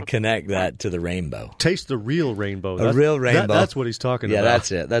are going to connect that to the rainbow. Taste the real rainbow. Real rainbow. That's what he's talking about.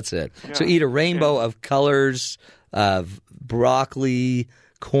 Yeah, that's it. Yeah. So eat a rainbow of colors of broccoli,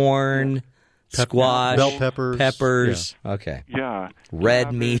 corn, squash, bell peppers. Yeah. Okay. Yeah. Red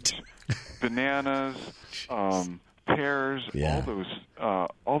cabbage, meat. Bananas, pears,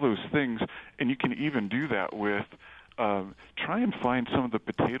 all those things. And you can even do that with try and find some of the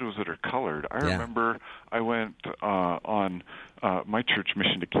potatoes that are colored. I remember I went on my church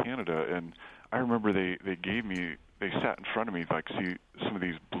mission to Canada, and I remember they sat in front of me, like, see some of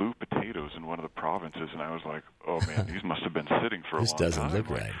these blue potatoes in one of the provinces, and I was like, oh man, these must have been sitting for a long time. This doesn't look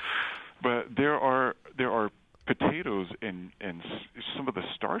right. But there are potatoes and some of the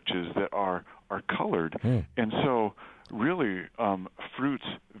starches that are colored, and so really fruits,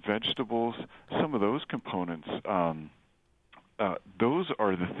 vegetables, some of those components, those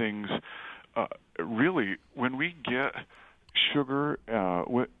are the things. Really, when we get sugar,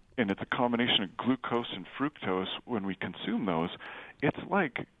 and it's a combination of glucose and fructose, when we consume those, it's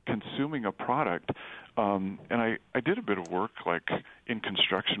like consuming a product. And I did a bit of work, like, in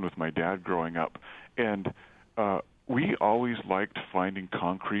construction with my dad growing up, and we always liked finding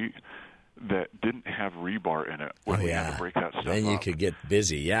concrete that didn't have rebar in it when we had to break that stuff up. Then you could get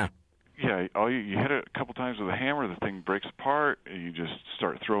busy, yeah. Yeah, you hit it a couple times with a hammer, the thing breaks apart, and you just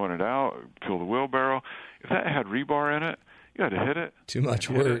start throwing it out, fill the wheelbarrow. If that had rebar in it, you had to hit it. Too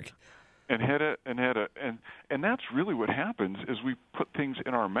much work. And hit it. And that's really what happens is we put things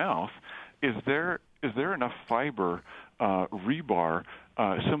in our mouth. Is there enough fiber, rebar,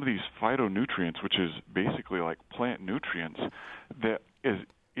 some of these phytonutrients, which is basically like plant nutrients, that is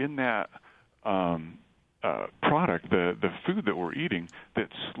in that product, the food that we're eating, that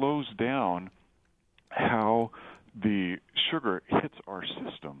slows down how the sugar hits our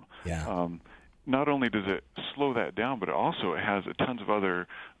system. Yeah. Not only does it slow that down, but it has tons of other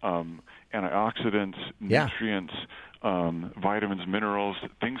antioxidants, nutrients, vitamins, minerals,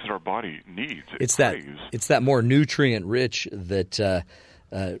 things that our body needs. It's that more nutrient rich that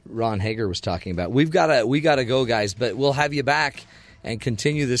Ron Hager was talking about. We gotta go, guys, but we'll have you back and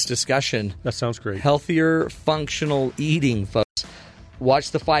continue this discussion. That sounds great. Healthier, functional eating, folks.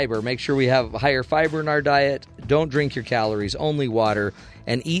 Watch the fiber. Make sure we have higher fiber in our diet. Don't drink your calories, only water,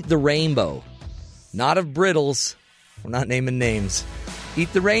 and eat the rainbow. Not of brittles. We're not naming names.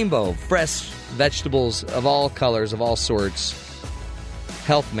 Eat the rainbow. Fresh vegetables of all colors, of all sorts.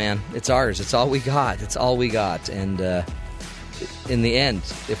 Health, man. It's ours. It's all we got. It's all we got. And in the end,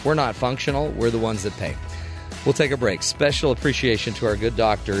 if we're not functional, we're the ones that pay. We'll take a break. Special appreciation to our good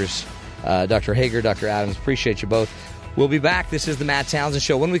doctors, Dr. Hager, Dr. Adams. Appreciate you both. We'll be back. This is the Matt Townsend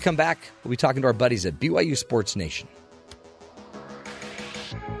Show. When we come back, we'll be talking to our buddies at BYU Sports Nation.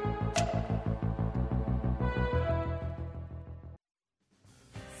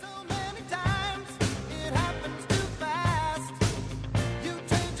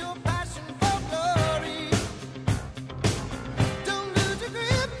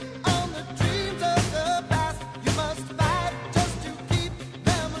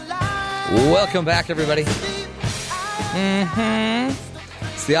 Welcome back, everybody.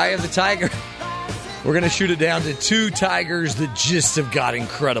 It's the Eye of the Tiger. We're going to shoot it down to two tigers that just have got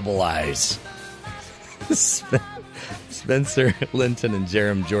incredible eyes. Spencer Linton and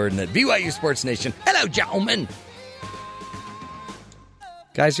Jerem Jordan at BYU Sports Nation. Hello, gentlemen.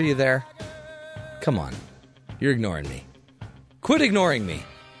 Guys, are you there? Come on. You're ignoring me. Quit ignoring me.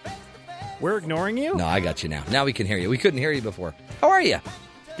 We're ignoring you? No, I got you now. Now we can hear you. We couldn't hear you before. How are you?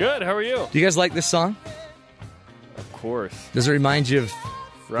 Good. How are you? Do you guys like this song? Of course. Does it remind you of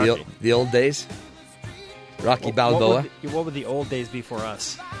the old days? Rocky Balboa? What would the old days be for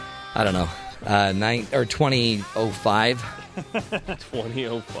us? I don't know. 2005.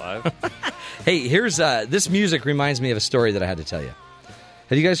 2005. Hey, here's this music reminds me of a story that I had to tell you.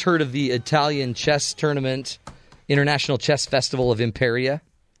 Have you guys heard of the Italian chess tournament, International Chess Festival of Imperia?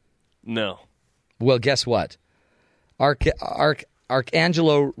 No. Well, guess what?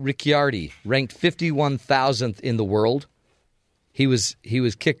 Arcangelo Ricciardi ranked 51,000th in the world. He was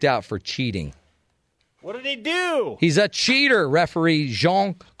kicked out for cheating. What did he do? He's a cheater, referee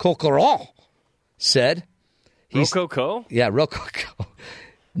Jean Coqueron said. Rococo? Yeah, Rococo.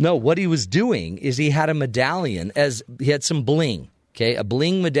 No, what he was doing is he had a medallion, as he had some bling, okay, a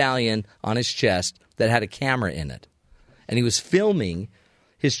bling medallion on his chest that had a camera in it. And he was filming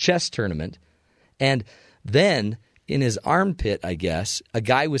his chess tournament, and then in his armpit, I guess, a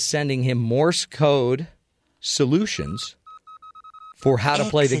guy was sending him Morse code solutions for how to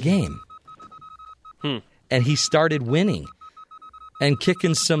play the game. And he started winning and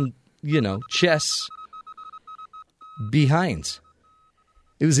kicking some, chess behinds.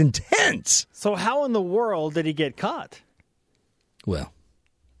 It was intense. So how in the world did he get caught? Well,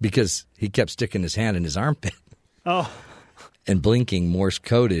 because he kept sticking his hand in his armpit. Oh. And blinking Morse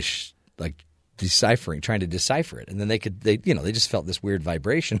code-ish, like trying to decipher it. And then they just felt this weird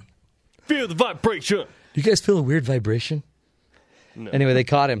vibration. Feel the vibration. Do you guys feel a weird vibration? No. Anyway, they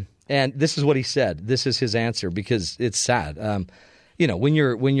caught him. And this is what he said. This is his answer, because it's sad. When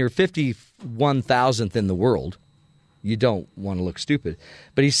you're 51,000th in the world, you don't want to look stupid.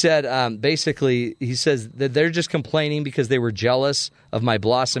 But he said, basically, he says that they're just complaining because they were jealous of my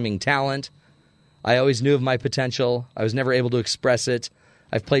blossoming talent. I always knew of my potential. I was never able to express it.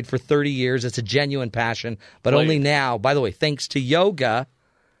 I've played for 30 years. It's a genuine passion. But only now, by the way, thanks to yoga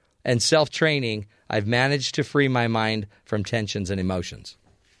and self-training, I've managed to free my mind from tensions and emotions.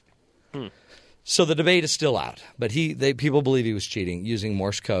 So the debate is still out, but people believe he was cheating using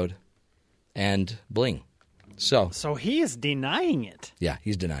Morse code and bling. So he is denying it. Yeah,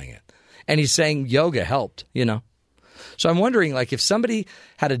 he's denying it. And he's saying yoga helped, So I'm wondering, if somebody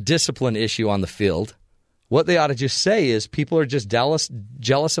had a discipline issue on the field, what they ought to just say is, people are just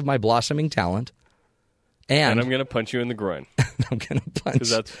jealous of my blossoming talent. And I'm going to punch you in the groin. I'm going to punch.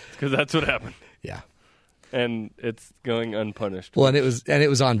 Because that's what happened. Yeah. And it's going unpunished. Well, and it was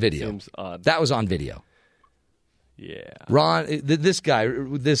on video. Seems odd. That was on video. Yeah. Ron, this guy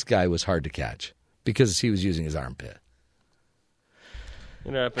was hard to catch because he was using his armpit.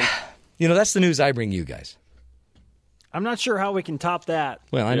 It happened. That's the news I bring you guys. I'm not sure how we can top that.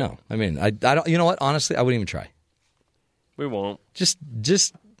 Well, I know. I mean, I don't. You know what? Honestly, I wouldn't even try. We won't. Just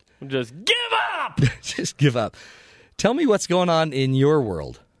give up. Just give up. Tell me what's going on in your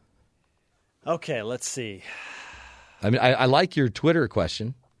world. Okay, let's see. I mean, I like your Twitter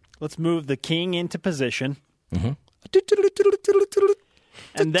question. Let's move the king into position. Mm-hmm.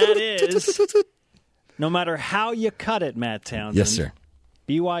 And that is, no matter how you cut it, Matt Townsend. Yes, sir.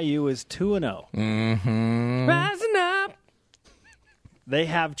 BYU is 2-0. Mm-hmm. Rising up. They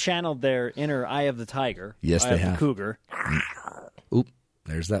have channeled their inner eye of the tiger. Yes, they have. The cougar. Oop,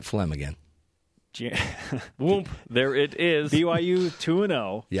 there's that phlegm again. Whoop, there it is. BYU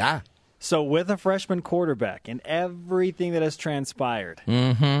 2-0. Yeah. So with a freshman quarterback and everything that has transpired,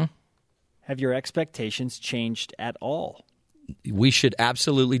 have your expectations changed at all? We should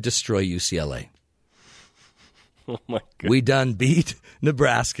absolutely destroy UCLA. Oh, my God. We done beat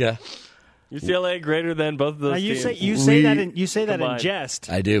Nebraska. UCLA greater than both of those teams. You say that in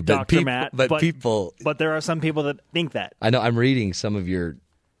jest. I do, but Dr. Matt, people. But there are some people that think that. I know. I'm reading some of your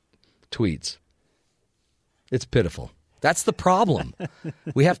tweets. It's pitiful. That's the problem.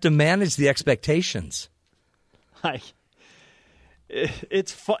 We have to manage the expectations.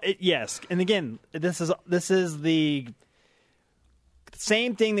 Yes, and again, this is the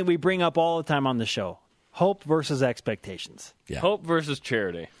same thing that we bring up all the time on the show: hope versus expectations. Yeah. Hope versus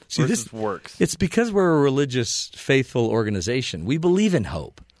charity. See, this works. It's because we're a religious, faithful organization. We believe in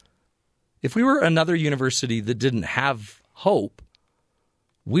hope. If we were another university that didn't have hope,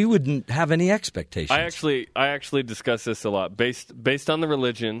 we wouldn't have any expectations. I actually discuss this a lot based on the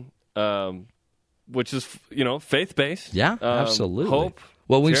religion. which is faith-based. Yeah, absolutely. Hope.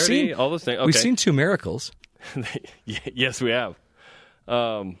 Well, we've charity, seen all those things. We've Okay. seen 2 miracles. Yes, we have.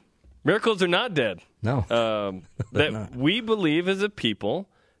 Miracles are not dead. No, that not. we believe as a people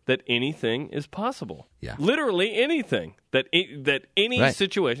that anything is possible. Yeah. Literally anything. That any Right.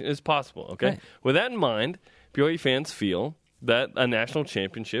 situation is possible. Okay. Right. With that in mind, BYU fans feel that a national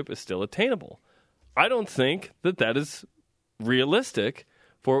championship is still attainable. I don't think that is realistic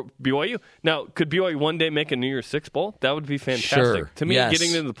for BYU. Now, could BYU one day make a New Year's Six bowl? That would be fantastic. Sure. To me, Yes.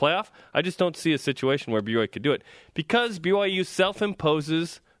 getting into the playoff, I just don't see a situation where BYU could do it because BYU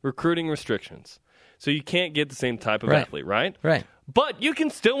self-imposes recruiting restrictions. So you can't get the same type of Right. athlete, right? Right. But you can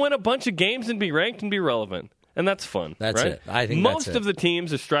still win a bunch of games and be ranked and be relevant. And that's fun. That's right? it. I think most that's it. of the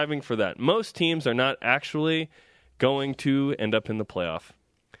teams are striving for that. Most teams are not actually going to end up in the playoff.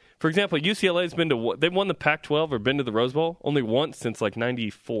 For example, UCLA's been to they've won the Pac-12 or been to the Rose Bowl only once since like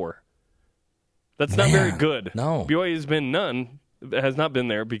 '94. That's not very good. No. BYU has not been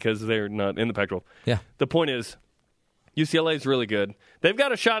there because they're not in the Pac-12. Yeah. The point is, UCLA is really good. They've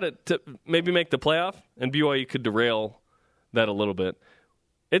got a shot at to maybe make the playoff, and BYU could derail that a little bit.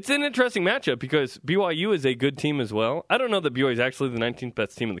 It's an interesting matchup because BYU is a good team as well. I don't know that BYU is actually the 19th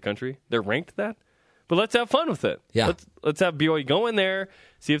best team in the country. They're ranked that. But let's have fun with it. Yeah. Let's have BYU go in there,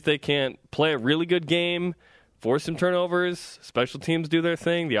 see if they can't play a really good game, force some turnovers, special teams do their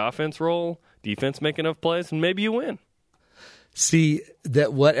thing, the offense roll, defense make enough plays, and maybe you win. See,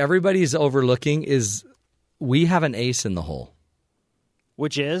 that what everybody's overlooking is we have an ace in the hole.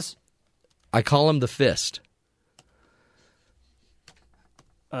 Which is? I call him the fist.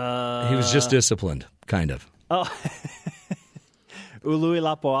 He was just disciplined, kind of. Oh. Ului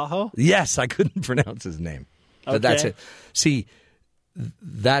Lapuaho? Yes, I couldn't pronounce his name. But that's Okay. it. See,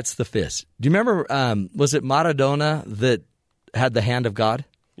 that's the fist. Do you remember, was it Maradona that had the hand of God?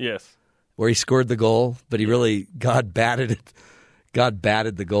 Yes. Where he scored the goal, but he really, God batted it. God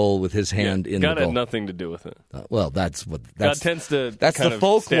batted the goal with his hand in God the goal. had nothing to do with it. Well, that's what God tends to that's kind the of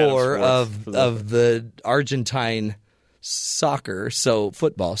folklore stand up sports. of the Argentine soccer, so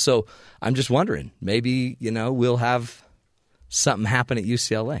football. So I'm just wondering, maybe we'll have something happen at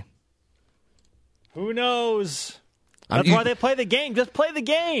UCLA. Who knows? I'm- That's why they play the game. Just play the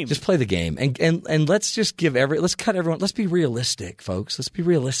game. Just play the game, and let's just let's cut everyone. Let's be realistic, folks. Let's be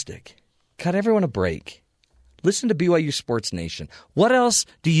realistic. Cut everyone a break. Listen to BYU Sports Nation. What else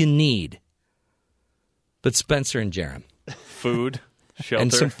do you need but Spencer and Jerem? Food, shelter.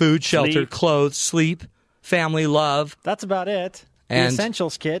 And some food, shelter, sleep. clothes, sleep, family, love. That's about it. The And-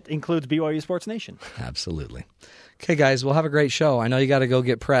 Essentials kit includes BYU Sports Nation. Absolutely. Okay, guys, we'll have a great show. I know you got to go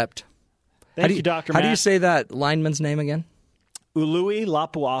get prepped. Thank you, Dr. How do Matt. you say that lineman's name again? Ului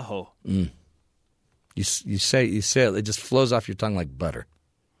Lapuaho. You say it. It just flows off your tongue like butter.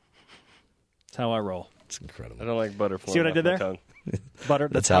 That's how I roll. It's incredible. I don't like butter flowing See what I off did my there? tongue. Butter.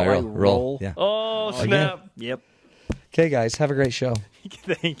 That's how I roll. Yeah. Oh, snap. Yep. Okay, guys, have a great show.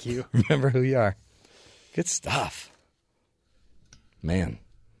 Thank you. Remember who you are. Good stuff. Man.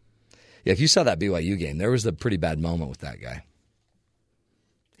 Yeah, if you saw that BYU game, there was a pretty bad moment with that guy.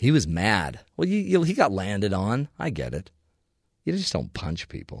 He was mad. Well, he got landed on. I get it. You just don't punch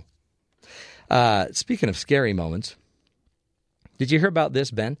people. Speaking of scary moments, did you hear about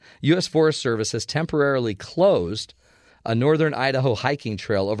this, Ben? U.S. Forest Service has temporarily closed a northern Idaho hiking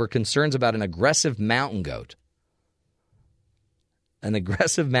trail over concerns about an aggressive mountain goat. An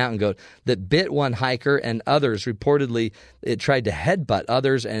aggressive mountain goat that bit one hiker, and others reportedly it tried to headbutt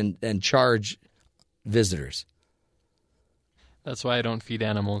others and charge visitors. That's why I don't feed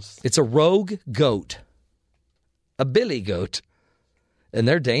animals. It's a rogue goat, a billy goat, and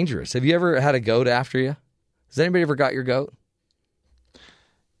they're dangerous. Have you ever had a goat after you? Has anybody ever got your goat?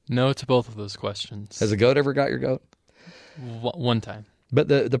 No to both of those questions. Has a goat ever got your goat? One time. But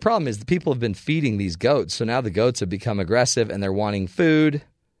the problem is the people have been feeding these goats, so now the goats have become aggressive and they're wanting food,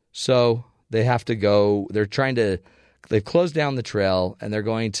 so they have to go. They've closed down the trail, and they're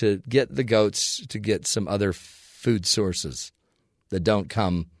going to get the goats to get some other food sources that don't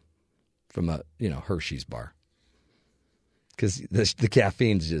come from a Hershey's bar, because the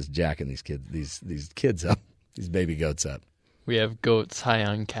caffeine's just jacking these kids up, these baby goats up. We have goats high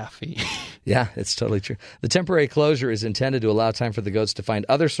on caffeine. Yeah, it's totally true. The temporary closure is intended to allow time for the goats to find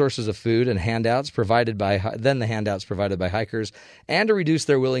other sources of food and handouts provided by hikers, and to reduce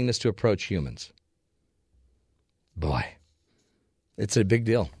their willingness to approach humans. Boy, it's a big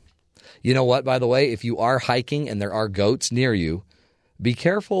deal. You know what, by the way, if you are hiking and there are goats near you, be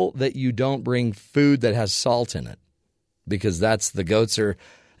careful that you don't bring food that has salt in it, because the goats are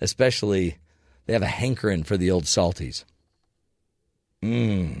especially, they have a hankering for the old salties.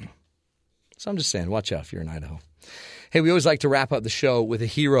 So I'm just saying, watch out if you're in Idaho. Hey, we always like to wrap up the show with a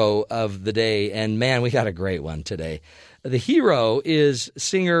hero of the day, and man, we got a great one today. The hero is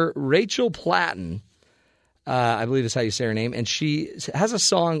singer Rachel Platten. I believe is how you say her name, and she has a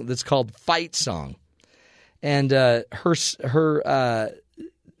song that's called "Fight Song." And one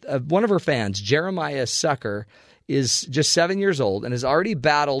of her fans, Jeremiah Sucker, is just 7 years old and has already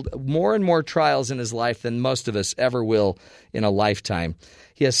battled more and more trials in his life than most of us ever will in a lifetime.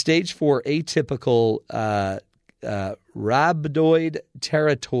 He has stage 4 atypical rhabdoid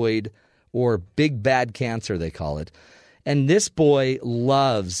teratoid, or big bad cancer, they call it. And this boy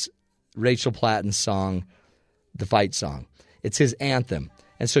loves Rachel Platten's song, The Fight Song. It's his anthem.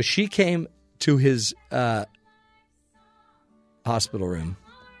 And so she came to his hospital room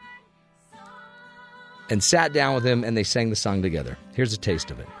and sat down with him, and they sang the song together. Here's a taste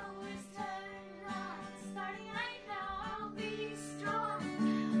of it.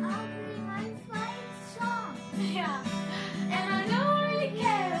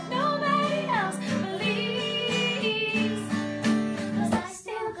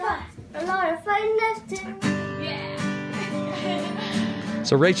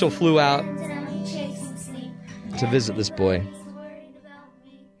 So Rachel flew out to visit this boy.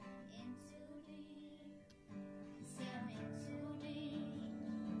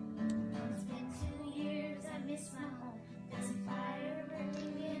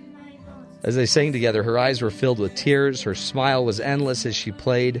 As they sang together, her eyes were filled with tears. Her smile was endless as she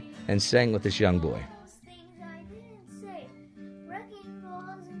played and sang with this young boy.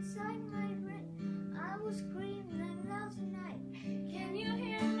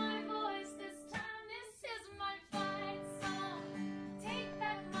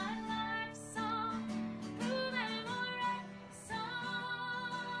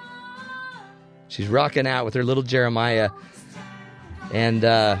 She's rocking out with her little Jeremiah. And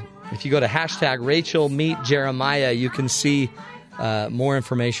if you go to hashtag Rachel Meet Jeremiah, you can see more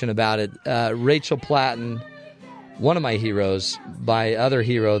information about it. Rachel Platten, one of my heroes. My other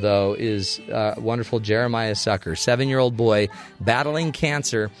hero, though, is wonderful Jeremiah Sucker, 7-year-old boy battling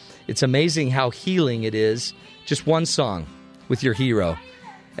cancer. It's amazing how healing it is. Just one song with your hero.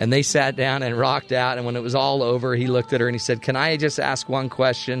 And they sat down and rocked out. And when it was all over, he looked at her and he said, "Can I just ask one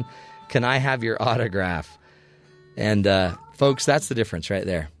question? Can I have your autograph?" And folks, that's the difference right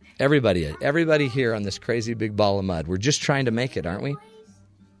there. Everybody here on this crazy big ball of mud. We're just trying to make it, aren't we?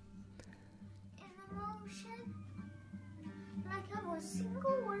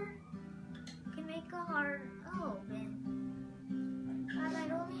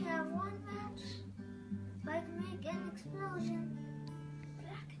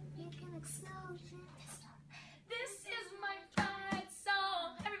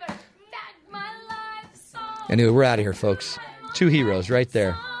 Anyway, we're out of here, folks. 2 heroes right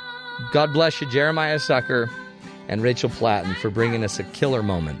there. God bless you, Jeremiah Sucker and Rachel Platten, for bringing us a killer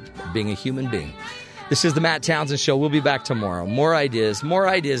moment of being a human being. This is the Matt Townsend Show. We'll be back tomorrow. More ideas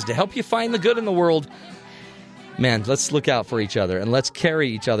to help you find the good in the world. Man, let's look out for each other, and let's carry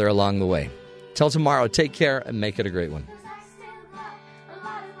each other along the way. Till tomorrow, take care and make it a great one.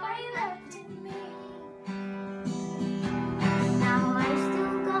 Now I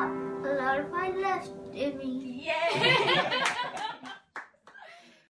still got a lot of fight left in me. Yeah.